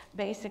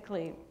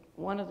basically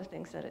one of the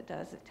things that it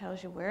does. It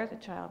tells you where the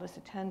child is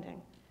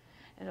attending.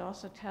 It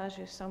also tells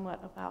you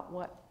somewhat about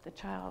what the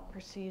child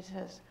perceives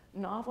as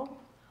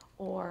novel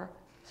or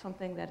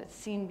something that it's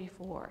seen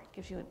before. It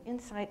gives you an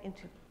insight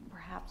into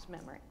perhaps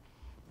memory.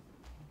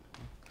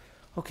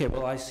 Okay,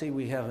 well, I see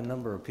we have a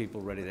number of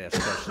people ready to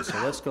ask questions,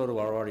 so let's go to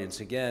our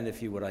audience again.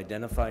 If you would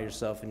identify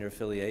yourself and your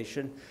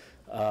affiliation.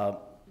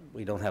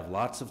 We don't have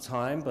lots of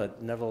time,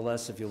 but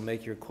nevertheless, if you'll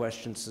make your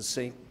questions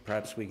succinct,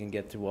 perhaps we can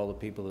get through all the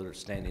people that are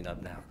standing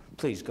up now.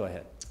 Please, go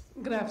ahead.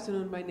 Good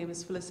afternoon. My name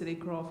is Felicity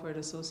Crawford,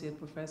 Associate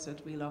Professor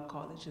at Wheelock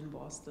College in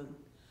Boston.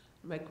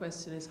 My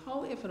question is,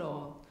 how, if at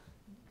all,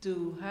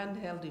 do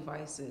handheld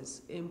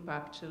devices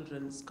impact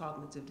children's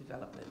cognitive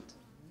development?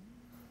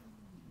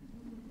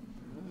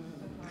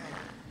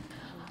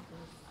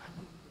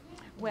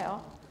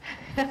 Well,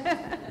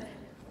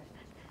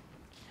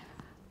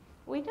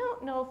 we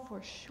don't know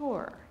for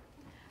sure,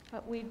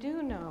 but we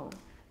do know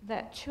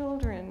that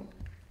children,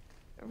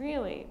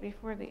 really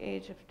before the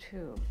age of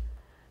 2,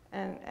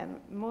 and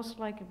most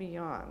likely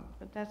beyond,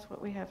 but that's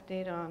what we have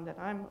data on that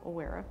I'm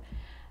aware of.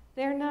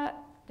 They're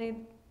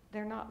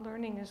not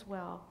learning as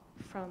well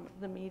from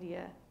the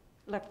media,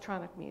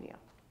 electronic media,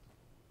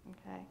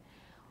 okay?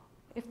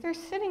 If they're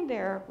sitting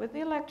there with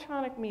the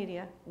electronic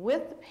media,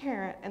 with the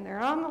parent, and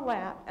they're on the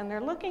lap, and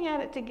they're looking at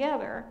it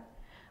together,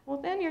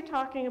 well, then you're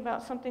talking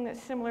about something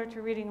that's similar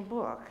to reading a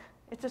book.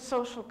 It's a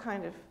social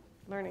kind of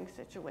learning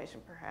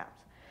situation,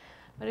 perhaps.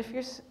 But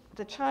if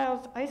the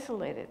child's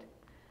isolated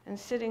and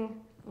sitting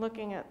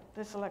looking at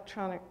this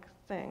electronic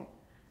thing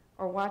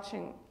or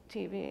watching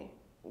TV,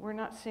 we're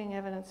not seeing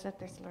evidence that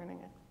there's learning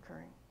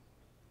occurring.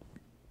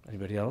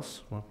 Anybody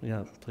else? Well,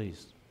 yeah,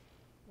 please.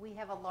 We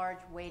have a large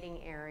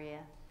waiting area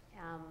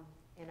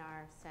in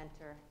our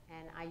center,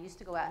 and I used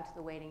to go out into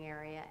the waiting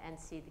area and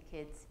see the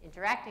kids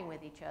interacting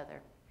with each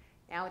other.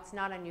 Now it's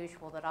not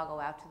unusual that I'll go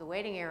out to the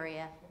waiting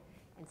area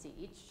and see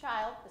each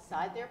child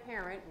beside their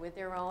parent with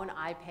their own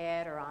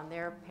iPad or on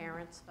their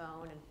parent's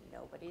phone, and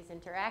nobody's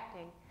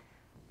interacting.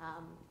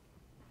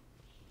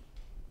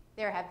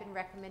 There have been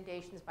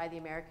recommendations by the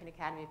American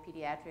Academy of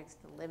Pediatrics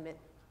to limit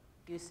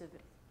use of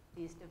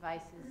these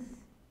devices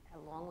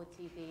along with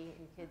TV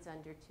in kids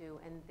under 2,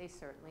 and they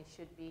certainly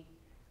should be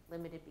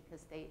limited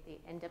because they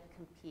end up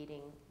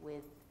competing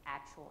with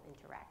actual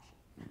interaction.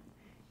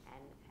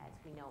 And as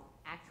we know,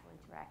 actual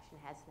interaction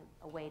has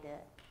a way to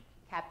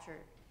capture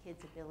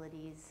kids'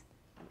 abilities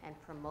and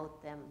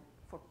promote them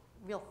for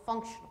real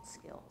functional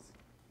skills.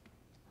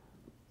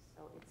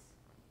 So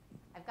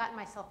I've gotten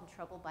myself in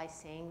trouble by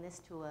saying this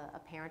to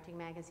a parenting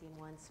magazine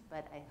once,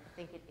 but I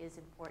think it is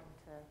important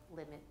to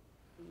limit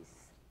these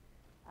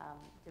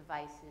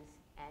devices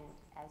and,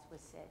 as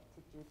was said,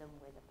 to do them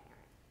with a parent.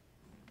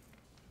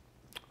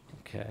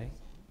 Okay.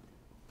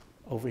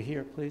 Over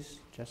here, please,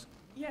 Jessica.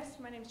 Yes,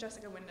 my name is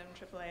Jessica Wyndham,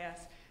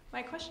 AAAS.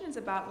 My question is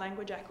about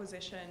language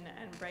acquisition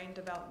and brain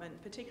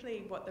development,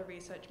 particularly what the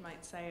research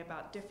might say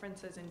about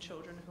differences in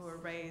children who are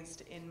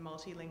raised in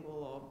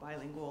multilingual or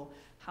bilingual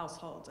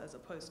households as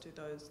opposed to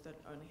those that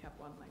only have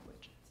one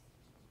language.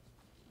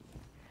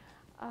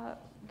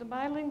 The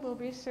bilingual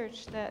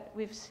research that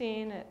we've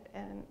seen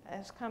and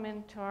has come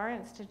into our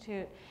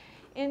institute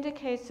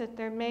indicates that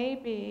there may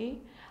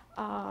be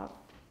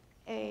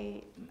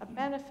a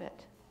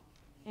benefit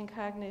in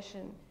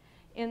cognition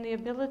in the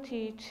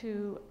ability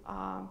to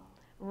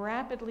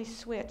rapidly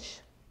switch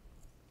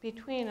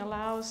between,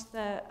 allows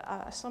the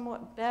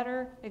somewhat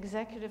better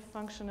executive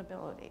function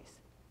abilities.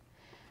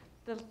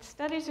 The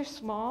studies are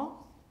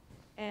small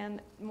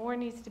and more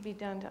needs to be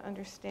done to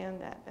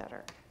understand that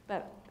better,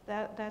 but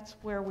that's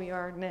where we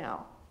are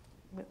now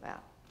with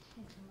that.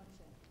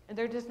 And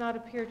there does not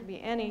appear to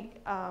be any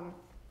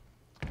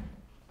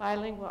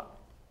bilingual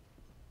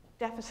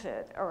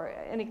deficit or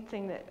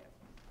anything that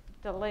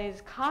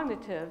delays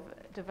cognitive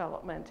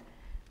development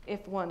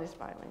if one is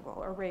bilingual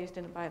or raised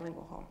in a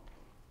bilingual home.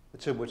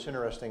 So what's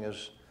interesting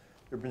is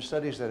there have been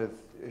studies that have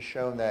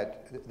shown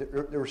that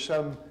there was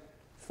some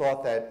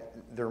thought that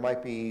there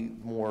might be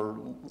more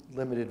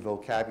limited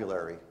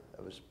vocabulary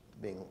that was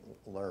being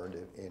learned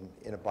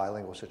in a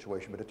bilingual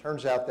situation, but it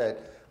turns out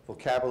that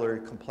vocabulary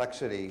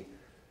complexity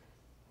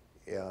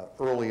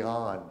early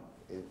on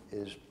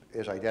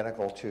is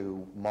identical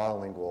to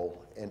monolingual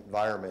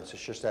environments.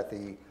 It's just that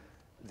the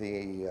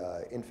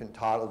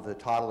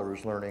toddler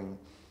is learning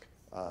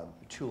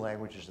 2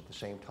 languages at the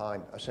same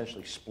time,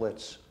 essentially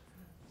splits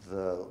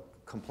the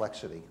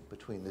complexity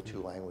between the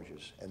 2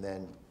 languages, and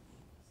then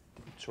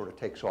it sort of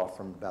takes off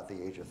from about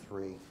the age of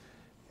 3,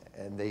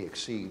 and they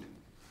exceed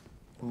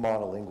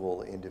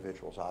monolingual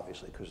individuals,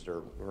 obviously, because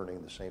they're learning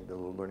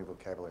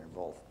vocabulary in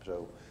both.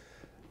 So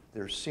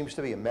there seems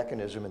to be a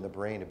mechanism in the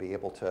brain to be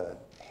able to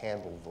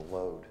handle the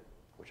load,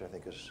 which I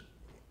think is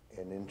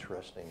an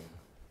interesting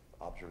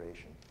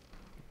observation.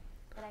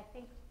 But I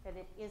think that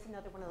it is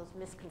another one of those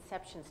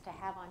misconceptions to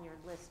have on your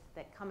list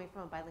that coming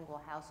from a bilingual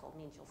household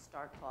means you'll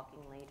start talking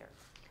later.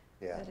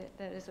 Yeah.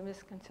 That is a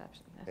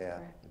misconception. That's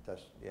correct. It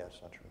does. Yeah,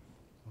 it's not true.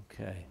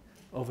 Okay.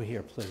 Over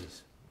here,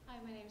 please. Hi,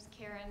 my name is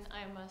Karen.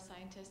 I'm a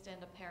scientist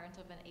and a parent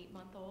of an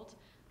 8-month-old.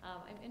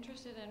 I'm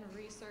interested in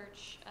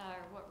research,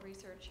 what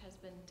research has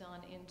been done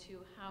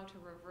into how to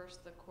reverse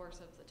the course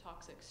of the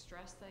toxic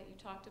stress that you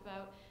talked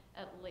about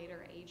at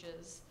later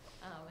ages,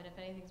 and if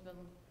anything's been,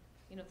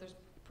 if there's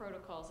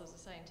protocols as a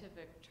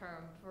scientific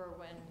term for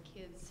when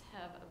kids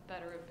have a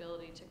better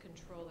ability to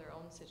control their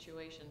own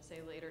situation,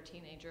 say later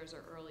teenagers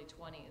or early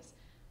 20s,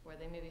 where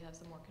they maybe have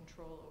some more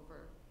control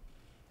over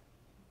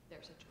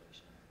their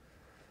situation.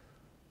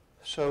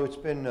 So it's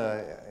been,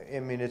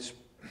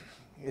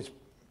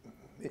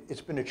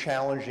 it's been a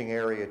challenging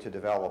area to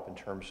develop in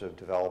terms of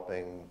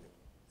developing,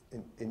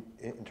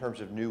 in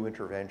terms of new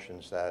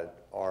interventions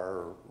that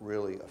are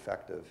really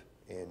effective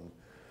in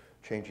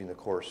changing the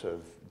course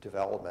of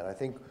development. I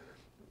think,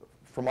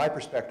 from my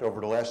perspective, over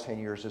the last 10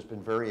 years, it's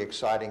been very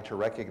exciting to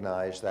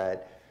recognize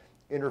that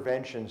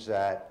interventions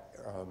that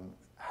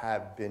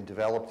have been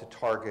developed to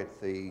target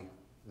the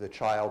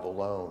child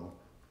alone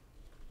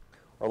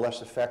are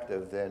less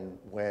effective than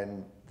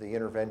when the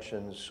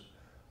interventions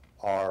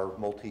are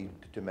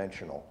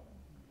multi-dimensional.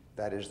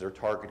 That is, they're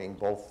targeting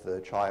both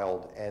the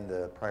child and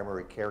the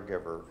primary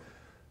caregiver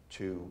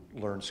to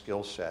learn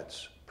skill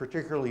sets,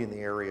 particularly in the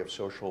area of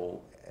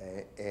social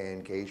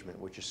engagement,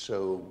 which is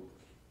so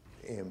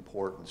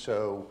important.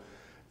 So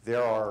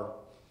there are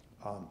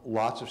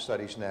lots of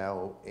studies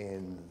now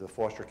in the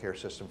foster care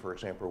system, for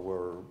example,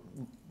 where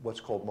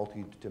what's called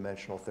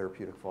multidimensional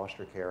therapeutic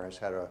foster care has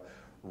had a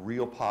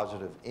real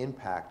positive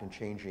impact in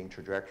changing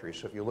trajectories.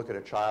 So if you look at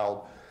a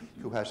child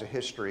who has a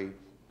history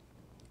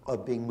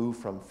of being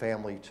moved from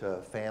family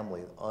to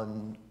family,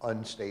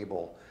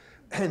 unstable,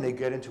 and they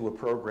get into a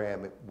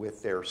program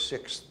with their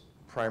sixth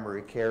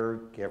primary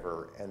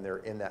caregiver and they're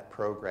in that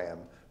program,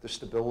 the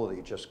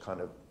stability just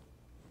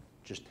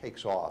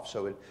takes off.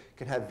 So it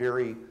can have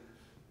very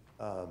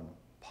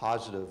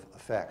positive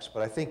effects.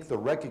 But I think the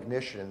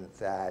recognition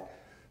that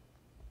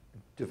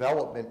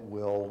development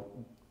will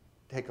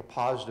take a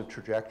positive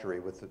trajectory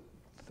with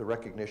the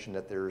recognition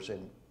that there's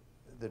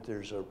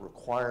a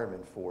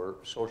requirement for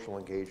social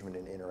engagement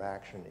and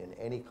interaction in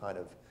any kind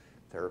of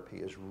therapy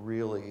is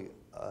really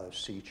a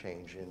sea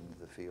change in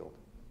the field.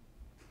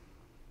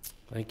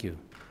 Thank you.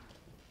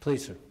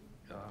 Please, sir.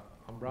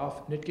 I'm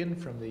Ralph Nitkin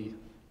from the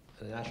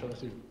National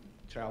Institute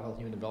of Child Health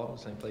and Human Development,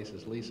 same place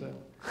as Lisa.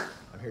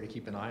 I'm here to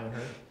keep an eye on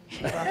her.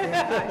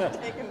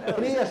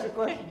 Can he ask a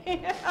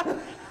question?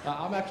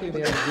 I'm actually in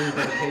the area of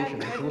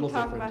rehabilitation. It's a little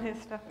talk different. about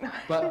his stuff.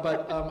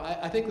 But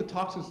I think the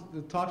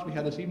talks we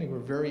had this evening were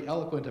very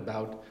eloquent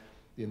about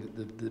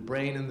the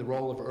brain and the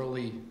role of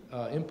early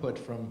input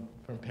from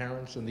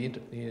parents and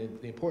the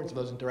importance of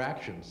those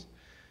interactions.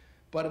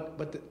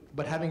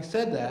 But having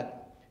said that,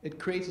 it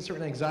creates a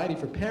certain anxiety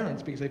for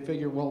parents because they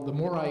figure, well, the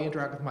more I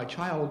interact with my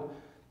child,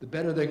 the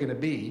better they're going to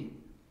be.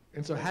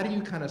 And so how do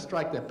you kind of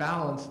strike that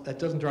balance that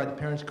doesn't drive the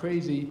parents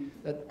crazy,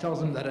 that tells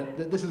them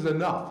that this is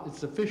enough, it's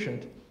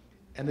sufficient,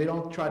 and they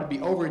don't try to be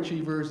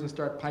overachievers and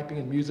start piping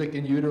in music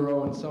in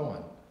utero and so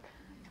on?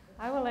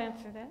 I will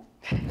answer that.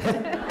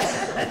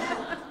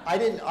 I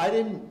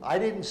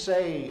didn't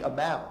say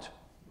amount,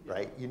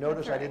 right? You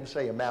notice I didn't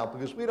say amount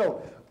because we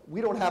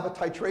don't have a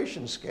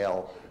titration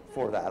scale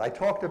for that. I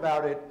talked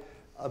about it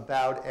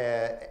about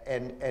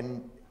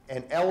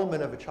an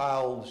element of a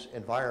child's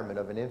environment,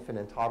 of an infant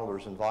and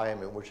toddler's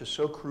environment, which is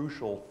so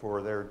crucial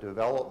for their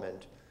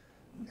development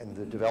and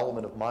the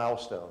development of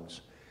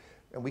milestones.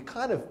 And we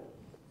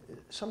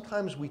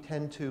sometimes we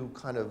tend to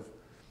kind of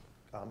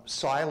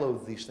silo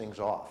these things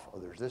off. Oh,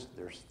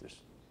 there's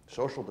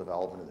social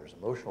development, and there's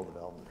emotional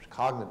development, there's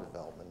cognitive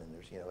development, and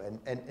there's,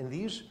 and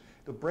these,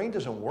 the brain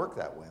doesn't work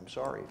that way, I'm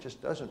sorry. It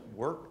just doesn't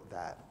work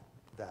that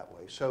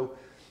way. So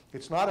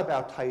it's not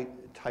about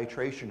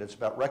titration, it's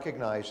about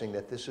recognizing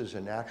that this is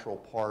a natural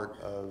part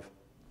of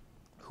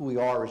who we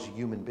are as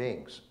human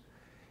beings.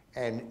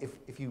 And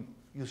if you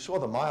saw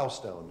the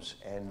milestones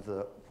and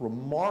the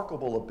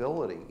remarkable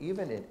ability,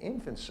 even in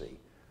infancy,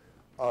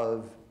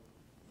 of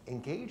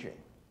engaging,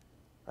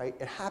 right?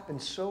 It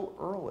happens so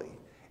early.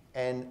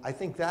 And I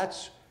think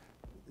that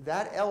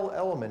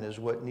element is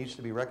what needs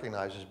to be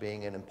recognized as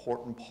being an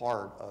important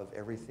part of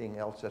everything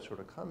else that sort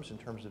of comes in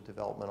terms of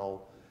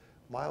developmental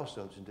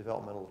milestones and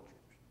developmental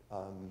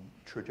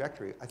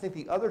trajectory. I think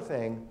the other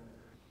thing,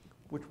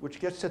 which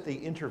gets at the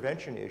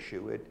intervention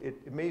issue,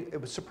 it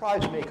would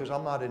surprise me because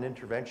I'm not an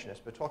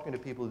interventionist, but talking to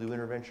people who do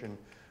intervention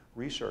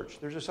research,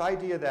 there's this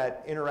idea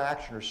that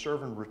interaction or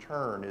serve and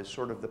return is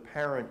sort of the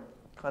parent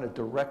kind of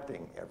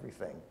directing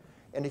everything.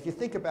 And if you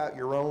think about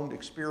your own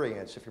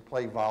experience, if you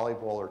play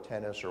volleyball or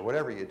tennis or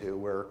whatever you do,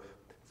 where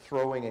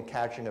throwing and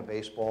catching a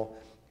baseball,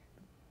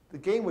 the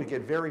game would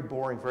get very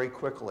boring very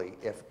quickly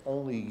if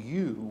only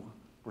you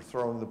were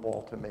throwing the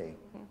ball to me.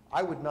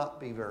 I would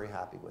not be very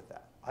happy with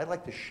that. I'd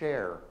like to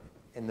share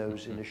in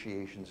those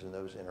initiations and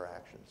those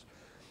interactions.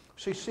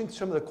 So you see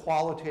some of the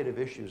qualitative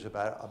issues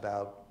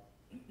about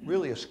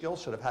really a skill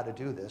set of how to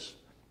do this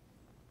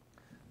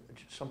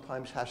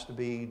sometimes has to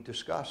be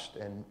discussed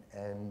and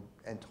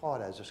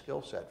taught as a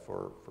skill set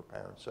for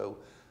parents. So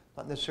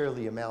not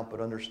necessarily the amount, but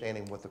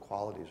understanding what the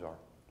qualities are.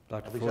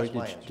 Dr.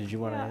 Freund, did you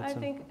want to add I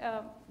something? think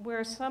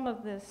where some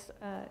of this,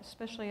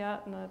 especially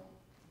out in the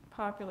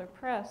popular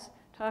press,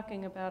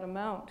 talking about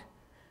amount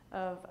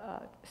of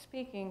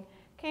speaking,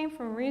 came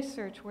from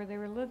research where they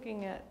were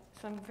looking at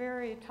some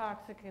very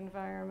toxic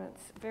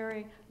environments,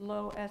 very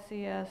low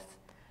SES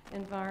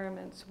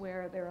environments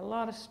where there are a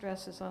lot of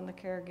stresses on the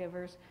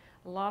caregivers,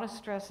 a lot of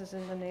stresses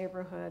in the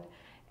neighborhood,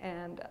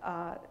 and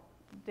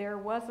there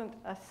wasn't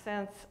a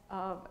sense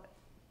of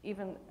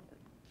even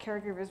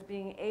caregivers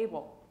being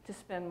able to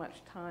spend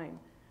much time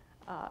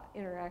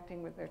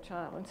interacting with their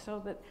child. And so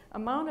the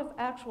amount of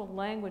actual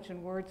language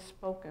and words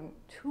spoken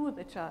to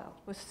the child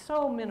was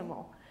so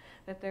minimal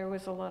that there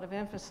was a lot of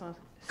emphasis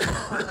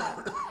on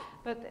that.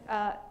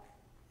 But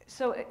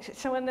so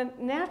in the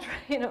natural,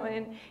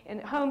 in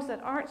homes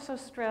that aren't so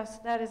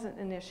stressed, that isn't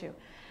an issue.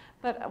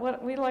 But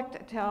what we like to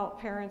tell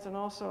parents, and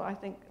also I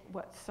think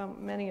what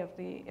many of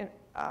the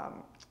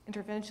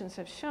interventions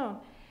have shown,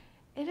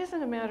 it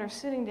isn't a matter of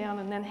sitting down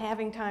and then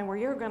having time where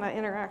you're going to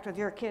interact with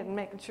your kid and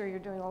making sure you're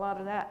doing a lot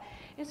of that.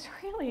 It's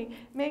really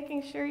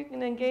making sure you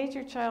can engage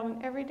your child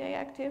in everyday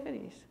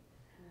activities.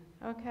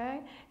 Okay?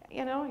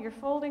 You know, you're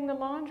folding the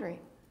laundry.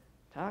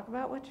 Talk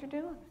about what you're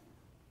doing.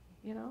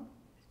 You know,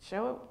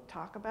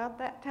 talk about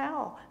that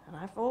towel, and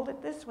I fold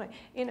it this way.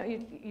 You know,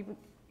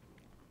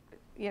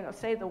 you know,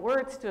 say the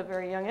words to a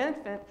very young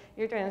infant.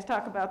 You're trying to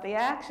talk about the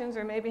actions,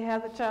 or maybe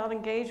have the child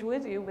engage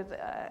with you with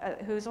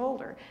who's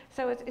older.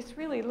 So it's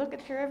really look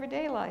at your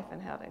everyday life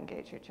and how to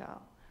engage your child.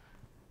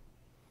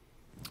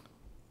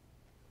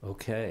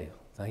 Okay,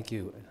 thank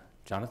you.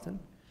 Jonathan?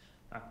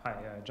 Hi,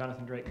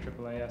 Jonathan Drake,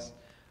 AAAS.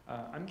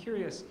 I'm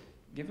curious,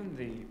 given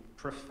the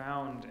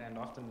profound and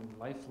often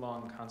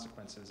lifelong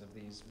consequences of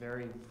these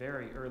very,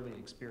 very early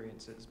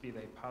experiences, be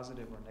they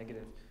positive or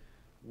negative,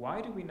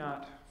 why do we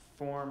not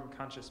form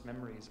conscious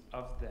memories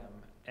of them?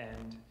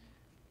 And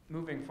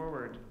moving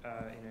forward,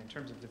 in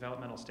terms of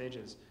developmental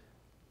stages,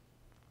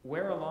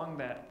 where along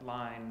that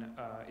line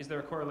is there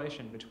a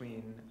correlation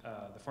between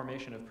the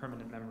formation of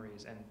permanent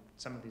memories and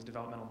some of these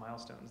developmental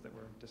milestones that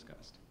were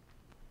discussed?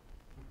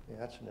 Yeah,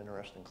 that's an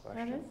interesting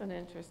question. That is an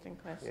interesting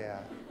question.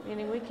 Yeah.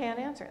 Meaning we can't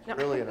answer it. No.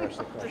 Really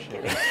interesting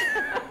question.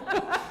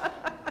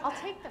 I'll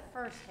take the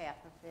first half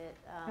of it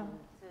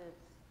to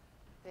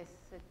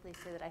basically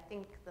say that I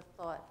think the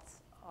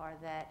thoughts are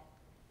that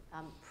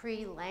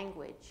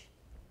pre-language,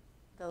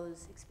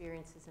 those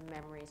experiences and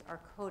memories are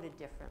coded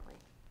differently.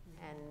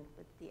 And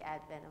with the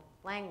advent of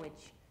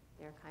language,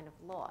 they're kind of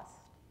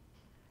lost,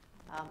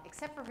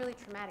 except for really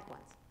traumatic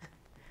ones.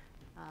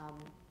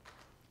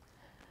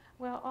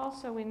 Well,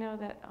 also we know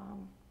that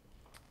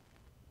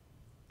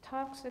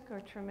toxic or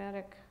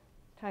traumatic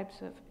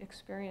types of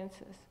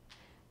experiences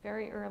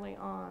very early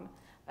on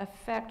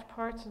affect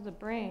parts of the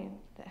brain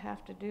that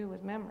have to do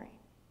with memory.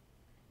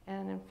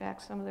 And in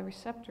fact, some of the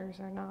receptors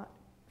are not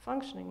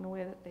functioning the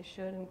way that they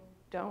should and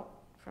don't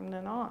from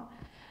then on.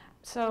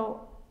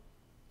 So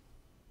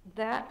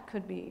that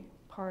could be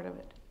part of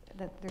it,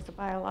 that there's a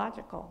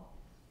biological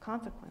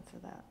consequence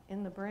of that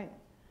in the brain.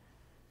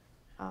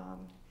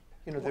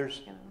 You know,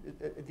 there's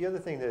the other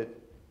thing that,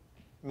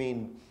 I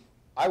mean,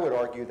 I would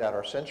argue that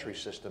our sensory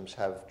systems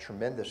have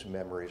tremendous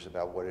memories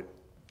about what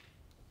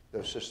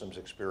those systems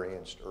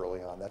experienced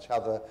early on. That's how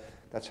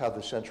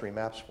the sensory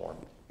maps form.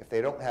 If they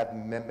don't have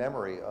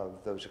memory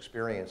of those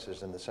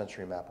experiences, then the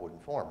sensory map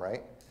wouldn't form,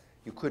 right?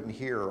 You couldn't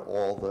hear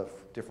all the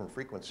different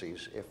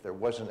frequencies if there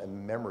wasn't a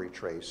memory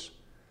trace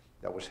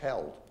that was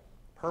held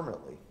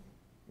permanently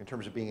in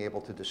terms of being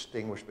able to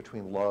distinguish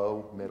between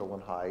low, middle,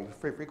 and high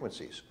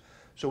frequencies.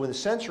 So in the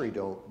sensory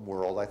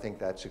world, I think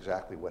that's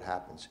exactly what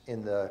happens.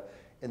 In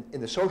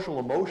the social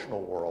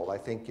emotional world, I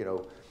think, you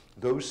know,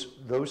 those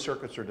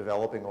circuits are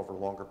developing over a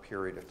longer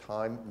period of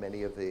time.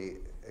 Many of the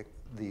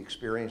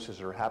experiences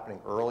that are happening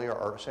earlier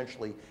are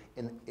essentially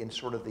in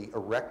sort of the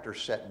erector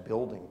set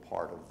building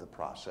part of the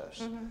process.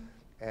 Mm-hmm.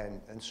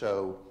 And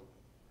so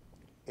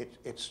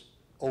it's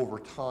over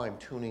time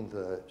tuning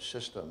the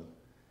system.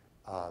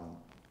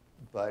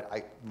 But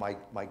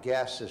my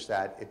guess is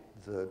that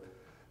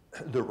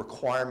the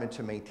requirement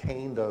to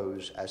maintain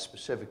those as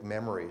specific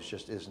memories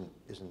just isn't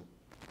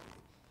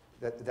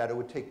that it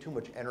would take too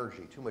much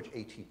energy, too much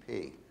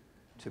ATP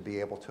to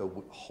be able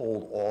to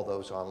hold all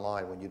those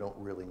online when you don't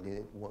really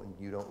need, when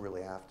you don't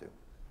really have to,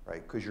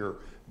 right? Because you're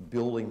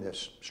building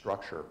this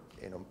structure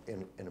in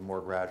a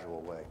more gradual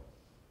way.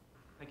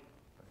 Thank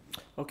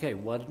you. Okay,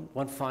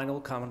 one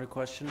final comment or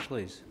question,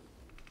 please.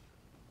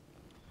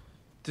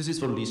 This is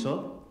for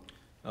Lisa.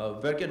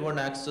 Where can one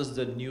access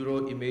the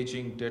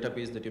neuroimaging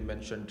database that you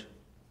mentioned?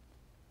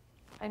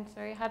 I'm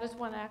sorry, how does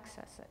one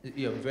access it?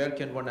 Yeah, where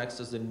can one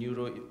access the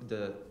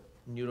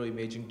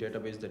neuroimaging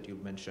database that you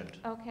mentioned?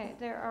 Okay,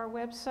 there are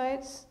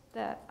websites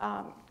that,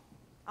 on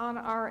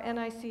our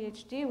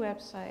NICHD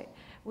website,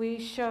 we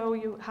show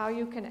you how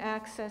you can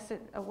access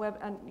it,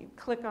 and you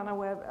click on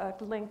a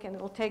link and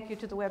it'll take you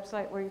to the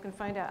website where you can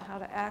find out how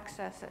to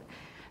access it.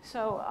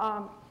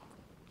 So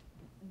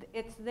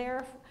it's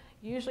there.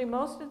 Usually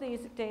most of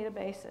these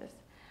databases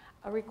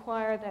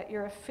require that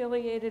you're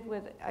affiliated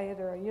with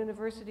either a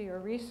university or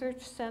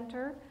research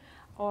center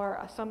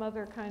or some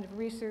other kind of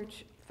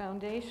research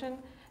foundation,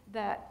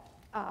 that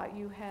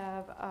you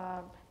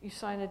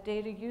sign a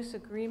data use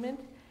agreement,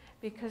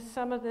 because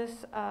some of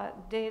this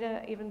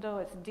data, even though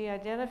it's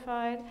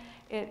de-identified,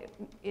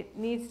 it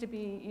needs to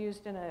be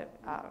used in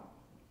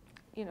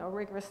a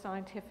rigorous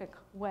scientific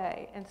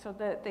way. And so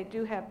that they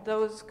do have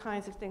those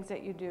kinds of things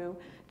that you do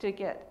to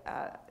get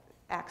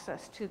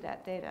access to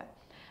that data.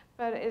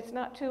 But it's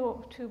not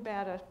too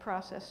bad a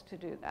process to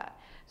do that.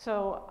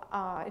 So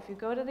if you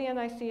go to the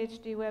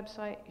NICHD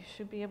website, you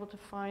should be able to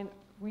find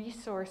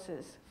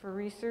resources for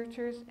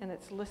researchers, and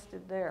it's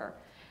listed there.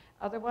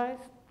 Otherwise,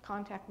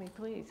 contact me,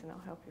 please, and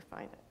I'll help you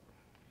find it.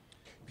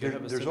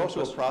 There's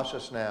also a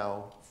process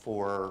now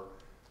for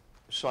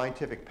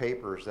scientific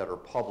papers that are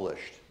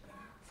published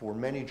for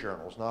many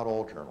journals, not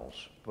all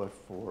journals, but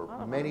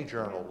for many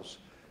journals,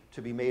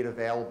 to be made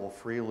available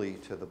freely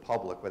to the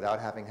public without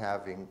having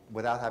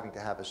to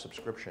have a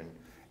subscription.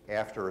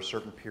 after a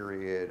certain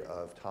period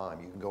of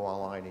time. You can go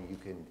online and you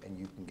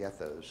can get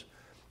those.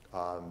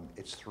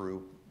 It's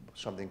through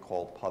something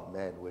called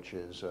PubMed, which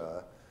is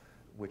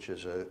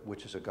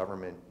a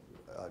government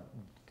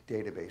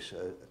database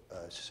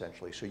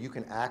essentially. So you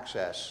can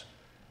access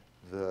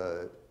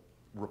the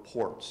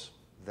reports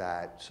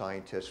that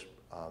scientists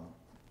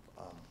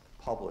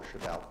publish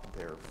about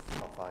their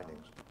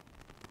findings.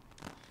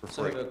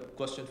 So I have a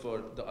question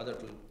for the other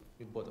two,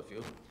 both of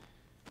you.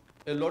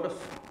 A lot of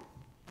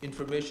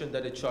information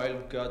that a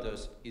child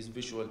gathers is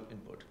visual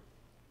input.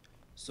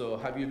 So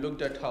have you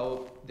looked at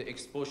how the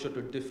exposure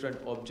to different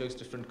objects,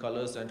 different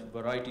colors, and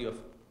variety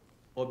of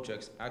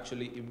objects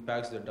actually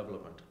impacts their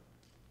development?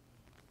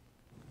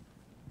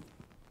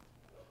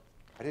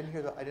 I didn't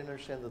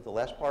understand the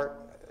last part.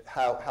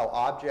 How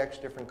objects,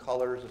 different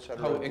colors, et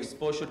cetera. How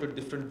exposure to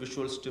different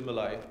visual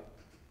stimuli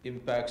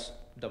impacts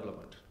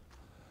development.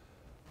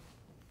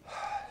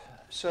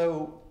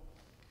 So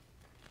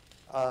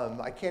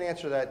I can't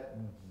answer that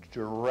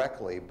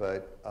directly,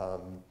 but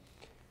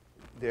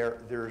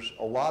there's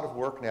a lot of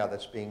work now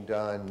that's being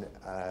done,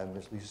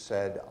 as Lisa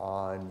said,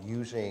 on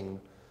using,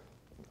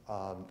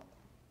 on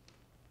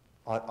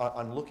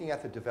looking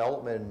at the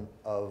development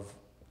of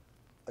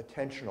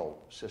attentional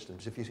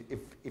systems. If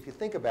you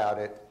think about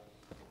it,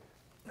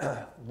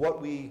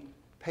 what we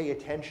pay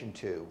attention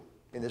to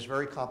in this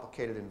very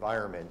complicated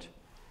environment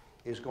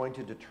is going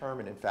to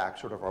determine, in fact,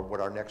 sort of what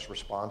our next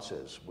response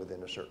is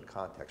within a certain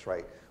context,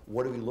 right?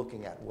 What are we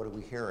looking at? What are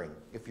we hearing?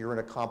 If you're in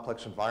a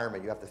complex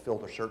environment, you have to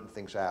filter certain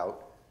things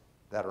out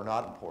that are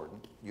not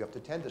important. You have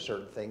to tend to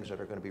certain things that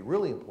are going to be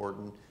really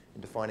important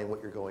in defining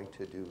what you're going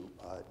to do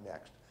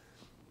next.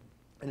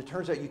 And it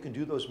turns out you can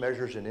do those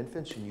measures in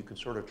infants, and you can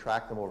sort of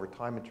track them over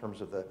time in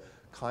terms of the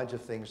kinds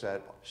of things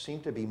that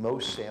seem to be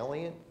most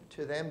salient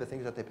to them, the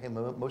things that they pay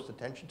most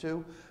attention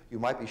to. You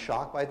might be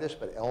shocked by this,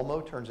 but Elmo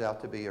turns out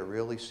to be a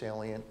really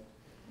salient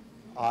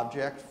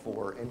object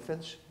for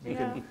infants.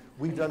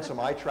 We've done some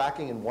eye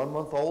tracking in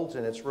 1-month-olds,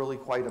 and it's really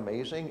quite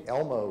amazing.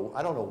 Elmo,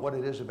 I don't know what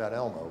it is about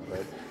Elmo,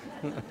 but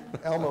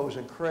Elmo is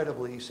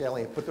incredibly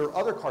salient. But there are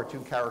other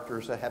cartoon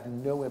characters that have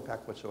no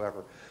impact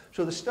whatsoever.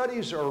 So the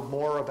studies are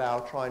more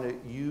about trying to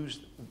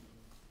use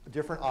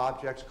different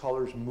objects,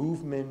 colors,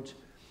 movement,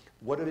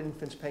 what are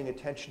infants paying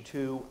attention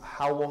to,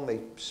 how long they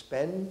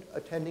spend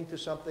attending to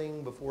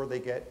something before they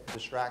get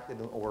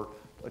distracted or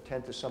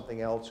attend to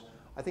something else.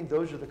 I think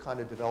those are the kind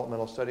of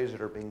developmental studies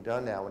that are being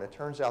done now, and it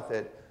turns out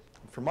that,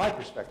 from my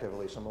perspective at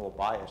least, I'm a little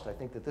biased, I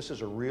think that this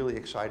is a really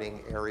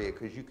exciting area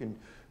because you can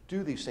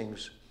do these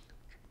things,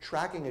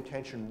 tracking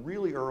attention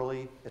really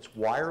early. It's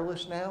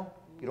wireless now.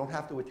 You don't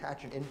have to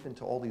attach an infant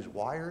to all these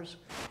wires,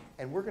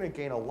 and we're going to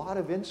gain a lot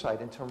of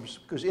insight in terms,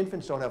 because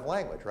infants don't have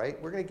language,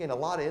 right? We're going to gain a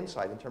lot of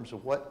insight in terms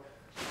of what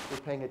they're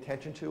paying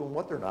attention to and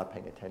what they're not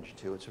paying attention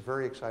to. It's a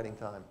very exciting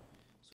time.